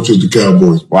next coach of the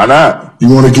Cowboys. Why not? You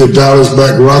want to get Dallas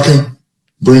back rocking?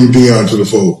 Bring Deion to the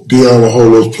fold. Deion will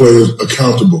hold those players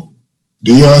accountable.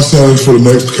 Deion Sanders for the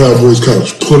next Cowboys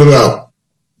coach. Put it out.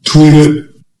 Tweet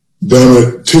it. Damn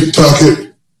it. TikTok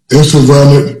it.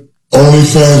 Instagram it.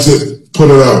 OnlyFans it. Put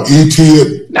it out. ET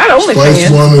it. Not OnlyFans.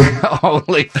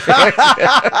 OnlyFans.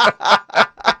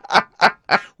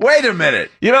 Wait a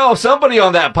minute. You know, somebody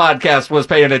on that podcast was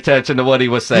paying attention to what he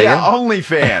was saying. Yeah,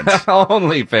 OnlyFans.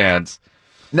 OnlyFans.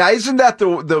 Now, isn't that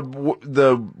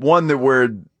the one that where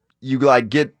you like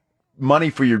get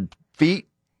money for your feet?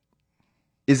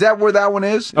 Is that where that one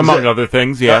is? Among other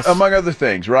things, yes. Among other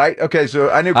things, right? Okay,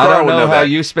 so I knew Carl I don't know how that.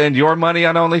 you spend your money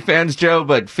on OnlyFans, Joe,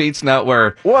 but feet's not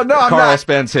where Carl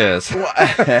spends his. Well,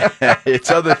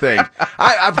 it's other things.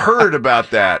 I've heard about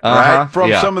that, right?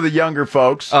 From some of the younger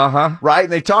folks, right?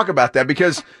 And they talk about that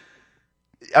because,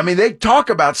 I mean, they talk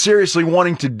about seriously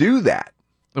wanting to do that.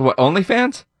 What,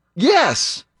 OnlyFans?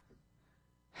 Yes.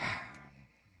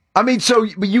 I mean, so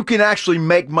you can actually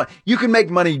make money. You can make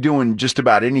money doing just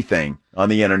about anything on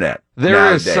the internet. There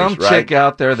nowadays, is some right? chick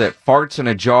out there that farts in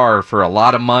a jar for a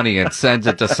lot of money and sends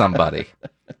it to somebody.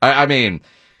 I mean,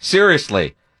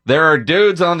 seriously, there are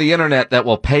dudes on the internet that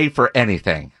will pay for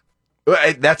anything.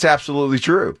 That's absolutely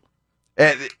true.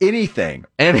 Anything.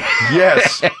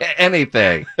 Yes.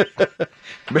 Anything.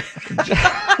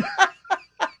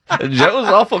 Joe's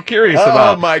awful curious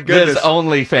about this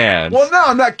OnlyFans. Well, no,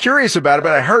 I'm not curious about it,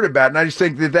 but I heard about it, and I just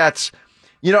think that's,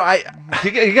 you know,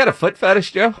 You got a foot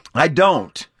fetish, Joe? I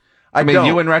don't. I mean,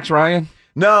 you and Rex Ryan?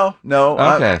 No.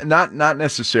 Okay. Not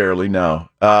necessarily, no.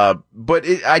 But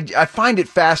I find it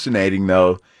fascinating,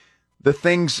 though, the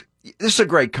things. This is a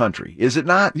great country, is it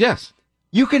not? Yes.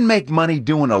 You can make money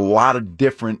doing a lot of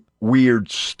different weird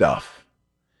stuff.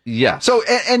 Yes. So,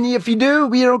 and if you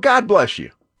do, you know, God bless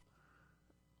you.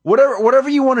 Whatever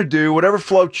you want to do, whatever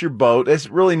floats your boat, it's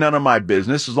really none of my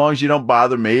business as long as you don't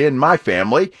bother me and my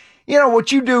family. You know,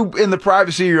 what you do in the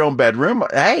privacy of your own bedroom,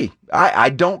 hey, I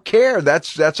don't care.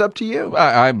 That's up to you.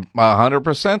 I'm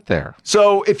 100% there.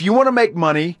 So if you want to make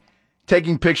money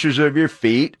taking pictures of your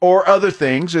feet or other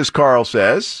things, as Carl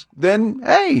says, then,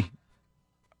 hey,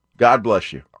 God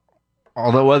bless you.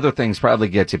 Although other things probably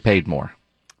get you paid more.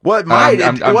 Well, it might.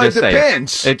 I'm it just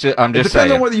depends. Saying. It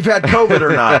depends on whether you've had COVID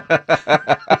or not.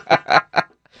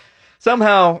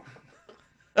 Somehow,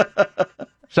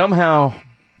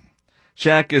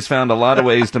 Shaq has found a lot of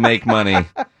ways to make money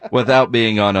without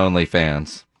being on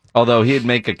OnlyFans. Although he'd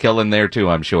make a killing there too,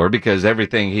 I'm sure, because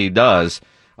everything he does,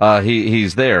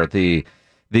 he's there. The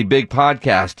big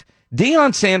podcast.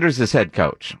 Deion Sanders is head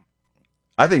coach.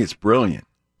 I think it's brilliant.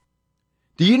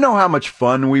 Do you know how much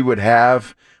fun we would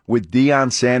have with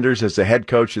Deion Sanders as the head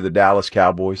coach of the Dallas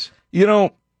Cowboys? You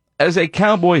know, as a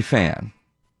Cowboy fan,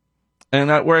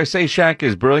 and where I say Shaq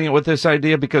is brilliant with this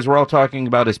idea because we're all talking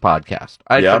about his podcast.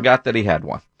 I forgot that he had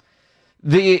one.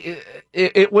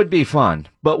 It would be fun,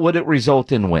 but would it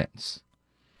result in wins?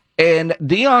 And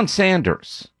Deion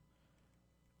Sanders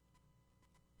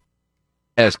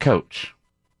as Coach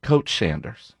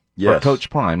Sanders, or Coach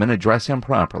Prime, and address him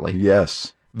properly.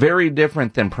 Yes. Very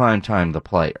different than Primetime the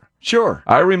player. Sure.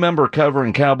 I remember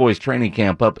covering Cowboys training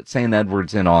camp up at St.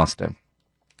 Edwards in Austin.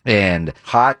 And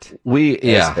hot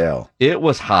as hell. It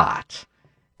was hot.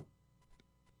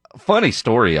 Funny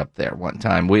story up there one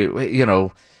time. We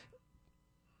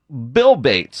Bill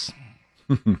Bates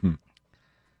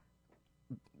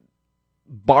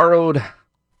borrowed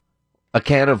a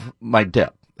can of my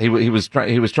dip. He was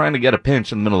trying to get a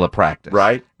pinch in the middle of practice.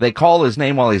 Right. They call his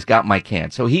name while he's got my can.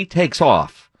 So he takes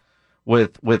off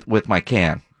with my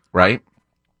can, right?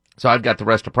 So I've got the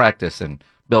rest of practice, and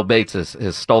Bill Bates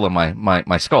has stolen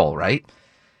my skull, right?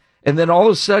 And then all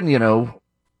of a sudden,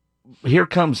 here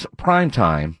comes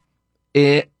Primetime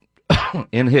in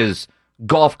his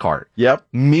golf cart. Yep.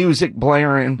 Music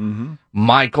blaring. Mm-hmm.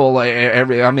 Michael,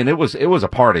 it was a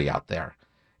party out there.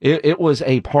 It was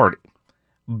a party.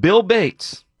 Bill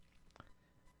Bates,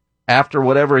 after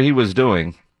whatever he was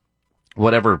doing,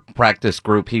 whatever practice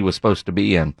group he was supposed to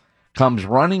be in, comes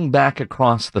running back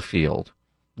across the field,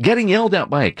 getting yelled at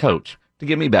by a coach to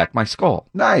give me back my skull.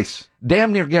 Nice.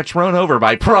 Damn near gets run over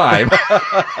by Prime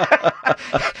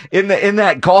in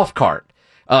that golf cart,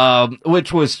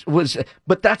 which was,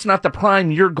 but that's not the Prime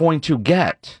you're going to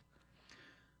get.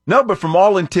 No, but from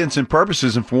all intents and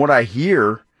purposes, and from what I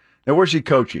hear, now where's he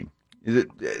coaching?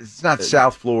 It's not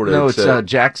South Florida. No, it's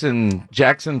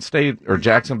Jackson State or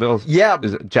Jacksonville. Yeah.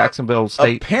 Is it Jacksonville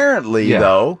State? Apparently,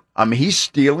 though, he's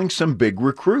stealing some big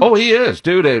recruits. Oh, he is,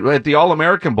 dude. At the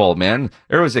All-American Bowl, man,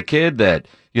 there was a kid that,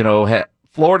 had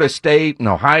Florida State and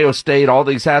Ohio State, all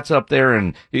these hats up there,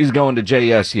 and he's going to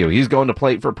JSU. He's going to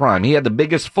play for Prime. He had the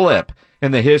biggest flip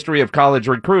in the history of college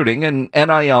recruiting, and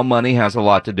NIL money has a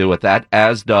lot to do with that,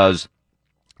 as does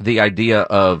the idea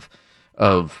of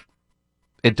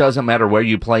it doesn't matter where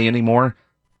you play anymore,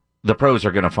 the pros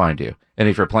are going to find you. And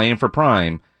if you're playing for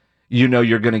Prime,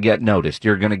 you're going to get noticed.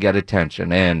 You're going to get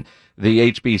attention. And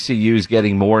the HBCU is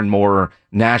getting more and more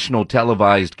national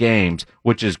televised games,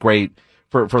 which is great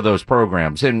for those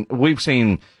programs. And we've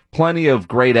seen plenty of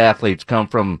great athletes come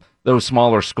from those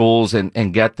smaller schools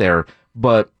and get there.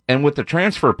 And with the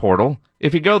transfer portal,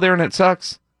 if you go there and it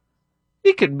sucks,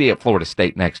 he could be at Florida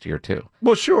State next year, too.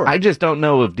 Well, sure. I just don't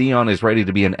know if Deion is ready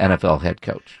to be an NFL head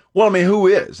coach. Well, who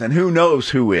is? And who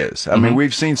knows who is?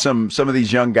 We've seen some of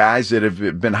these young guys that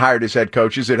have been hired as head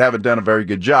coaches that haven't done a very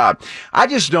good job. I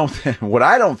just don't what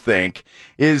I don't think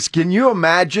is, can you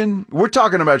imagine? We're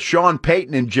talking about Sean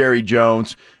Payton and Jerry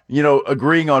Jones,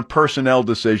 agreeing on personnel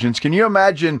decisions. Can you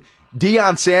imagine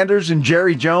Deion Sanders and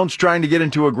Jerry Jones trying to get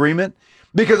into agreement?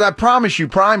 Because I promise you,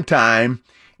 Primetime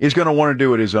is going to want to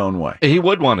do it his own way. He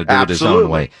would want to do it his own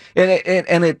way.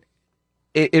 And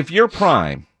if you're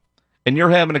Prime and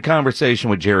you're having a conversation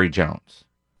with Jerry Jones,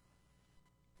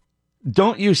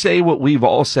 don't you say what we've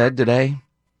all said today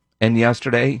and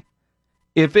yesterday?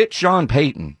 If it's Sean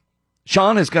Payton,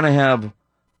 Sean is going to have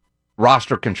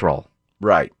roster control.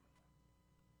 Right.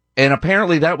 And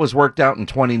apparently that was worked out in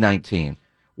 2019,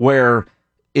 where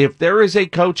if there is a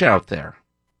coach out there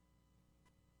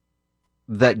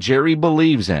that Jerry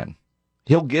believes in,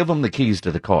 he'll give him the keys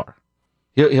to the car.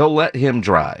 He'll let him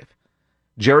drive.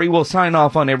 Jerry will sign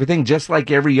off on everything just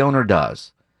like every owner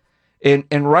does. And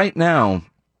right now,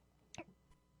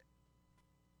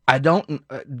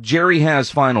 Jerry has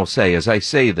final say. As I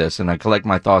say this, and I collect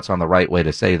my thoughts on the right way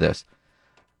to say this,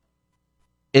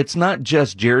 it's not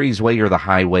just Jerry's way or the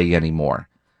highway anymore.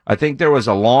 I think there was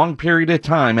a long period of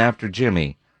time after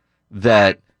Jimmy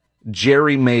that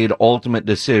Jerry made ultimate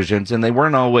decisions, and they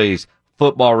weren't always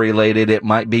football related. It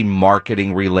might be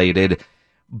marketing related,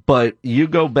 but you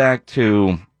go back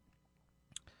to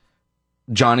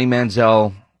Johnny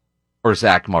Manziel or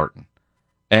Zach Martin,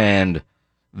 and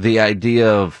the idea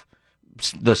of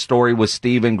the story with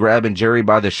Steven grabbing Jerry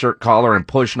by the shirt collar and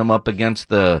pushing him up against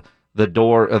the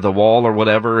door of the wall or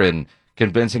whatever, and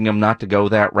convincing him not to go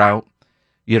that route.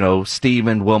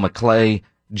 Steven, Will McClay.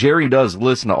 Jerry does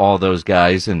listen to all those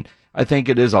guys, and I think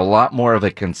it is a lot more of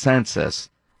a consensus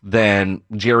than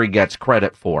Jerry gets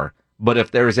credit for. But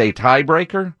if there's a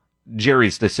tiebreaker,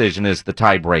 Jerry's decision is the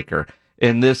tiebreaker.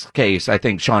 In this case, I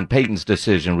think Sean Payton's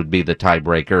decision would be the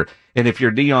tiebreaker. And if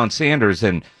you're Deion Sanders,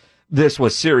 and this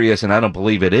was serious, and I don't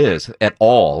believe it is at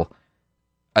all,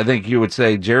 I think you would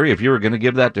say, Jerry, if you were going to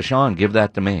give that to Sean, give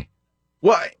that to me.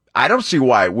 Well, I don't see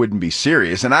why it wouldn't be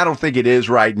serious, and I don't think it is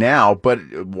right now, but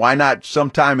why not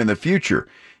sometime in the future?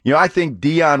 You know, I think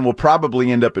Deion will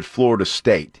probably end up at Florida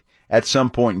State at some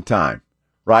point in time,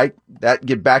 right? That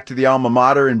get back to the alma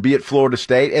mater and be at Florida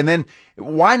State, and then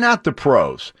why not the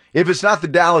pros? If it's not the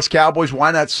Dallas Cowboys,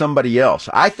 why not somebody else?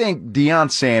 I think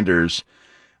Deion Sanders,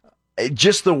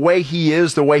 just the way he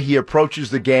is, the way he approaches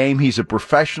the game, he's a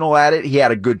professional at it. He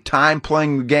had a good time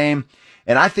playing the game.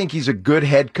 And I think he's a good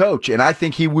head coach, and I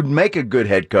think he would make a good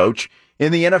head coach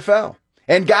in the NFL.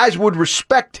 And guys would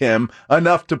respect him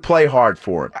enough to play hard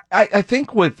for him. I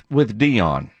think with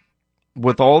Deion,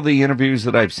 with all the interviews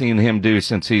that I've seen him do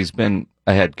since he's been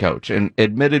a head coach, and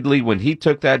admittedly, when he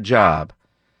took that job,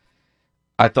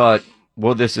 I thought,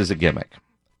 well, this is a gimmick.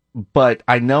 But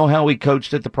I know how he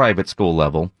coached at the private school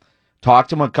level, talked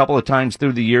to him a couple of times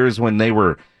through the years when they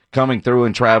were coming through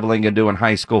and traveling and doing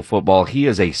high school football. He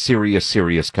is a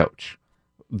serious coach.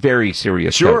 Very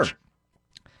serious coach.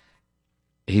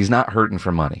 He's not hurting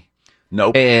for money.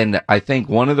 Nope. And I think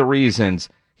one of the reasons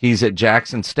he's at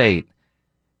Jackson State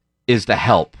is to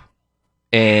help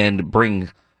and bring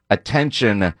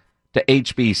attention to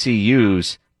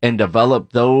HBCUs and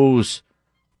develop those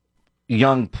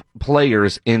young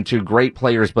players into great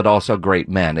players, but also great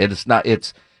men.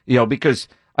 Because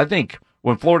I think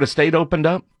when Florida State opened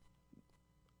up,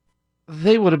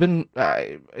 they would have been,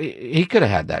 he could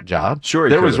have had that job. Sure,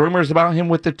 there was rumors about him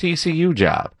with the TCU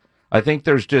job. I think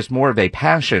there's just more of a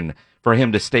passion for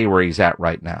him to stay where he's at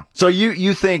right now. So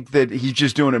you think that he's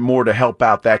just doing it more to help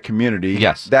out that community,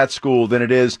 yes, that school, than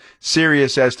it is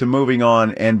serious as to moving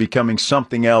on and becoming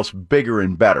something else bigger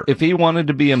and better? If he wanted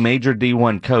to be a major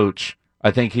D1 coach,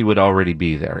 I think he would already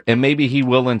be there. And maybe he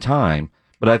will in time,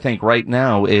 but I think right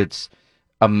now it's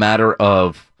a matter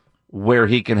of where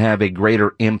he can have a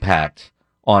greater impact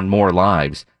on more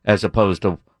lives as opposed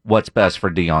to what's best for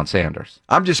Deion Sanders.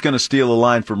 I'm just going to steal a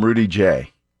line from Rudy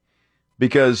J.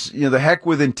 Because, the heck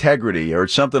with integrity or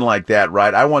something like that,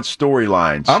 right? I want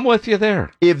storylines. I'm with you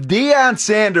there. If Deion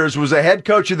Sanders was a head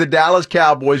coach of the Dallas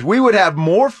Cowboys, we would have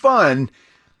more fun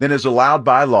than is allowed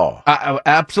by law.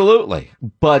 Absolutely.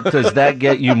 But does that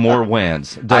get you more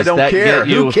wins? I don't care.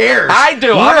 Who cares? I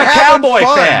do. I'm a Cowboy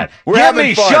fan. Give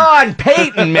me Sean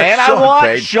Payton, man. I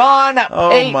want Sean Payton.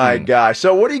 Oh, my gosh.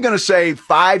 So what are you going to say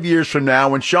 5 years from now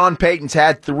when Sean Payton's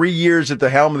had 3 years at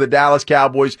the helm of the Dallas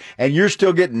Cowboys and you're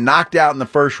still getting knocked out in the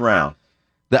first round?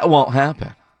 That won't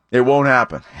happen. It won't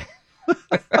happen.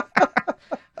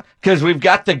 Because we've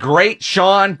got the great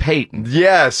Sean Payton.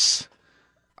 Yes.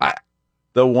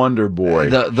 The Wonder Boy,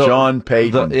 Sean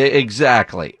Payton.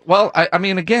 Exactly. Well, I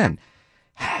mean, again,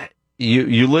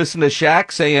 you listen to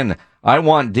Shaq saying, I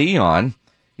want Deion.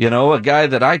 A guy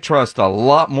that I trust a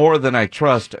lot more than I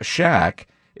trust Shaq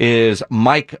is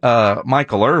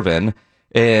Michael Irvin.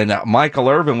 And Michael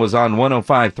Irvin was on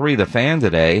 105.3 The Fan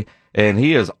today, and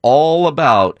he is all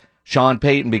about Sean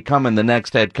Payton becoming the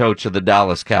next head coach of the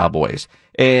Dallas Cowboys.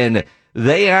 And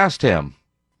they asked him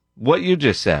what you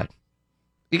just said.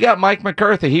 You got Mike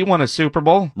McCarthy. He won a Super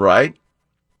Bowl. Right.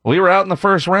 We were out in the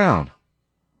first round.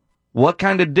 What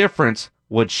kind of difference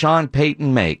would Sean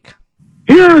Payton make?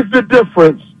 Here's the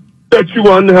difference that you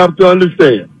have to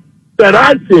understand, that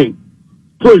I think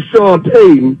puts Sean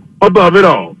Payton above it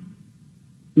all.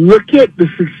 Look at the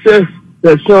success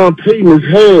that Sean Payton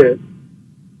has had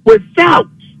without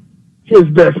his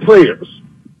best players.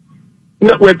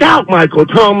 Without Michael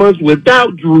Thomas,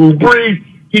 without Drew Brees,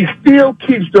 he still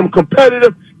keeps them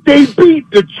competitive. They beat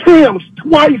the champs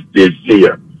twice this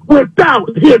year without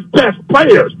his best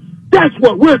players. That's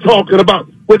what we're talking about.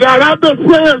 Without our best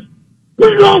players,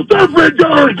 we lost every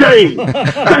darn game.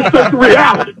 That's just the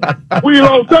reality. We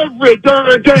lost every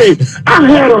darn game. I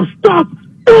had a stuffed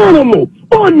animal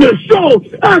on the show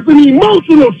as an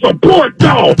emotional support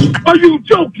dog. Are you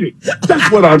joking? That's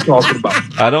what I'm talking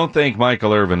about. I don't think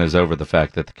Michael Irvin is over the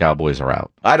fact that the Cowboys are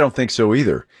out. I don't think so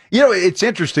either. It's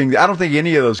interesting. I don't think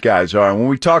any of those guys are. And when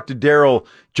we talked to Daryl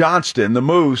Johnston, the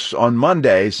Moose, on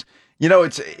Mondays,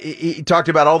 he talked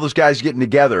about all those guys getting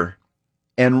together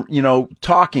and,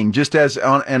 talking just as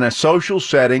in a social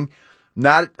setting,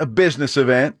 not a business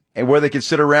event, and where they could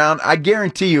sit around. I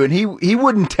guarantee you, and he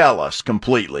wouldn't tell us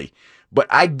completely, but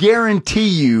I guarantee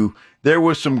you there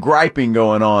was some griping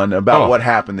going on about what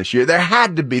happened this year. There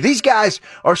had to be. These guys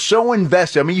are so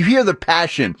invested. I mean, you hear the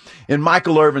passion in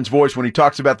Michael Irvin's voice when he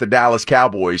talks about the Dallas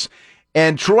Cowboys.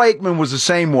 And Troy Aikman was the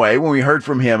same way when we heard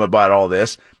from him about all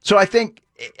this. So I think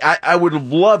I would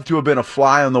have loved to have been a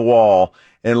fly on the wall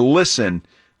and listen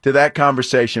to that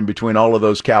conversation between all of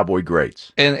those Cowboy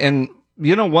greats. And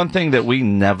one thing that we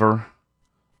never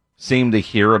seem to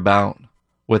hear about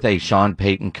with a Sean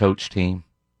Payton coach team?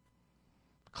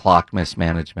 Clock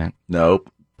mismanagement.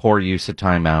 Nope. Poor use of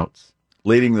timeouts.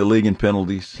 Leading the league in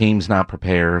penalties. Teams not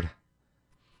prepared.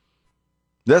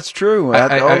 That's true.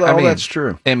 I mean, that's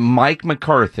true. And Mike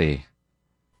McCarthy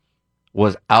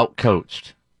was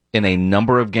outcoached in a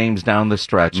number of games down the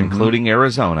stretch, including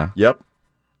Arizona. Yep.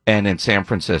 And in San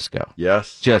Francisco.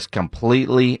 Yes. Just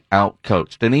completely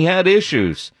outcoached. And he had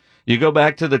issues. You go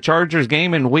back to the Chargers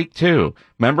game in week 2.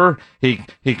 Remember? He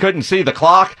couldn't see the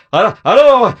clock. I don't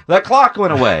know. That clock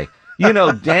went away. You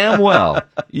know damn well.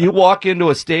 You walk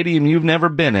into a stadium you've never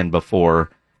been in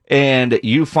before, and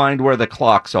you find where the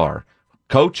clocks are.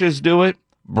 Coaches do it.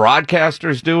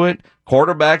 Broadcasters do it.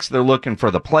 Quarterbacks, they're looking for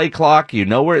the play clock. You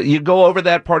know where you go over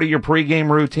that part of your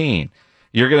pregame routine.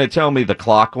 You're going to tell me the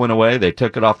clock went away. They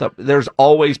took it off. There's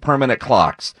always permanent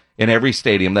clocks in every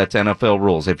stadium. That's NFL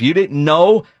rules. If you didn't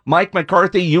know Mike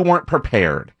McCarthy, you weren't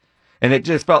prepared. And it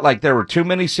just felt like there were too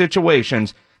many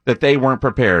situations that they weren't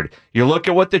prepared. You look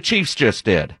at what the Chiefs just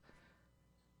did.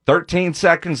 13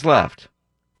 seconds left.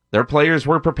 Their players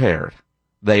were prepared.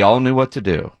 They all knew what to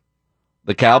do.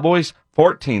 The Cowboys,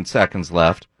 14 seconds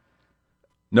left.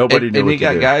 Nobody knew what to do.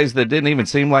 And you got guys that didn't even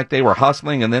seem like they were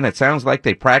hustling, and then it sounds like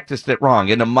they practiced it wrong.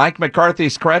 And to Mike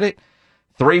McCarthy's credit,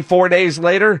 3-4 days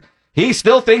later, he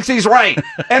still thinks he's right.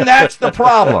 And that's the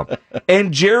problem.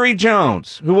 And Jerry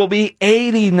Jones, who will be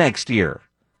 80 next year,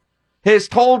 has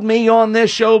told me on this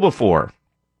show before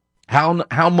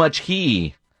how much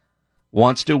he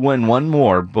wants to win one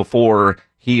more before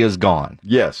he is gone.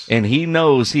 Yes. And he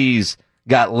knows he's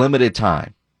got limited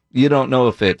time. You don't know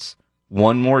if it's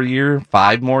 1 more year,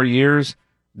 5 more years.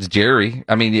 It's Jerry.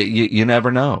 I mean, you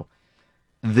never know.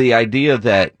 The idea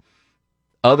that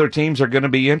other teams are going to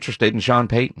be interested in Sean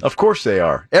Payton. Of course they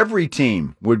are. Every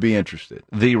team would be interested.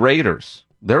 The Raiders,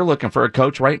 they're looking for a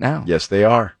coach right now. Yes, they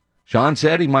are. Sean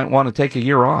said he might want to take a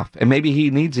year off, and maybe he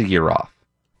needs a year off.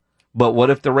 But what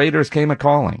if the Raiders came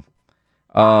a-calling?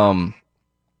 Somebody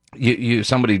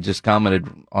just commented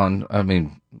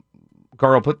on,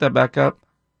 Carl, put that back up.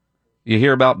 You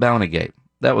hear about Bountygate.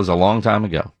 That was a long time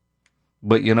ago.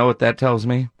 But you know what that tells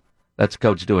me? That's a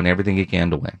coach doing everything he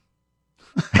can to win.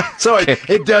 So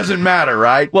it doesn't matter,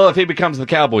 right? Well, if he becomes the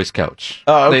Cowboys coach,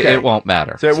 okay. It won't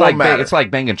matter. So it won't matter. It's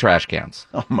like banging trash cans.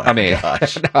 Oh, my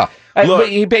gosh. No. Look, But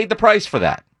he paid the price for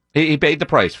that. He paid the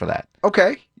price for that.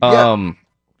 Okay.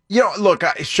 Yeah. Look,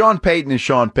 Sean Payton is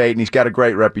Sean Payton. He's got a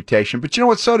great reputation. But you know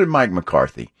what? So did Mike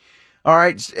McCarthy. All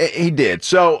right? He did.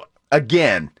 So,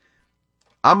 again,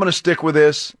 I'm going to stick with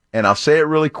this, and I'll say it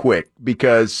really quick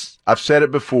because I've said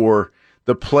it before.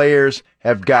 The players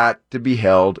have got to be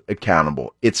held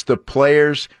accountable. It's the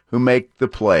players who make the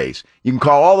plays. You can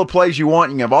call all the plays you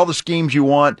want. You can have all the schemes you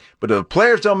want. But if the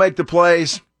players don't make the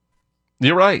plays,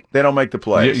 you're right. They don't make the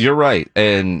plays. You're right.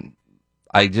 And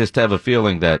I just have a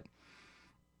feeling that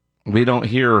we don't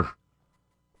hear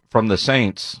from the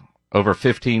Saints over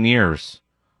 15 years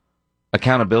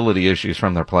accountability issues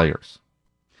from their players.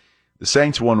 The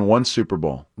Saints won 1 Super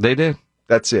Bowl. They did.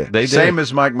 That's it. They did. Same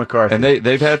as Mike McCarthy. And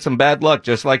they've had some bad luck,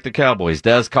 just like the Cowboys.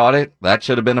 Dez caught it. That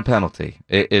should have been a penalty.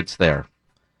 It's there.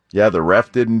 Yeah, the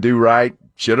ref didn't do right.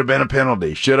 Should have been a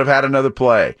penalty. Should have had another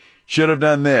play. Should have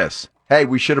done this. Hey,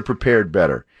 we should have prepared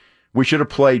better. We should have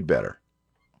played better.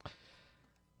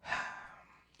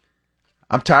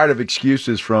 I'm tired of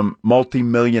excuses from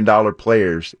multi-million-dollar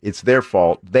players. It's their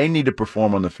fault. They need to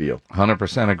perform on the field.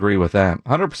 100% agree with that.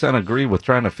 100% agree with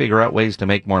trying to figure out ways to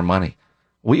make more money.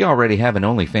 We already have an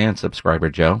OnlyFans subscriber,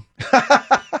 Joe.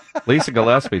 Lisa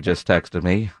Gillespie just texted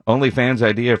me. OnlyFans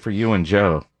idea for you and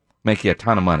Joe. Make you a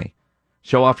ton of money.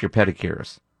 Show off your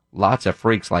pedicures. Lots of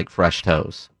freaks like fresh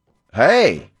toes.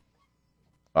 Hey.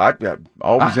 I'm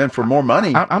always in for more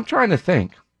money. I'm trying to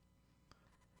think.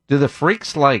 Do the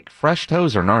freaks like fresh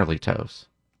toes or gnarly toes?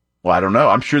 Well, I don't know.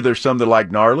 I'm sure there's some that like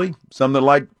gnarly, some that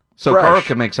like So fresh. Carl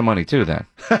can make some money too then.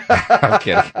 I'm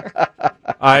kidding.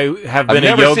 I have been I've a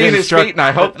never yoga seen his instructor. feet, and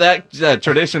I hope that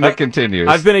tradition that continues.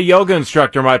 I've been a yoga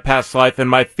instructor in my past life, and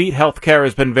my feet health care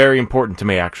has been very important to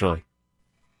me, actually.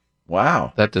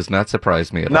 Wow. That does not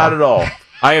surprise me at all. Not at all.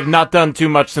 I have not done too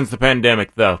much since the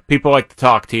pandemic, though. People like to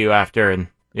talk to you after, and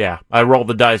yeah, I roll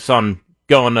the dice on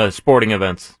going to sporting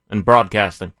events and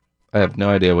broadcasting. I have no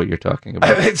idea what you're talking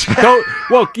about.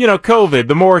 Well, COVID.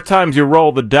 The more times you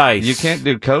roll the dice. You can't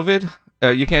do COVID?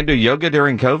 You can't do yoga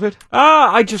during COVID?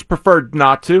 I just preferred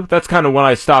not to. That's kind of when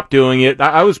I stopped doing it.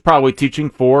 I was probably teaching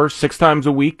 4-6 times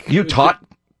a week. You taught?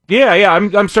 Yeah.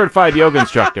 I'm certified yoga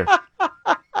instructor.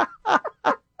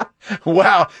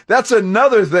 Wow, that's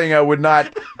another thing I would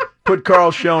not put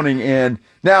Carl Schoening in.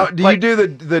 Now, do you do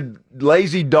the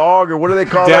lazy dog, or what do they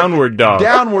call Downward that? dog.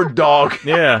 Downward dog.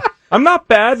 Yeah. I'm not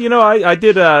bad. You know, I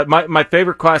did, my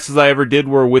favorite classes I ever did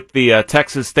were with the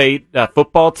Texas State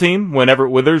football team when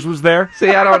Everett Withers was there. See,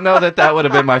 I don't know that would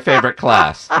have been my favorite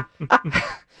class.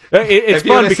 It's if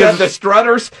you fun had because said the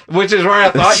Strutters, which is where I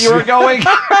thought you were going.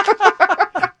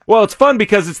 Well, it's fun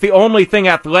because it's the only thing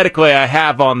athletically I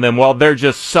have on them while they're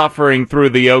just suffering through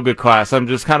the yoga class. I'm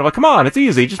just kind of like, come on, it's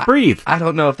easy, just breathe. I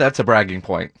don't know if that's a bragging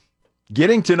point.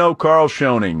 Getting to know Carl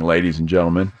Schoening, ladies and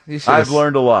gentlemen. I've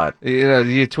learned a lot. You know,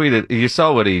 you tweeted, you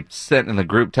saw what he sent in the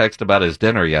group text about his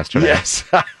dinner yesterday. Yes.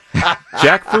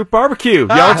 Jackfruit barbecue.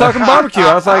 Y'all talking barbecue.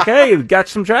 I was like, hey, got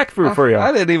some jackfruit for you.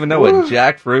 I didn't even know what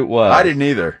jackfruit was. I didn't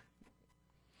either.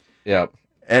 Yep.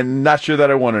 And not sure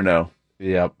that I want to know.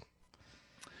 Yep.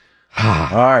 All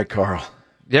right, Carl.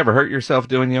 You ever hurt yourself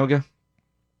doing yoga?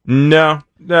 No.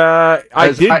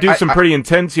 I did do some pretty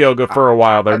intense yoga for a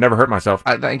while there. Never hurt myself.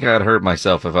 I think I'd hurt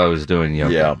myself if I was doing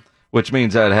yoga. Yeah. Which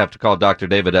means I'd have to call Dr.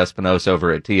 David Espinosa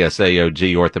over at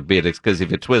TSAOG Orthopedics, because if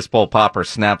you twist, pull, pop, or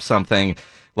snap something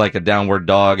like a downward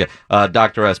dog,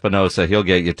 Dr. Espinosa, he'll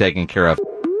get you taken care of.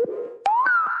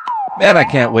 Man, I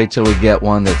can't wait till we get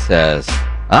one that says,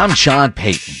 I'm Sean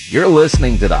Payton. You're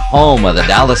listening to the home of the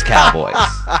Dallas Cowboys.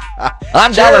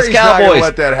 I'm Dallas Jerry's not gonna Cowboys.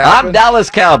 let that happen. I'm Dallas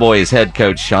Cowboys head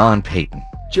coach Sean Payton.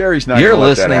 Jerry's not You're gonna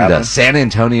let that listening happen. to San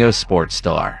Antonio Sports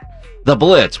Star, The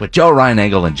Blitz with Joe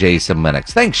Reinagel and Jason Minix.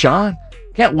 Thanks, Sean.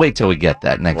 Can't wait till we get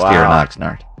that next year in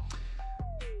Oxnard.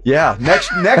 Yeah,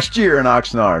 next year in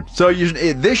Oxnard. So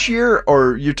this year,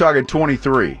 or you're talking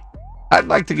 23? I'd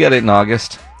like to get it in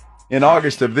August. In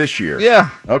August of this year?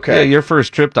 Yeah. Okay. Yeah, your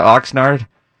first trip to Oxnard.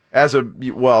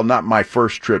 Well, not my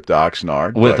first trip to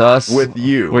Oxnard. With but us? With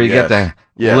you. Where you get to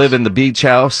live in the beach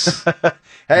house.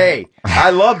 Hey, I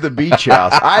love the beach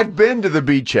house. I've been to the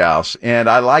beach house, and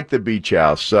I like the beach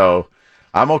house, so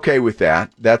I'm okay with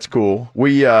that. That's cool.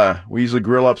 We usually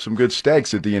grill up some good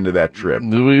steaks at the end of that trip.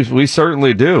 We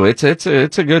certainly do. It's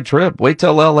a good trip. Wait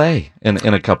till L.A.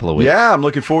 in a couple of weeks. Yeah, I'm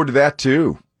looking forward to that,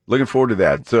 too. Looking forward to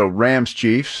that. So, Rams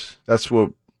Chiefs, that's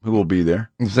who will be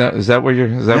there. Is that where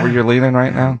you're leaning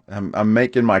right now? I'm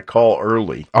making my call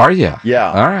early. Are you?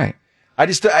 Yeah. All right.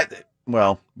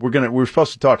 We're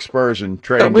supposed to talk Spurs and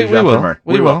trade. We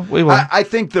will. I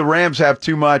think the Rams have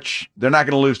too much. They're not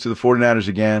going to lose to the 49ers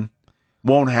again.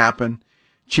 Won't happen.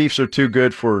 Chiefs are too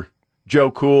good for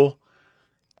Joe Cool.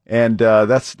 And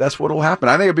that's what will happen.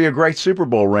 I think it'll be a great Super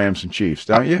Bowl, Rams and Chiefs,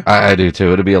 don't you? I do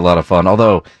too. It'll be a lot of fun.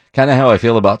 Although, kind of how I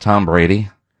feel about Tom Brady.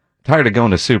 Tired of going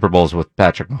to Super Bowls with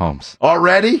Patrick Mahomes.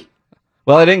 Already?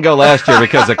 Well, I didn't go last year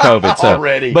because of COVID. So.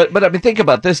 Already. But I mean, think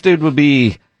about this. Dude would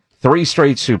be 3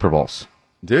 straight Super Bowls.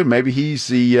 Dude, maybe he's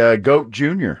the GOAT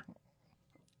Junior.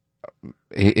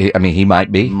 He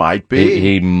might be. Might be.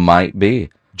 He might be.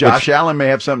 Josh Allen may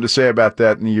have something to say about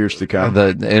that in the years to come.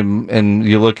 And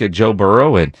you look at Joe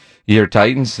Burrow and your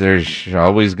Titans, they're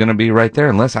always going to be right there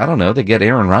unless, I don't know, they get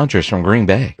Aaron Rodgers from Green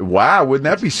Bay. Wow, wouldn't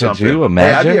that be something? Could you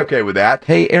imagine? Hey, I'd be okay with that.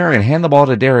 Hey, Aaron, hand the ball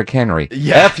to Derrick Henry.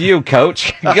 Yeah. F you,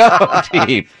 coach. Go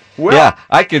team. Well, yeah,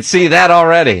 I could see that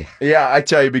already. Yeah, I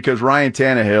tell you, because Ryan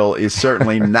Tannehill is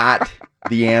certainly not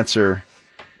the answer.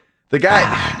 The guy,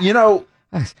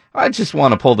 I just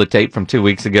want to pull the tape from 2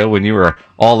 weeks ago when you were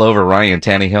all over Ryan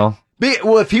Tannehill.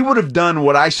 Well, if he would have done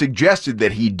what I suggested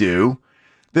that he do,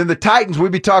 then the Titans,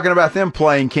 we'd be talking about them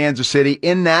playing Kansas City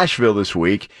in Nashville this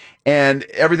week, and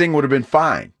everything would have been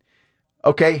fine.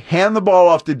 Okay, hand the ball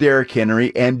off to Derrick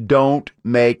Henry and don't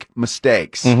make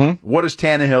mistakes. Mm-hmm. What does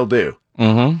Tannehill do?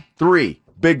 Mm-hmm. 3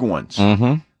 big ones.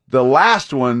 Mm-hmm. The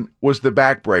last one was the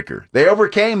backbreaker. They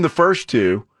overcame the first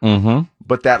 2,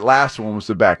 but that last one was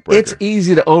the backbreaker. It's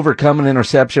easy to overcome an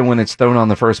interception when it's thrown on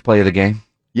the first play of the game.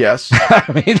 Yes.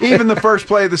 I mean, even the first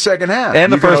play of the second half.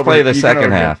 And the first play of the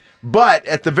second half. But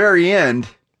at the very end,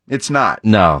 it's not.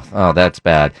 No. Oh, that's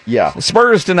bad. Yeah.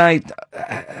 Spurs tonight.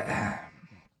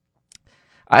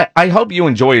 I hope you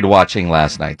enjoyed watching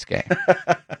last night's game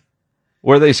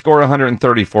where they score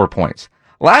 134 points.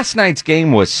 Last night's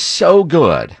game was so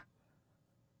good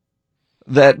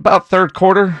that about third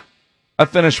quarter, I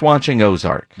finished watching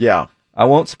Ozark. Yeah. I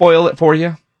won't spoil it for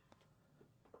you.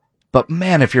 But,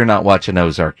 man, if you're not watching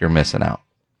Ozark, you're missing out.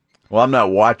 Well, I'm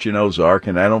not watching Ozark,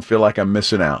 and I don't feel like I'm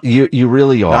missing out. You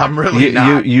really are. I'm really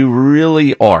not. You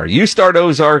really are. You start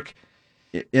Ozark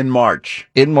in March.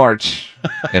 In March.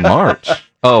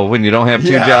 Oh, when you don't have 2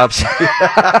 jobs?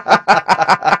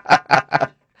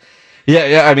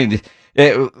 Yeah, I mean,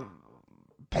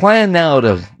 plan now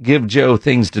to give Joe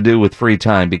things to do with free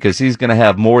time because he's going to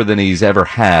have more than he's ever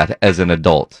had as an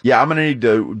adult. Yeah, I'm going to need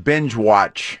to binge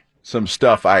watch some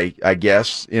stuff, I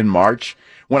guess, in March.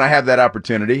 when I have that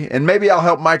opportunity. And maybe I'll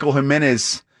help Michael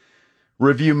Jimenez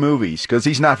review movies because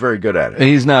he's not very good at it.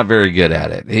 He's not very good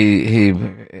at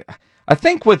it. I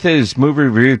think with his movie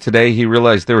review today, he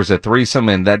realized there was a threesome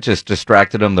and that just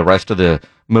distracted him the rest of the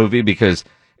movie because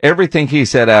everything he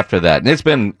said after that, and it's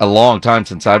been a long time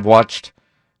since I've watched,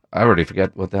 I already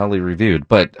forget what the hell he reviewed,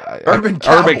 but Urban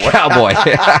Cowboy.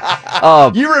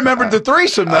 You remembered the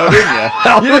threesome though, didn't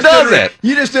you? Who doesn't?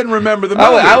 You just didn't remember the movie.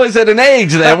 I was at an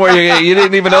age then where you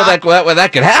didn't even know that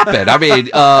could happen. I mean,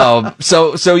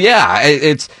 so yeah,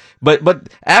 it's. But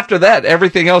after that,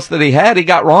 everything else that he had, he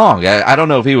got wrong. I don't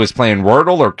know if he was playing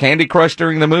Wordle or Candy Crush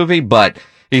during the movie, but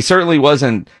he certainly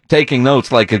wasn't taking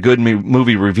notes like a good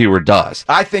movie reviewer does.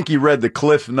 I think he read the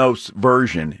Cliff Notes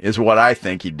version, is what I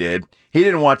think he did. He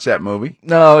didn't watch that movie.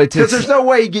 No, because there's no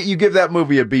way you give that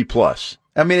movie a B+.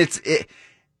 I mean,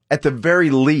 at the very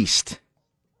least,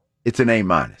 it's an A-.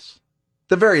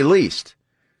 The very least.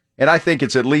 And I think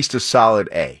it's at least a solid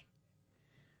A. I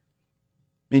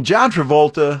mean, John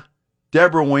Travolta,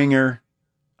 Deborah Winger,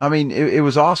 I mean, it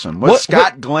was awesome.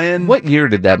 Scott Glenn? What year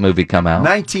did that movie come out?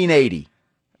 1980.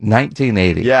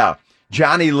 1980. Yeah.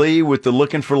 Johnny Lee with the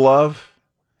Looking for Love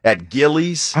at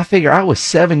Gillies. I figure I was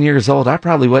 7 years old. I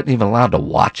probably wasn't even allowed to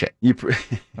watch it.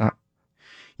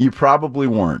 You probably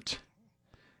weren't.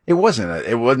 It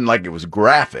wasn't like it was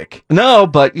graphic. No,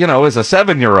 but as a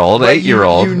 7-year-old,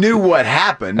 8-year-old, you knew what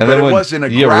happened, and but it wasn't a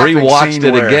graphic scene. You rewatched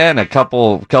it where again a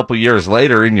couple years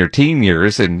later in your teen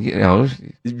years, and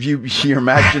your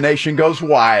imagination goes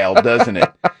wild, doesn't it?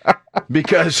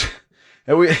 Because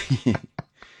we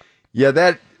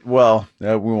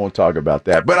won't talk about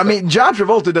that. But I mean, John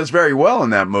Travolta does very well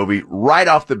in that movie right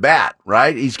off the bat,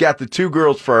 right? He's got the two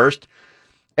girls first.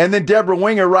 And then Deborah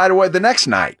Winger right away the next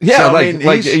night. Yeah, so,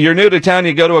 like you're new to town,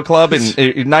 you go to a club,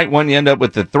 and night one you end up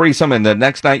with the threesome, and the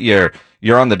next night you're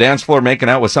on the dance floor making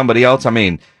out with somebody else. I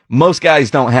mean, most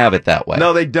guys don't have it that way.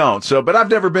 No, they don't. So, but I've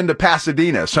never been to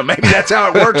Pasadena, so maybe that's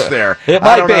how it works there. It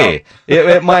might be.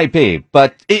 It might be.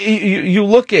 But you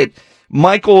look at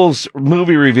Michael's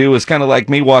movie review is kind of like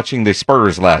me watching the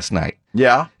Spurs last night.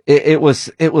 Yeah, it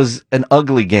was an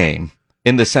ugly game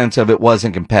in the sense of it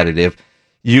wasn't competitive.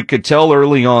 You could tell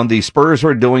early on the Spurs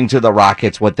were doing to the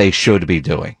Rockets what they should be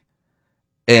doing.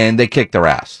 And they kicked their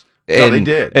ass. No, they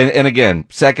did. And again,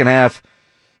 second half,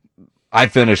 I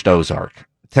finished Ozark.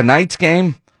 Tonight's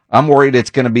game, I'm worried it's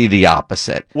going to be the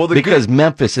opposite. Because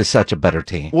Memphis is such a better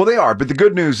team. Well, they are. But the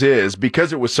good news is,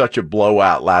 because it was such a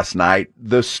blowout last night,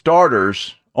 the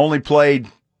starters only played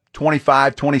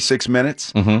 25, 26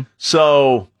 minutes. Mm-hmm.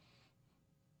 So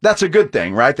that's a good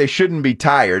thing, right? They shouldn't be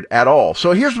tired at all.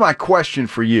 So here's my question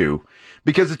for you,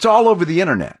 because it's all over the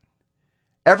internet.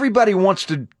 Everybody wants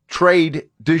to trade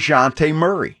DeJounte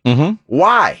Murray. Mm-hmm.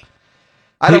 Why?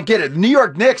 I don't get it. The New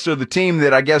York Knicks are the team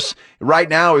that I guess right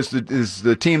now is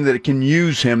the team that can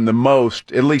use him the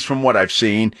most, at least from what I've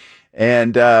seen.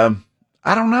 And I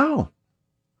don't know.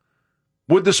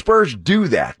 Would the Spurs do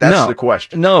that? That's the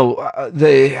question. No,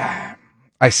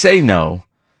 I say no.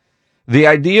 The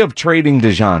idea of trading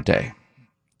DeJounte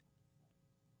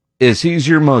is he's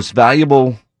your most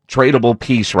valuable tradable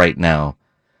piece right now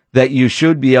that you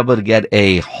should be able to get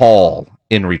a haul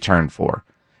in return for.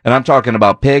 And I'm talking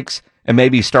about picks and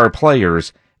maybe star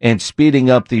players and speeding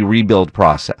up the rebuild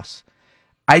process.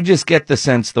 I just get the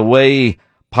sense the way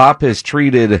Pop has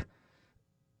treated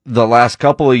the last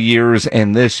couple of years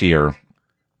and this year,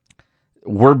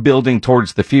 we're building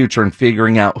towards the future and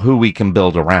figuring out who we can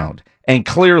build around. And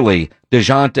clearly,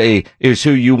 DeJounte is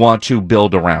who you want to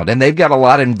build around. And they've got a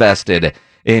lot invested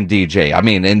in DJ. I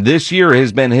mean, and this year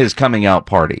has been his coming out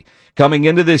party. Coming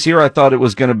into this year, I thought it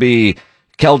was going to be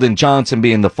Keldon Johnson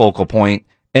being the focal point,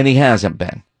 and he hasn't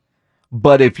been.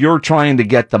 But if you're trying to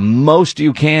get the most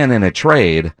you can in a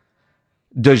trade,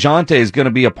 DeJounte is going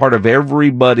to be a part of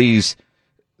everybody's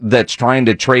that's trying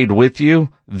to trade with you.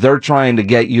 They're trying to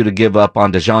get you to give up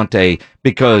on DeJounte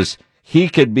because he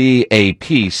could be a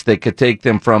piece that could take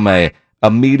them from a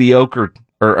mid-level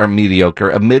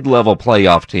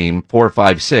playoff team, 4,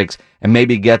 5, 6, and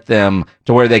maybe get them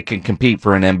to where they can compete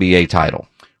for an NBA title.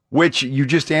 Which you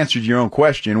just answered your own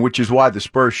question, which is why the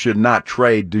Spurs should not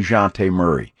trade DeJounte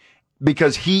Murray.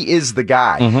 Because he is the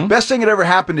guy. Mm-hmm. Best thing that ever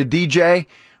happened to DJ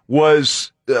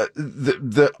was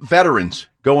the veterans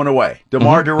going away.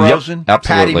 DeMar DeRozan,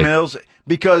 Patty Mills,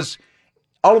 because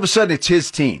all of a sudden it's his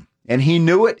team. And he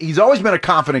knew it. He's always been a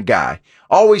confident guy.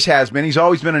 Always has been. He's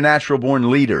always been a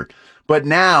natural-born leader. But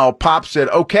now Pop said,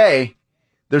 okay,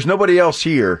 there's nobody else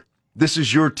here. This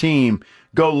is your team.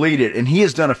 Go lead it. And he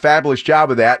has done a fabulous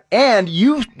job of that. And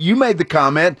you made the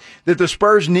comment that the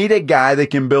Spurs need a guy they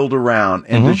can build around.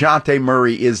 And DeJounte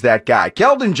Murray is that guy.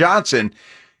 Keldon Johnson,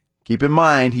 Keep in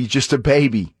mind, he's just a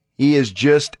baby. He is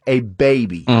just a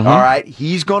baby. Mm-hmm. All right.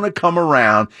 He's going to come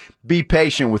around. Be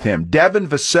patient with him. Devin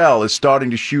Vassell is starting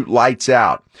to shoot lights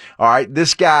out. All right.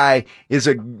 This guy is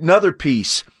another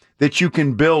piece that you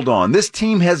can build on. This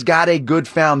team has got a good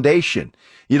foundation.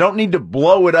 You don't need to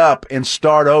blow it up and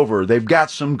start over. They've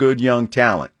got some good young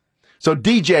talent. So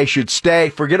DJ should stay.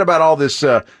 Forget about all this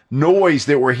noise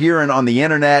that we're hearing on the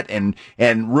internet and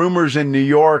rumors in New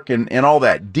York and all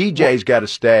that. DJ's got to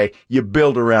stay. You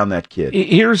build around that kid.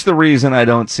 Here's the reason I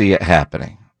don't see it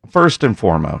happening. First and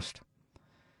foremost,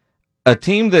 a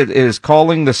team that is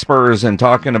calling the Spurs and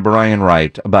talking to Brian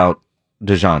Wright about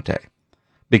DeJounte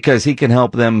because he can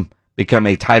help them become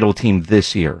a title team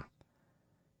this year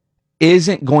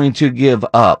isn't going to give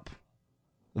up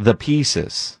the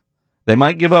pieces. They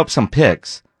might give up some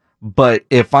picks, but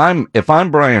if I'm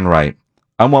Brian Wright,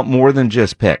 I want more than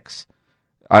just picks.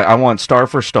 I want star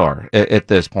for star at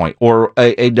this point, or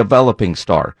a developing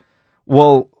star.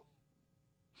 Well,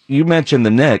 you mentioned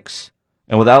the Knicks,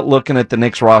 and without looking at the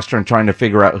Knicks roster and trying to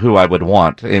figure out who I would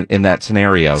want in that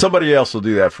scenario. Somebody else will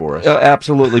do that for us.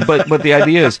 Absolutely. But the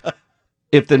idea is,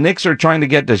 if the Knicks are trying to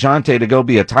get DeJounte to go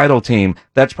be a title team,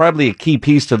 that's probably a key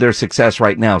piece to their success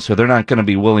right now, so they're not going to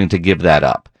be willing to give that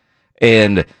up.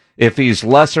 And if he's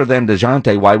lesser than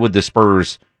DeJounte, why would the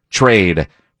Spurs trade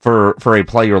for a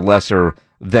player lesser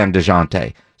than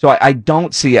DeJounte? So I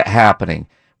don't see it happening.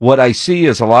 What I see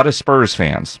is a lot of Spurs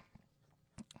fans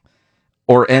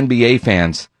or NBA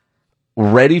fans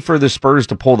ready for the Spurs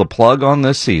to pull the plug on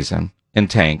this season and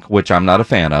tank, which I'm not a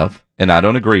fan of and I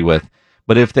don't agree with.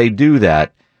 But if they do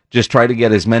that, just try to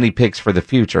get as many picks for the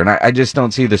future. And I just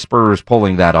don't see the Spurs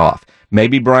pulling that off.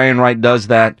 Maybe Brian Wright does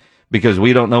that, because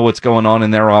we don't know what's going on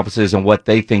in their offices and what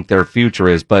they think their future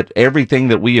is. But everything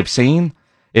that we have seen,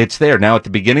 it's there. Now, at the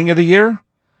beginning of the year,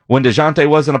 when DeJounte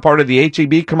wasn't a part of the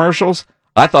H-E-B commercials,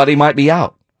 I thought he might be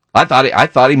out. I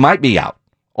thought he might be out.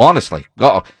 Honestly.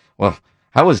 Oh, well,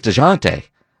 how was DeJounte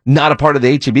not a part of the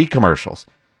H-E-B commercials?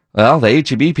 Well, the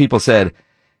H-E-B people said,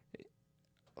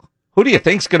 who do you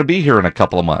think's going to be here in a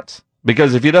couple of months?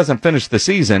 Because if he doesn't finish the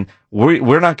season,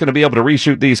 we're not going to be able to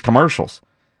reshoot these commercials.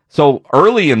 So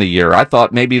early in the year, I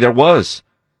thought maybe there was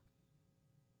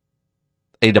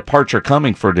a departure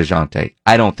coming for DeJounte.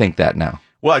 I don't think that now.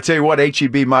 Well, I tell you what,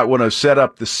 H-E-B might want to set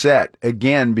up the set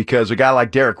again because a guy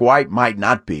like Derek White might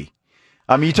not be.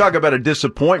 I mean, you talk about a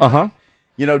disappointment. Uh-huh.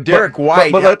 You know, Derek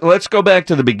White. But let's go back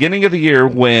to the beginning of the year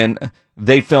when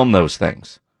they filmed those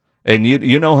things. And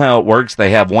you know how it works.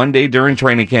 They have one day during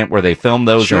training camp where they film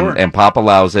those, sure. and Pop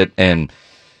allows it, and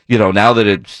you know, now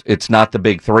that it's not the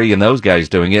big three and those guys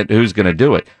doing it, who's going to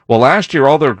do it? Well, last year,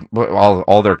 all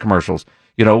their commercials,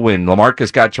 you know, when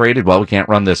LaMarcus got traded, well, we can't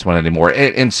run this one anymore.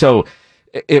 And so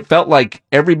it felt like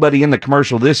everybody in the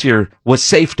commercial this year was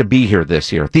safe to be here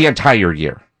this year, the entire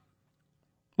year.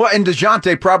 Well, and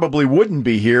DeJounte probably wouldn't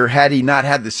be here had he not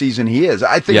had the season he is.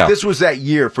 I think this was that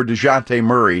year for DeJounte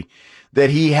Murray that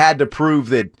he had to prove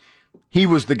that he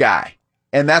was the guy.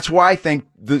 And that's why I think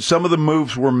some of the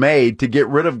moves were made to get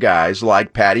rid of guys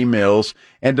like Patty Mills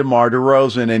and DeMar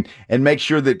DeRozan and make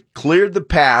sure that cleared the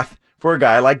path for a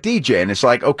guy like DJ. And it's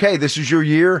like, okay, this is your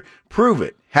year. Prove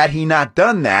it. Had he not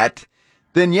done that,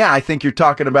 then yeah, I think you're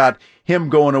talking about him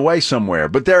going away somewhere.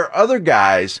 But there are other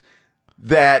guys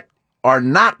that are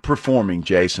not performing,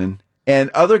 Jason, and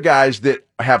other guys that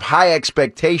have high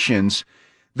expectations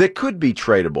that could be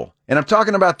tradable. And I'm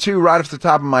talking about two right off the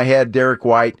top of my head, Derek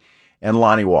White and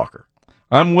Lonnie Walker.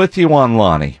 I'm with you on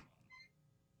Lonnie.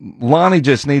 Lonnie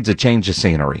just needs a change of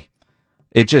scenery.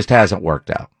 It just hasn't worked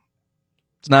out.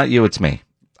 It's not you, it's me.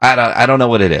 I don't know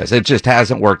what it is. It just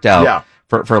hasn't worked out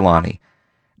for Lonnie.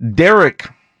 Derek,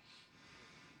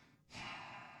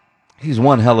 he's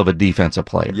one hell of a defensive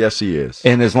player. Yes, he is.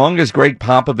 And as long as Greg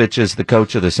Popovich is the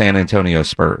coach of the San Antonio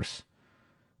Spurs,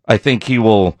 I think he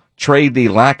will trade the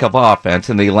lack of offense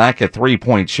and the lack of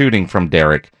three-point shooting from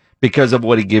Derek because of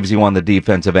what he gives you on the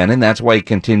defensive end, and that's why he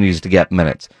continues to get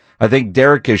minutes. I think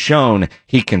Derek has shown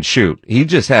he can shoot. He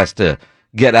just has to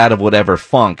get out of whatever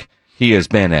funk he has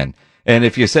been in. And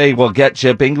if you say, well, get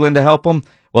Chip England to help him,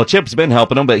 well, Chip's been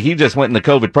helping him, but he just went in the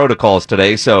COVID protocols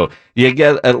today, so you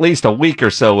get at least a week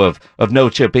or so of no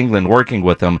Chip England working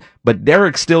with him. But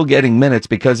Derek's still getting minutes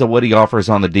because of what he offers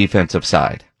on the defensive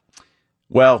side.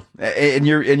 Well, and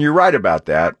you're right about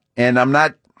that. And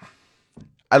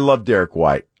I love Derek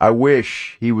White. I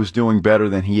wish he was doing better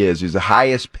than he is. He's the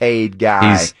highest paid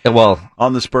guy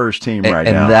on the Spurs team right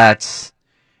now.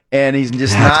 And he's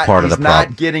just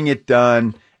not getting it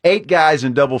done. 8 guys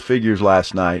in double figures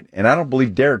last night, and I don't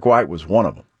believe Derek White was one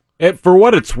of them. For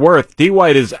what it's worth, D.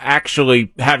 White is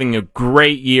actually having a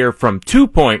great year from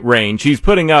 2-point range. He's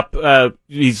putting up,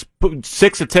 he's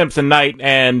 6 attempts a night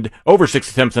and over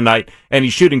 6 attempts a night, and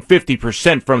he's shooting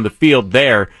 50% from the field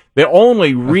there. The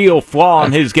only real flaw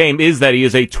in his game is that he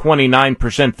is a 29%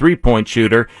 3-point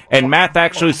shooter, and math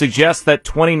actually suggests that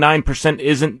 29%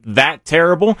 isn't that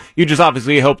terrible. You just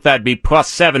obviously hope that'd be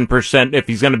plus 7% if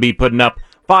he's going to be putting up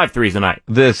 5 threes a night.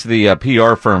 The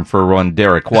PR firm for one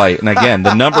Derek White. And again,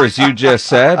 the numbers you just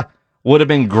said would have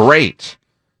been great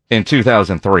in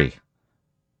 2003.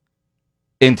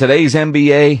 In today's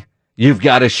NBA, you've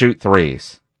got to shoot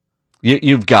threes.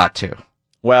 You've got to.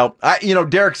 Well,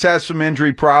 Derek's had some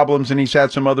injury problems and he's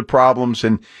had some other problems.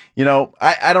 And,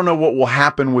 I don't know what will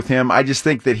happen with him. I just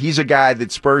think that he's a guy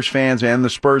that Spurs fans and the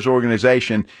Spurs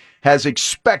organization has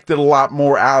expected a lot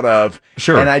more out of.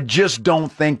 Sure. And I just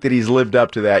don't think that he's lived up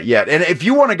to that yet. And if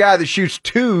you want a guy that shoots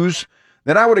twos,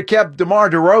 then I would have kept DeMar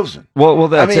DeRozan. Well,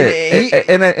 that's it.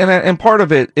 And part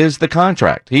of it is the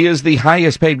contract. He is the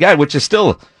highest paid guy, which is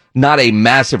still not a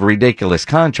massive, ridiculous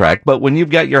contract, but when you've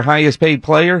got your highest paid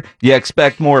player, you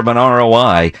expect more of an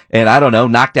ROI, and I don't know,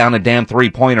 knock down a damn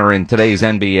three-pointer in today's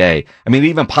NBA. I mean,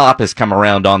 even Pop has come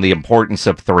around on the importance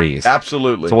of threes.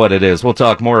 Absolutely. That's what it is. We'll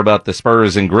talk more about the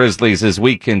Spurs and Grizzlies as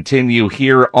we continue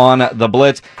here on The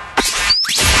Blitz.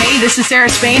 Hey, this is Sarah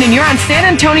Spain, and you're on San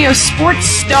Antonio Sports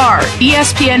Star,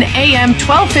 ESPN AM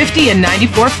 1250 and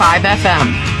 94.5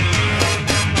 FM.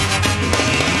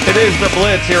 It is The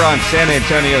Blitz here on San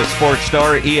Antonio Sports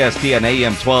Star, ESPN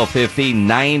AM 1250,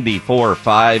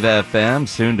 94.5 FM,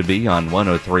 soon to be on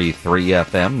 103.3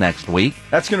 FM next week.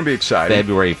 That's going to be exciting.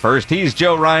 February 1st. He's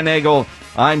Joe Reinagel.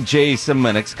 I'm Jason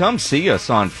Minix. Come see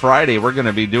us on Friday. We're going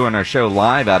to be doing our show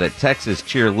live out at Texas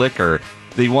Cheer Liquor,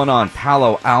 the one on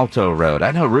Palo Alto Road.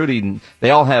 I know, Rudy, they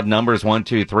all have numbers 1,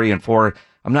 2, 3, and 4.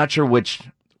 I'm not sure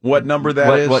what number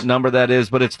that is? What number that is,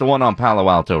 but it's the one on Palo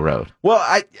Alto Road.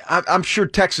 Well, I'm sure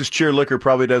Texas Cheer Liquor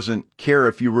probably doesn't care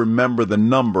if you remember the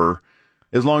number,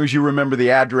 as long as you remember the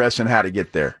address and how to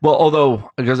get there. Well, although,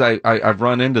 because I've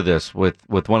run into this with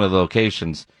one of the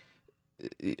locations,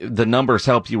 the numbers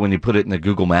help you when you put it in the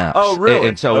Google Maps. Oh, really?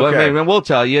 And so, okay. I mean, we'll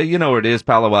tell you, you know where it is,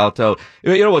 Palo Alto.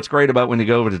 You know what's great about when you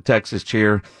go over to Texas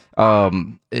Cheer?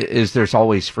 Is there's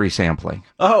always free sampling.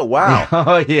 Oh, wow.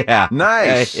 Oh, yeah.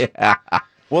 Nice. Yeah.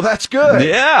 Well, that's good.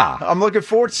 Yeah. I'm looking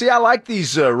forward to see. I like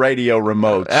these radio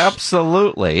remotes.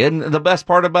 Absolutely. And the best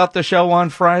part about the show on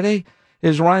Friday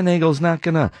is Reinagel's not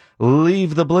going to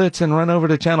leave the Blitz and run over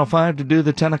to Channel 5 to do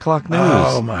the 10 o'clock news.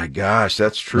 Oh, my gosh,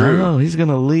 that's true. No, he's going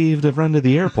to leave to run to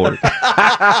the airport.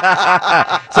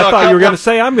 I thought you were going to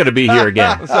say I'm going to be here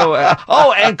again. So,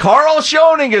 and Carl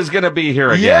Schoening is going to be here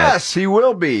again. Yes, he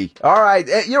will be. All right.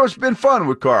 It's been fun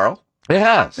with Carl. It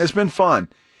has. It's been fun.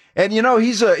 And,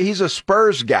 he's a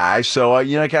Spurs guy, so,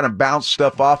 kind of bounce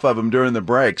stuff off of him during the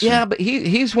breaks. Yeah, but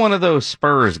he's one of those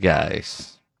Spurs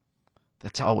guys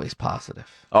that's always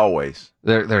positive. Always.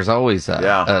 There's always I'm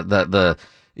not I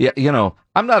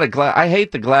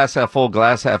hate the glass half full,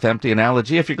 glass half empty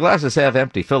analogy. If your glass is half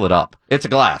empty, fill it up. It's a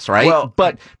glass, right? Well,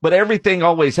 but everything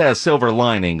always has silver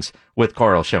linings with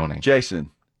Carl Schoening.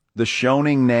 Jason, the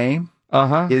Schoening name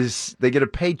is they get a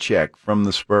paycheck from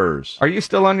the Spurs. Are you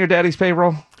still on your daddy's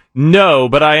payroll? No,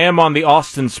 but I am on the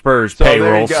Austin Spurs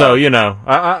payroll, so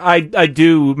I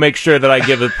do make sure that I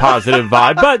give a positive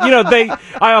vibe. But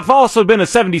I've also been a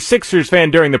 76ers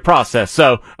fan during the process,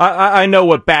 so I know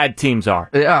what bad teams are.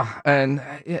 Yeah,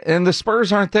 and the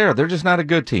Spurs aren't there; they're just not a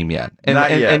good team yet.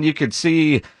 Not yet. And you could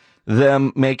see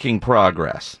them making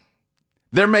progress.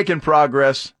 They're making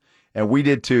progress. And we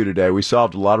did too today. We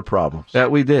solved a lot of problems.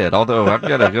 That we did. Although I've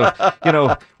got to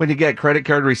go, when you get credit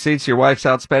card receipts, your wife's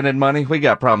out spending money. We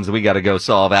got problems that we got to go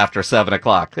solve after 7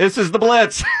 o'clock. This is The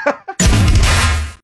Blitz.